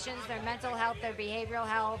conditions, their mental health, their behavioral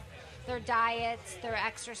health, their diets, their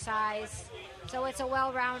exercise. So it's a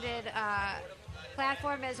well-rounded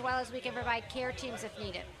platform, as well as we can provide care teams if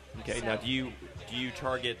needed. Okay. So, now, do you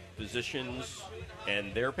target physicians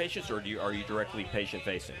and their patients, or are you directly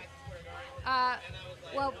patient-facing?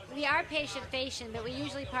 Well, we are patient-facing, but we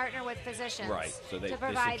usually partner with physicians so to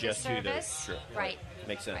provide the service. Right.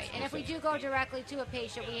 Makes sense. Right. And if we do go directly to a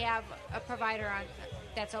patient, we have a provider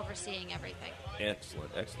that's overseeing everything.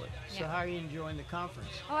 Excellent. So how are you enjoying the conference?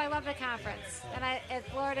 Oh, I love the conference. And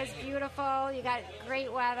Florida's beautiful. You got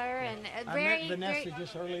great weather and I met Vanessa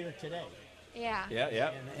just earlier today.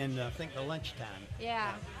 Yeah. And I think the lunchtime.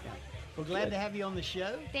 Yeah. We're glad to have you on the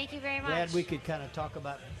show. Thank you very much. Glad we could kind of talk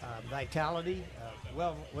about Vitality.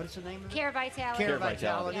 What is the name of it? Care Vitality. Care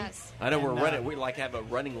Vitality. Yes. I know we're running. We have a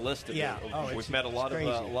running list of it. We've met a lot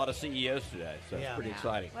of CEOs today, so it's pretty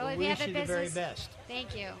exciting. Well, we wish you the very best.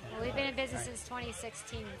 Thank you. Well, we've been in business since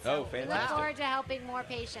 2016. So we look forward to helping more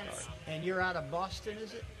patients. And you're out of Boston,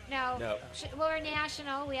 is it? No. Well, we're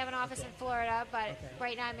national. We have an office in Florida, but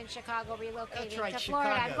right now I'm in Chicago, relocating to Florida. Chicago.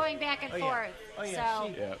 I'm going back and forth. Oh,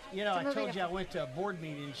 yeah. So, I told you I went to a board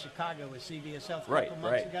meeting in Chicago with CVS Health a couple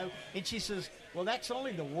months ago, and she says, well, that's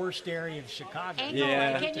only the worst area of Chicago.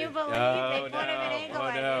 Englewood. Can you believe they put him in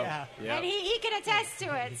Englewood? Yeah. And he can attest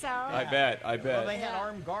to it. So I bet. Well, they had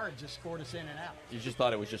armed guards escort us in and out. You just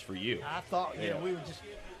thought it was just for you. I thought, we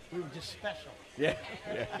were just special. Yeah,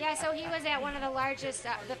 so he was at one of the largest,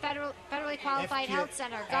 the federally qualified health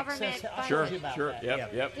center, government funded. Sure.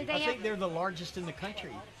 Yep. I think they're the largest in the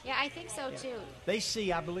country. Yeah, I think so too. They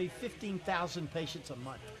see, I believe, 15,000 patients a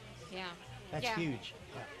month. Yeah. That's huge.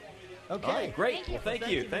 Yeah. Okay. All right, great. Thank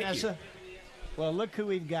you. Vanessa. Well, look who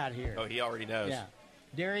we've got here. Oh, he already knows. Yeah.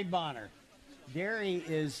 Derry Bonner.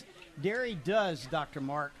 Derry does, Dr.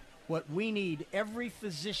 Mark, what we need every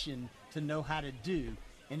physician to know how to do,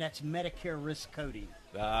 and that's Medicare risk coding.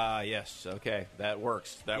 Yes. Okay. That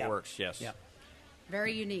works. That works, yes. Yeah.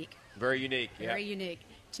 Very unique. Very unique, Very unique.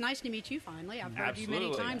 It's nice to meet you finally. I've heard you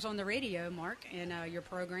many times on the radio, Mark, and your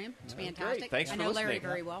program. It's fantastic. Great. Thanks I for know listening. Larry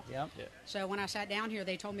very well. Yep. So when I sat down here,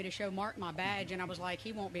 they told me to show Mark my badge, and I was like,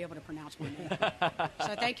 he won't be able to pronounce my name.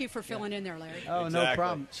 So thank you for filling in there, Larry. Oh, no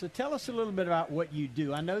problem. So tell us a little bit about what you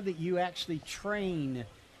do. I know that you actually train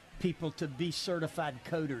people to be certified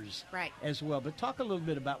coders as well, but talk a little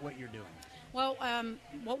bit about what you're doing. Well,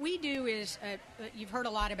 what we do is, you've heard a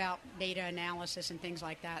lot about data analysis and things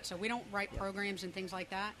like that. So we don't write programs and things like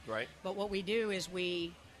that. Right. But what we do is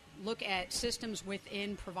we look at systems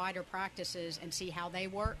within provider practices and see how they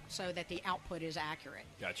work so that the output is accurate.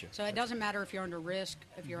 Gotcha. So it doesn't matter if you're under risk,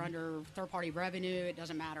 if you're under third-party revenue, it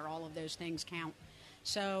doesn't matter. All of those things count.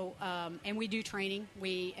 So, and we do training.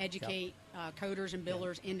 We educate coders and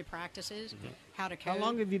billers into practices, how to code. How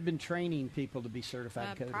long have you been training people to be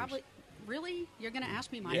certified coders? Probably. Really? You're going to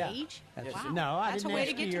ask me my age? Wow. No, I That's didn't a way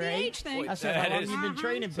ask to get you to your the age. age thing. I said, how long have you been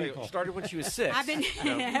training people? Started when she was 6. I've been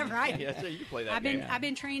right. Yeah, so you play that game. I've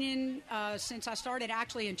been training since I started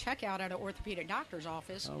actually in checkout at an orthopedic doctor's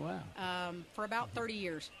office. Oh wow! For about 30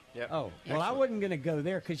 years. Yep. Oh, well, I wasn't going to go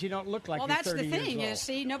there because you don't look like well, you're that's 30 the thing years is,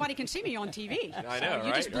 see, nobody can see me on TV. I know,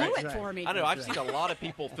 You just blew it for me. I know. I've seen a lot of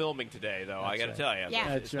people filming today, though. I got to tell you,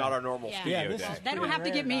 it's not our normal studio day. They don't have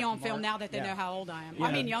to get me on film now that they know how old I am.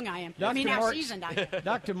 I mean, young I am. I mean, how seasoned I am.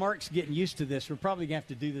 Dr. Mark's getting used to this. We're probably going to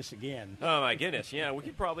have to do this again. Oh my goodness! Yeah, we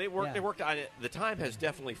could probably it worked on it. The time has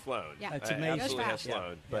definitely flown. Yeah, that's amazing. Absolutely has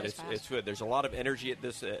flown, but it's good. There's a lot of energy at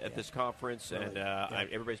this conference, and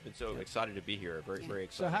everybody's been so excited to be here. Very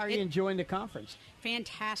excited. So How are you enjoying the conference?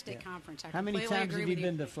 Fantastic conference. How many times have you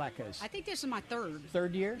been to Flacco's? I think this is my third.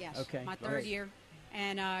 Third year? Yes. Okay. My third year.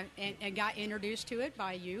 And got introduced to it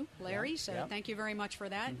by you, Larry. So thank you very much for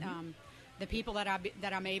that. Mm-hmm. The people that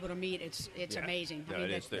I'm able to meet, it's amazing. I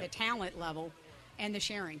mean, the talent level and the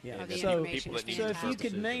sharing of the information is fantastic. So if you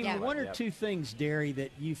could name one or two things, Derry, that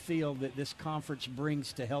you feel that this conference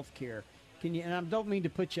brings to healthcare, can you? And I don't mean to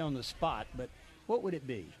put you on the spot, but what would it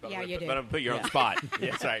be? Yeah, you do. But I'm put you on the spot.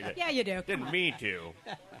 Yeah, sorry. Yeah, you do. Didn't mean to.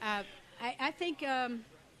 I think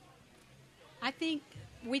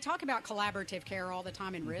we talk about collaborative care all the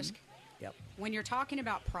time in risk. Yep. When you're talking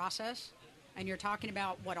about process and you're talking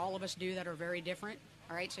about what all of us do that are very different,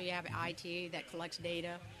 all right, so you have IT that collects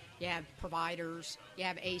data, you have providers, you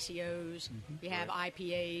have ACOs, you have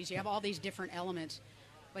IPAs, you have all these different elements,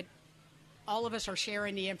 but all of us are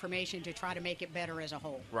sharing the information to try to make it better as a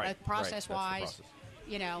whole. Right. Process-wise,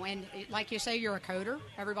 you know, and like you say, you're a coder.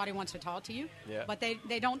 Everybody wants to talk to you, but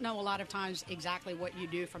they don't know a lot of times exactly what you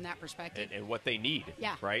do from that perspective. And what they need,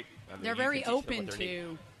 right? I mean, they're very open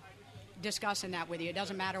to discussing that with you. It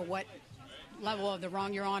doesn't matter what level of the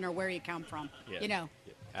rung you're on or where you come from, you know.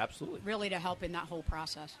 Absolutely. Really to help in that whole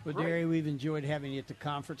process. Well, Derry, we've enjoyed having you at the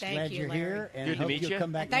conference. Thank Glad you, you're Larry. here. And Good to hope meet you'll you.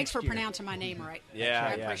 come back And thanks next for year. pronouncing my name right. Yeah,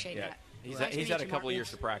 I appreciate that. He's Nice to had meet a you, couple of Mark.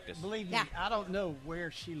 years to practice. Believe me, I don't know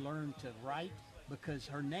where she learned to write because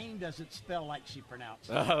her name doesn't spell like she pronounced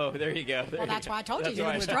it. Oh, there you go. Well, that's why I told you you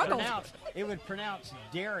would struggle. It would pronounce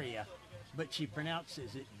Daria, but she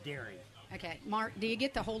pronounces it Derry. Okay, Mark, do you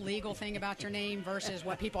get the whole legal thing about your name versus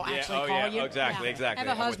what people actually call you? Exactly. I have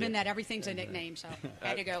a husband that everything's a nickname, so I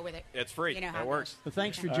had to go with it. It's free. You know how it works. Well,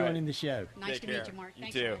 thanks for joining the show. Nice to meet you, Mark. You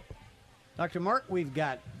Thanks, too. Mark. Dr. Mark, we've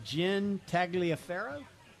got Jen Tagliaferro.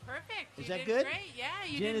 Perfect. Is you that did good? Great. Yeah,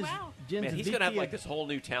 you Jen did well. Jen's Man, he's the going to have VP like this whole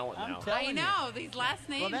new talent now. I know. These last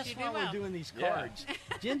names, Well, that's you why do well. we're doing these cards.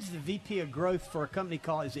 Jen's the VP of growth for a company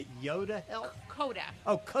called, is it Yoda Health? Coda.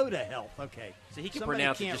 Oh, Coda Health. Okay. So he can Somebody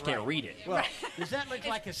pronounce it, just can't read it. Well, does that look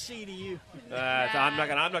like a C to you? I'm not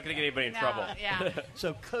going to get anybody in trouble. Yeah.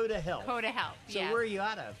 So Coda Health. Coda Health. So yes. where are you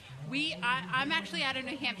out of? I'm actually out of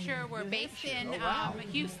New Hampshire. We're based in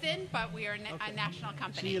Houston, but we are a national So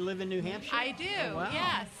company. you live in New Hampshire? I do. Oh, wow.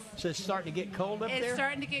 Yes. So it's starting to get cold up there? It's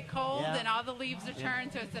starting to get cold, Yeah. and all the leaves are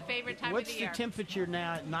turned, so it's the favorite time What's of the the year. temperature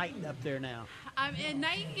now at night up there now? At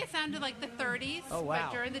night, it gets down to like the 30s, Oh, wow.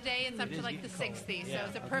 but during the day, it's up It to is like the getting cold. 60s. Yeah. So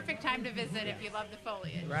it's a perfect time to visit if you love the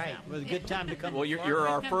foliage. Right. So. Well, a good time to come. Well, to you're Florida.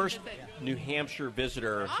 our first New Hampshire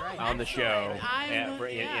visitor on the show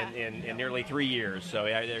in nearly 3 years. So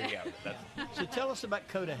yeah, there you go. So tell us about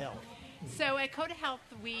Coda Health. So at Coda Health,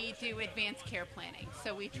 we do advanced care planning.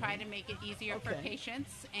 So we try to make it easier for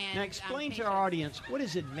patients. And Now explain to our audience, what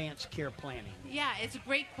is advanced care planning? Yeah, it's a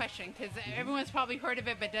great question because everyone's probably heard of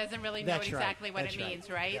it but doesn't really know That's right. exactly what That's it means,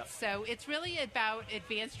 right. right? Yep. So it's really about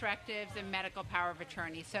advanced directives and medical power of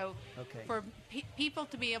attorney. So for people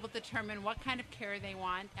to be able to determine what kind of care they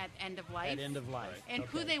want at end of life. At end of life. And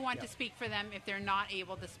who Okay. they want Yep. to speak for them if they're not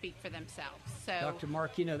able to speak for themselves. So Dr.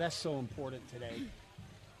 Mark, you know, that's so important today.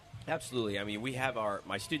 Absolutely. I mean, we have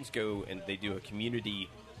my students go and they do a community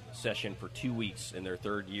session for 2 weeks in their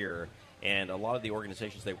third year, and a lot of the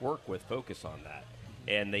organizations they work with focus on that.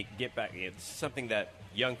 And they get back. It's something that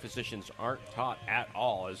young physicians aren't taught at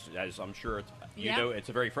all, as I'm sure you know. It's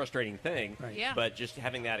a very frustrating thing, but just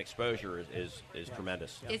having that exposure is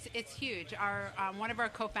tremendous. It's huge. Our one of our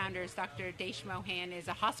co-founders, Dr. Desh Mohan, is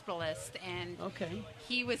a hospitalist, and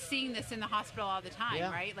he was seeing this in the hospital all the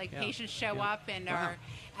time, right? Like patients show up and are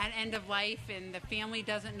at end of life, and the family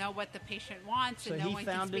doesn't know what the patient wants, So and no he one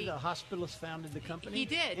can founded, speak. a hospitalist founded the company? He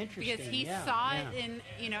did, Interesting. because he Yeah, saw yeah. it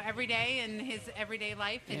in every day in his everyday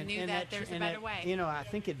life, and knew that there's a better way. You know, I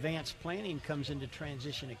think advanced planning comes into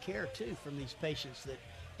transition of care too from these patients that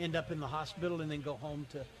end up in the hospital and then go home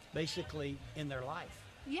to basically in their life.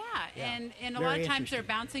 Yeah, and a Very lot of times they're interesting.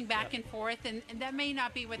 bouncing back and forth, and that may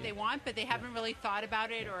not be what they want, but they haven't really thought about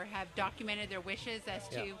it or have documented their wishes as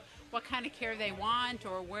to what kind of care they want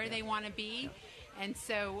or where they want to be. And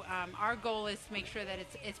so our goal is to make sure that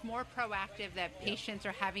it's more proactive, that patients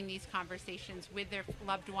are having these conversations with their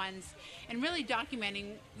loved ones and really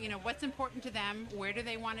documenting, what's important to them, where do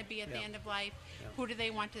they want to be at the end of life, who do they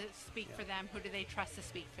want to speak for them, who do they trust to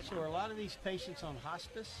speak for them. So are a lot of these patients on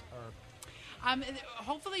hospice or...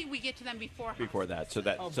 Hopefully we get to them before that, so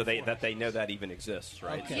they know that even exists,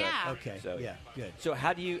 right? Okay. Yeah. Okay. So, yeah. Good. So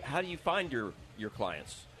how do you find your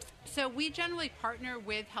clients? So we generally partner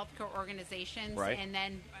with healthcare organizations, Right. and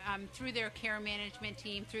then through their care management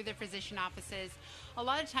team, through their physician offices. A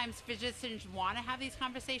lot of times physicians want to have these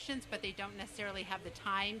conversations, but they don't necessarily have the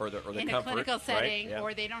time or the in a comfort, clinical right? setting, Yeah.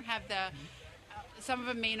 or they don't have the some of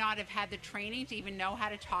them may not have had the training to even know how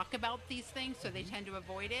to talk about these things, so they tend to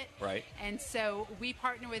avoid it. Right. And so we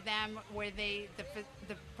partner with them where the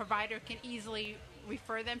provider can easily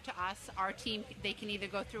refer them to us. Our team, they can either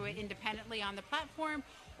go through it independently on the platform,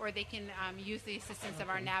 or they can use the assistance of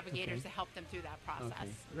our navigators to help them through that process. Okay.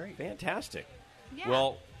 Great. Fantastic. Yeah.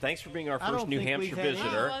 Well, thanks for being our first New Hampshire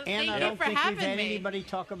visitor. And I don't think we've had anybody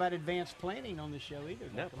talk about advanced planning on the show either.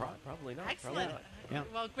 No, probably not. Excellent. Yeah.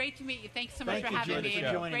 Well, great to meet you. Thanks so much for having me.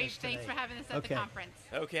 Great. Thanks for having us at the conference.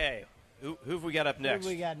 Okay. Who have we got up next?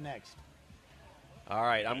 Who we got next? All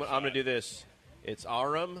right. I'm going to do this. It's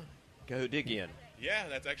Aram Gahudigian. Yeah,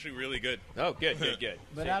 that's actually really good. Oh, good.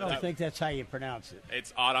 But I don't think that's how you pronounce it.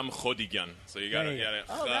 It's Aram Khodigian, so you got to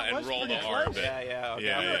and roll the R a bit.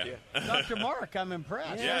 Yeah. Dr. Mark, I'm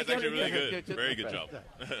impressed. Yeah, it's actually really good. Very good job.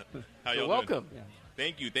 How y'all welcome.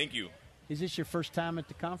 doing? Thank you. Is this your first time at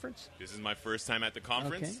the conference? This is my first time at the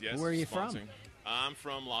conference. Okay. Yes. Where are you from? I'm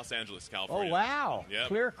from Los Angeles, California. Oh, wow. Yep.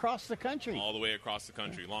 Clear across the country. All the way across the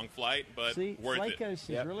country. Long flight, but worth Flacos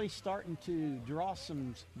is really starting to draw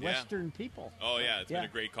some Western people. Oh, yeah. It's been a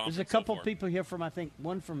great conference. There's a couple people here from, I think,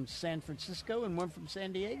 one from San Francisco and one from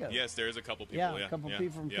San Diego. Yes, there's a couple people. Yeah, a couple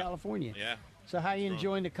people from California. Yeah. So how are you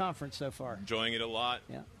enjoying the conference so far? Enjoying it a lot.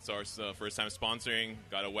 Yeah. It's our first time sponsoring.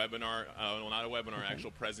 Got a webinar, not a webinar,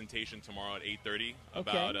 actual presentation tomorrow at 8:30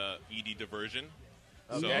 about ED diversion.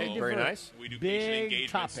 Okay, so very nice. We do big patient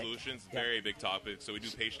engagement topic. Solutions. Very big topic. So we do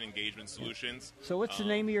patient engagement solutions. So what's the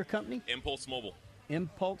name of your company? Impulse Mobile.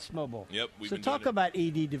 Impulse Mobile. Yep. So talk about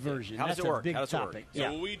ED diversion. How does That's it work? a big topic.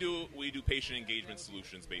 So what we do patient engagement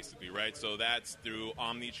solutions, basically, right? So that's through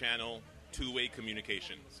omni-channel, two-way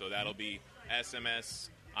communication. So that'll be SMS,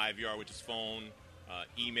 IVR, which is phone,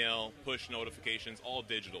 email, push notifications, all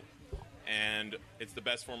digital. And it's the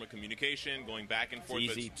best form of communication, going back and forth.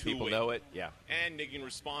 It's easy. But it's two-way. People know it. Yeah. And they can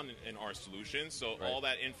respond in our solutions. So all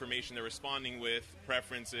that information they're responding with,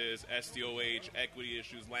 preferences, SDOH, equity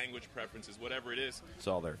issues, language preferences, whatever it is. It's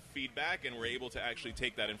all there. Feedback, and we're able to actually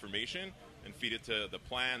take that information and feed it to the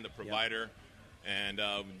plan, the provider. And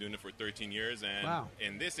we've been doing it for 13 years. And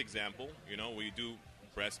in this example, we do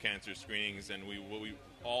breast cancer screenings and we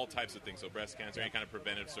all types of things. So breast cancer, any kind of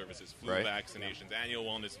preventative services, flu vaccinations, annual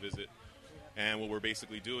wellness visit. And what we're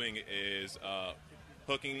basically doing is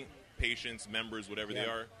hooking patients, members, whatever they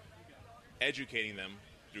are, educating them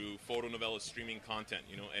through photonovela streaming content,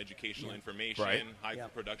 educational information, high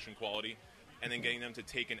production quality, and then getting them to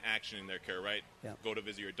take an action in their care, right? Go to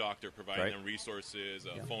visit your doctor, providing them resources,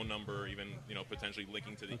 a phone number, even, potentially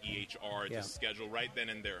linking to the EHR to schedule right then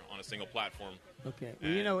and there on a single platform. Okay.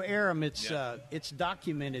 Well, Aram, it's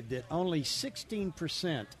documented that only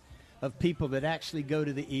 16% of people that actually go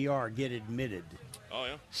to the ER get admitted. Oh,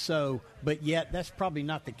 yeah. So, but yet that's probably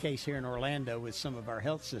not the case here in Orlando with some of our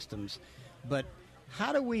health systems. But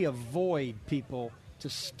how do we avoid people to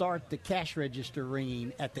start the cash register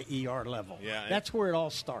ringing at the ER level? Yeah, that's where it all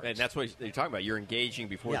starts. And that's what you're talking about. You're engaging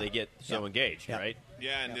before they get so engaged, right?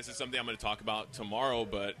 Yeah, and this is something I'm going to talk about tomorrow,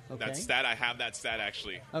 but that stat, I have that stat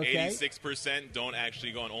actually. Okay. 86% don't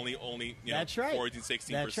actually go on, only 14, 16%.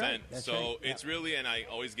 That's right. So it's really, and I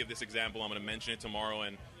always give this example, I'm going to mention it tomorrow,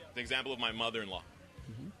 and the example of my mother-in-law.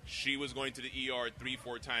 Mm-hmm. She was going to the ER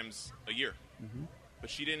 3-4 times a year. Mm-hmm. But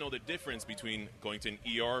she didn't know the difference between going to an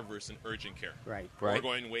ER versus an urgent care. Right. Or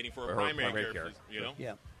waiting for a primary care.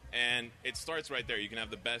 Yeah. And it starts right there. You can have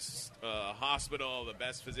the best hospital, the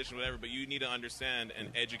best physician, whatever, but you need to understand and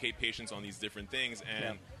educate patients on these different things.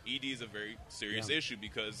 And ED is a very serious issue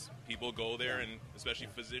because people go there, and especially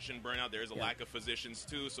physician burnout. There's a lack of physicians,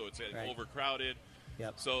 too, so it's overcrowded.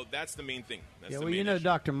 Yep. So that's the main thing. That's well, issue.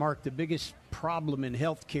 Dr. Mark, the biggest problem in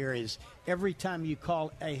healthcare is every time you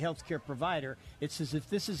call a healthcare provider, it's as if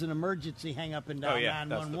this is an emergency, hang up and dial 911.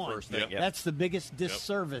 That's the first thing. That's the biggest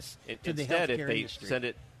disservice to the Instead, healthcare if they industry. send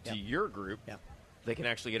it to your group, they can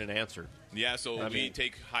actually get an answer. Yeah, so we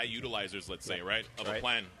take high utilizers, let's say, right, of a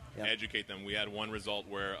plan, educate them. We had one result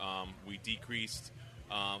where we decreased,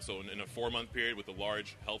 so in a 4-month period with a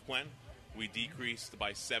large health plan, we decreased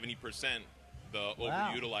by 70% the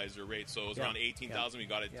overutilizer rate. So it was around 18,000. We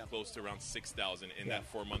got it close to around 6,000 in that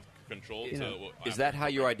 4-month control. Is that how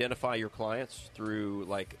you identify your clients? Through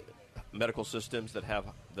medical systems that have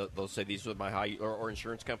they'll say these are my high or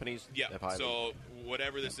insurance companies? Yeah. So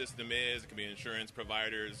whatever the system is, it can be insurance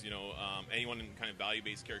providers, anyone in kind of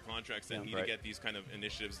value-based care contracts that need to get these kind of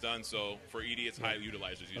initiatives done. So for ED, it's high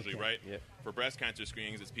utilizers usually, right? Yeah. For breast cancer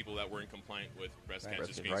screenings, it's people that weren't compliant with breast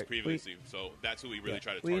cancer screenings previously. So that's who we really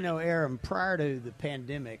try to target. Well, Aaron, prior to the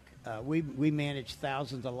pandemic, we managed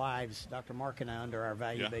thousands of lives, Dr. Mark and I, under our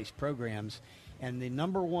value-based programs. And the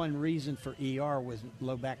number one reason for ER was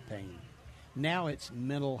low back pain. Now it's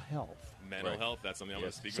mental health. Mental health, that's something I'm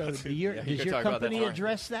going to speak so about. So does your company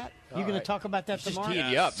address that? You're going to talk about that tomorrow? Just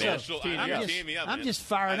teeing you up, man. I'm just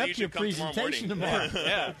firing up your presentation tomorrow.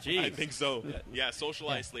 Yeah, geez. I think so. Yeah, social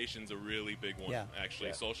isolation's a really big one,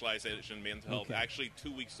 actually. Social isolation, mental health. Actually,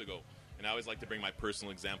 2 weeks ago, and I always like to bring my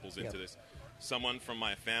personal examples into this. Someone from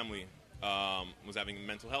my family was having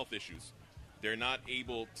mental health issues. They're not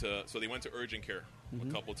able to, so they went to urgent care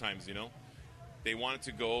a couple times, They wanted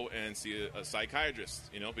to go and see a psychiatrist,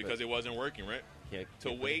 because it wasn't working, right?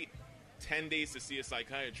 To wait 10 days to see a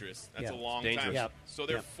psychiatrist, that's a long time. So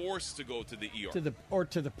they're forced to go to the ER.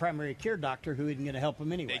 To the primary care doctor who isn't going to help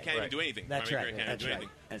them anyway. They can't even do anything. That's right.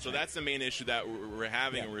 That's the main issue that we're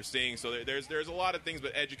having and we're seeing. So there's a lot of things,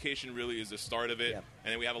 but education really is the start of it.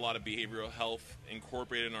 And then we have a lot of behavioral health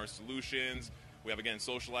incorporated in our solutions. We have, again,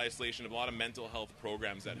 social isolation, a lot of mental health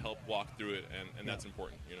programs that help walk through it, and that's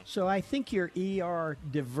important. So I think your ER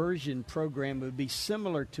diversion program would be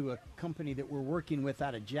similar to a company that we're working with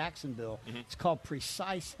out of Jacksonville. It's called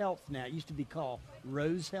Precise Health now. It used to be called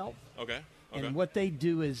Rose Health. Okay. And what they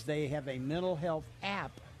do is they have a mental health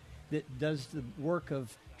app that does the work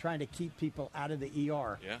of trying to keep people out of the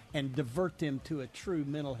ER and divert them to a true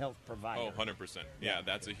mental health provider. Oh, 100%. Yeah,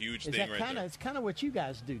 that's a huge thing right there. It's kind of what you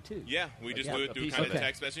guys do, too. Yeah, we just do kind of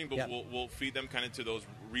text messaging, but we'll feed them kind of to those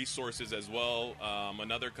resources as well.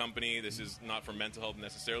 Another company, this is not for mental health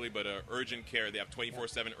necessarily, but urgent care. They have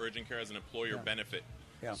 24/7 urgent care as an employer benefit.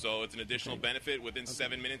 So it's an additional benefit. Within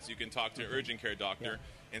 7 minutes, you can talk to an urgent care doctor.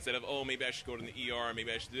 Instead of, maybe I should go to the ER, maybe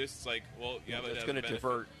I should do this. It's like, well, it's going to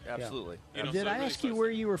divert, absolutely. Did I ask you where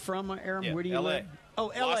you were from, Aaron? Where do you live? Oh,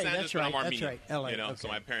 L.A., Los Angeles, that's right. Armenia, that's right, L.A. So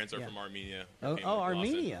my parents are from Armenia.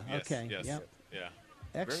 Armenia. Okay. Yes. Yeah.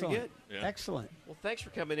 Very Excellent. good. Yeah. Excellent. Well, thanks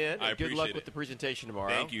for coming in. Good luck with the presentation tomorrow.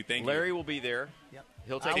 Thank you. Larry will be there. Yep.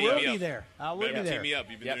 He'll take I will be there. I will be there. Team me up.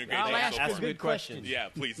 You've been doing a great I'll job ask so far. good questions. Yeah,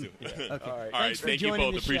 please do. Okay. All right. Thank you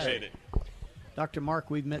both. Appreciate it. Dr. Mark,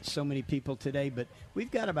 we've met so many people today, but we've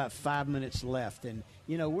got about 5 minutes left. And,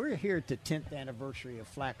 we're here at the 10th anniversary of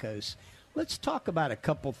Flacos. Let's talk about a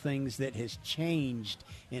couple things that has changed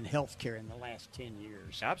in healthcare in the last 10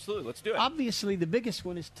 years. Absolutely. Let's do it. Obviously, the biggest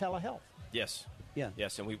one is telehealth. Yes. Yeah.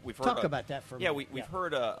 Yes, and we've heard talk about that for a minute. We've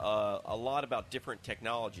heard a lot about different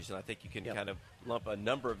technologies, and I think you can kind of lump a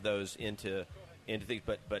number of those into things.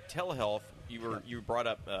 But telehealth, you brought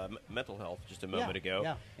up mental health just a moment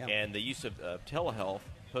ago, and the use of telehealth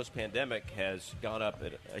post-pandemic has gone up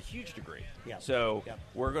at a huge degree. So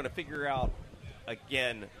we're going to figure out,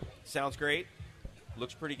 again, sounds great,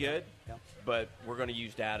 looks pretty good, but we're going to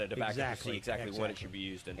use data to back up to see exactly when it should be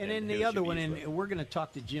used. And then the other one, and we're going to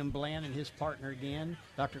talk to Jim Bland and his partner again,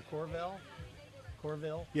 Dr. Corville.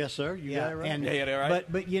 Yes, sir. You got it right. And, right.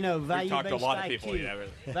 But value-based to a lot of IQ. people, really.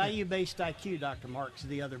 Value-based IQ, Dr. Mark's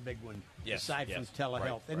the other big one, aside from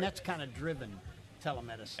telehealth. And that's kind of driven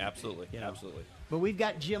telemedicine. Absolutely. Absolutely. But we've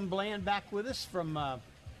got Jim Bland back with us from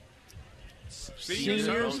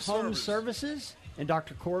Seniors Home Services and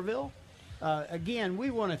Dr. Corville. Again,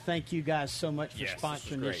 we want to thank you guys so much for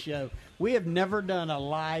sponsoring this show. We have never done a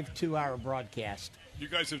live 2-hour broadcast. You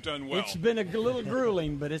guys have done well. It's been a little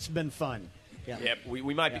grueling, but it's been fun. Yeah,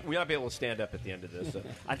 we might be able to stand up at the end of this.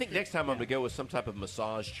 I think next time I'm going to go with some type of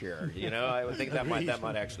massage chair. I would think that might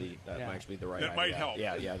actually be the right idea. That might help.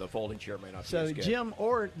 Yeah, the folding chair may not be so as good. Jim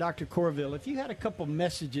or Dr. Corville, if you had a couple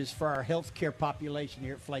messages for our healthcare population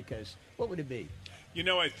here at Flacos, what would it be?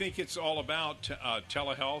 I think it's all about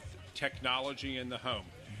telehealth, technology in the home.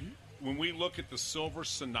 When we look at the silver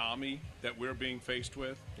tsunami that we're being faced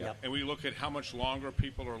with, and we look at how much longer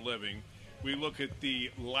people are living, we look at the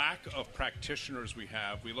lack of practitioners we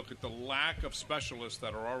have. We look at the lack of specialists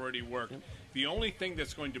that are already working. The only thing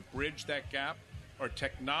that's going to bridge that gap are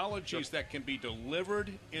technologies that can be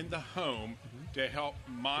delivered in the home to help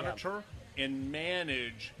monitor and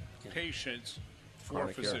manage patients for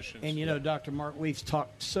physicians. And, Dr. Mark, we've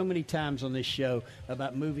talked so many times on this show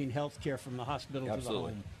about moving healthcare from the hospital to the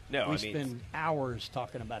home. We spend hours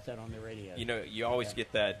talking about that on the radio. You always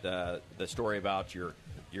get that the story about your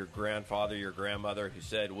grandfather, your grandmother, who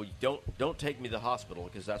said, "Well, don't take me to the hospital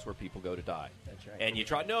because that's where people go to die." That's right. And you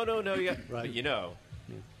try, no, but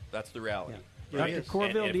that's the reality. Yeah. Right? Dr.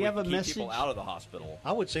 Corville, do you have a message? People out of the hospital.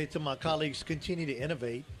 I would say to my colleagues, continue to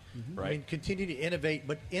innovate. Right. Continue to innovate,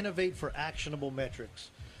 but innovate for actionable metrics.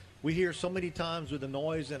 We hear so many times with the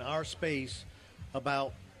noise in our space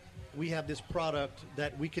about we have this product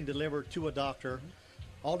that we can deliver to a doctor,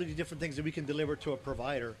 all of the different things that we can deliver to a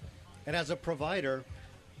provider. And as a provider,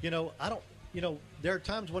 there are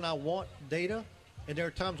times when I want data, and there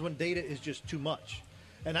are times when data is just too much.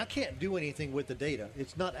 and I can't do anything with the data.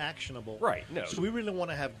 It's not actionable. Right, no. So we really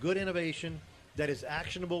want to have good innovation that is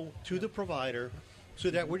actionable to the provider so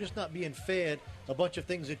that we're just not being fed a bunch of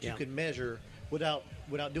things that you can measure without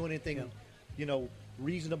doing anything,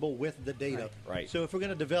 reasonable with the data. Right. So if we're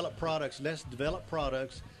going to develop products, let's develop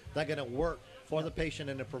products that are going to work for the patient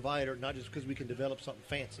and the provider, not just because we can develop something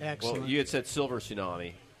fancy. Excellent. Well, you had said silver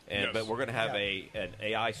tsunami, but we're going to have an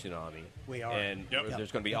AI tsunami. We are. And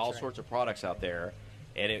there's going to be all sorts of products out there,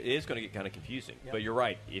 and it is going to get kind of confusing. But you're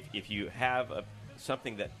right. If you have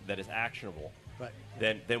something that is actionable,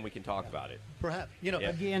 then we can talk about it. Perhaps.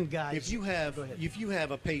 Again, guys, if you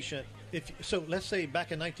have a patient, so let's say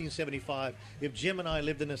back in 1975, if Jim and I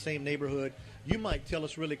lived in the same neighborhood, you might tell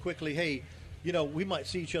us really quickly, hey, we might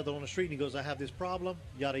see each other on the street, and he goes, I have this problem,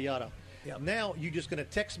 yada, yada. Yep. Now you're just going to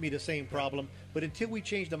text me the same problem, but until we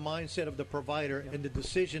change the mindset of the provider and the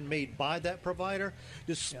decision made by that provider,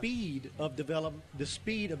 the speed of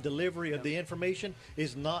delivery of the information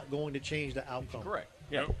is not going to change the outcome. Correct.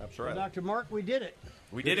 Yeah, that's right. Well, Dr. Mark, we did it.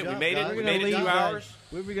 We did it. We made it. We made it 2 hours.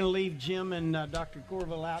 We were going to leave Jim and Dr.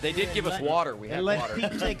 Corville out. They did give us water. We had water.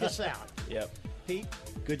 Let Pete take us out. Yep. Pete,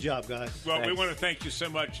 good job, guys. Well, we want to thank you so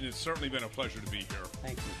much, and it's certainly been a pleasure to be here.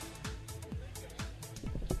 Thank you.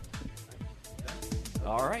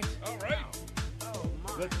 All right. All right. Oh,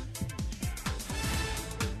 my. Good.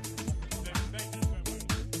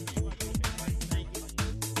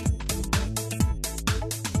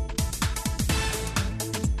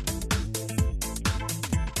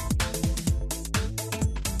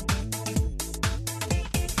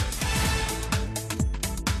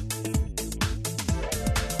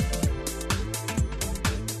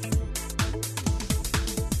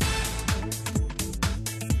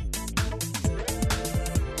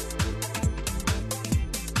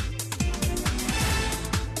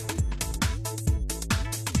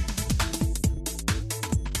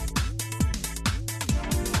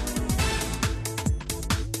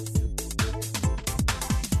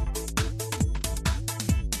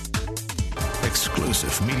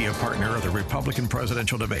 Exclusive media partner of the Republican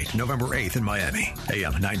presidential debate, November 8th in Miami.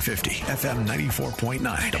 AM 950, FM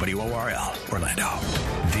 94.9, WORL, Orlando.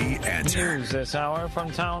 The Answer. News this hour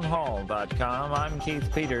from townhall.com. I'm Keith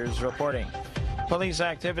Peters reporting. Police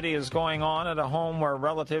activity is going on at a home where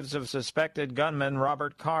relatives of suspected gunman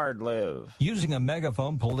Robert Card live. Using a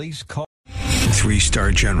megaphone, police call.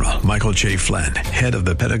 3-star General Michael J. Flynn, head of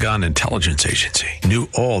the Pentagon Intelligence Agency, knew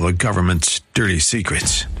all the government's dirty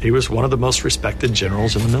secrets. He was one of the most respected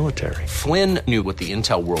generals in the military. Flynn knew what the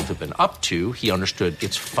intel world had been up to. He understood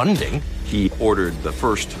its funding. He ordered the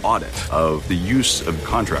first audit of the use of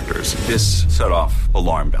contractors. This set off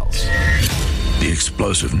alarm bells. The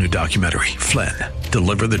explosive new documentary, Flynn,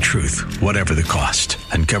 Deliver the Truth, Whatever the Cost,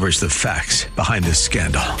 uncovers the facts behind this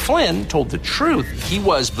scandal. Flynn told the truth. He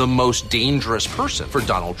was the most dangerous person for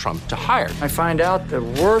Donald Trump to hire. I find out the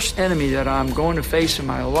worst enemy that I'm going to face in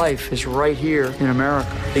my life is right here in America.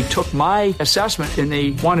 They took my assessment and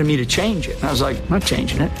they wanted me to change it. And I was like, I'm not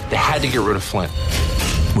changing it. They had to get rid of Flynn.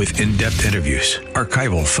 With in-depth interviews,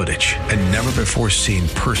 archival footage, and never-before-seen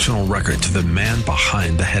personal records of the man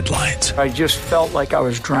behind the headlines. I just felt like I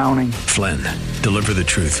was drowning. Flynn, Deliver the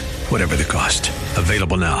Truth, Whatever the Cost.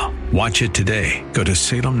 Available now. Watch it today. Go to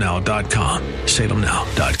salemnow.com.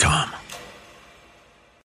 salemnow.com.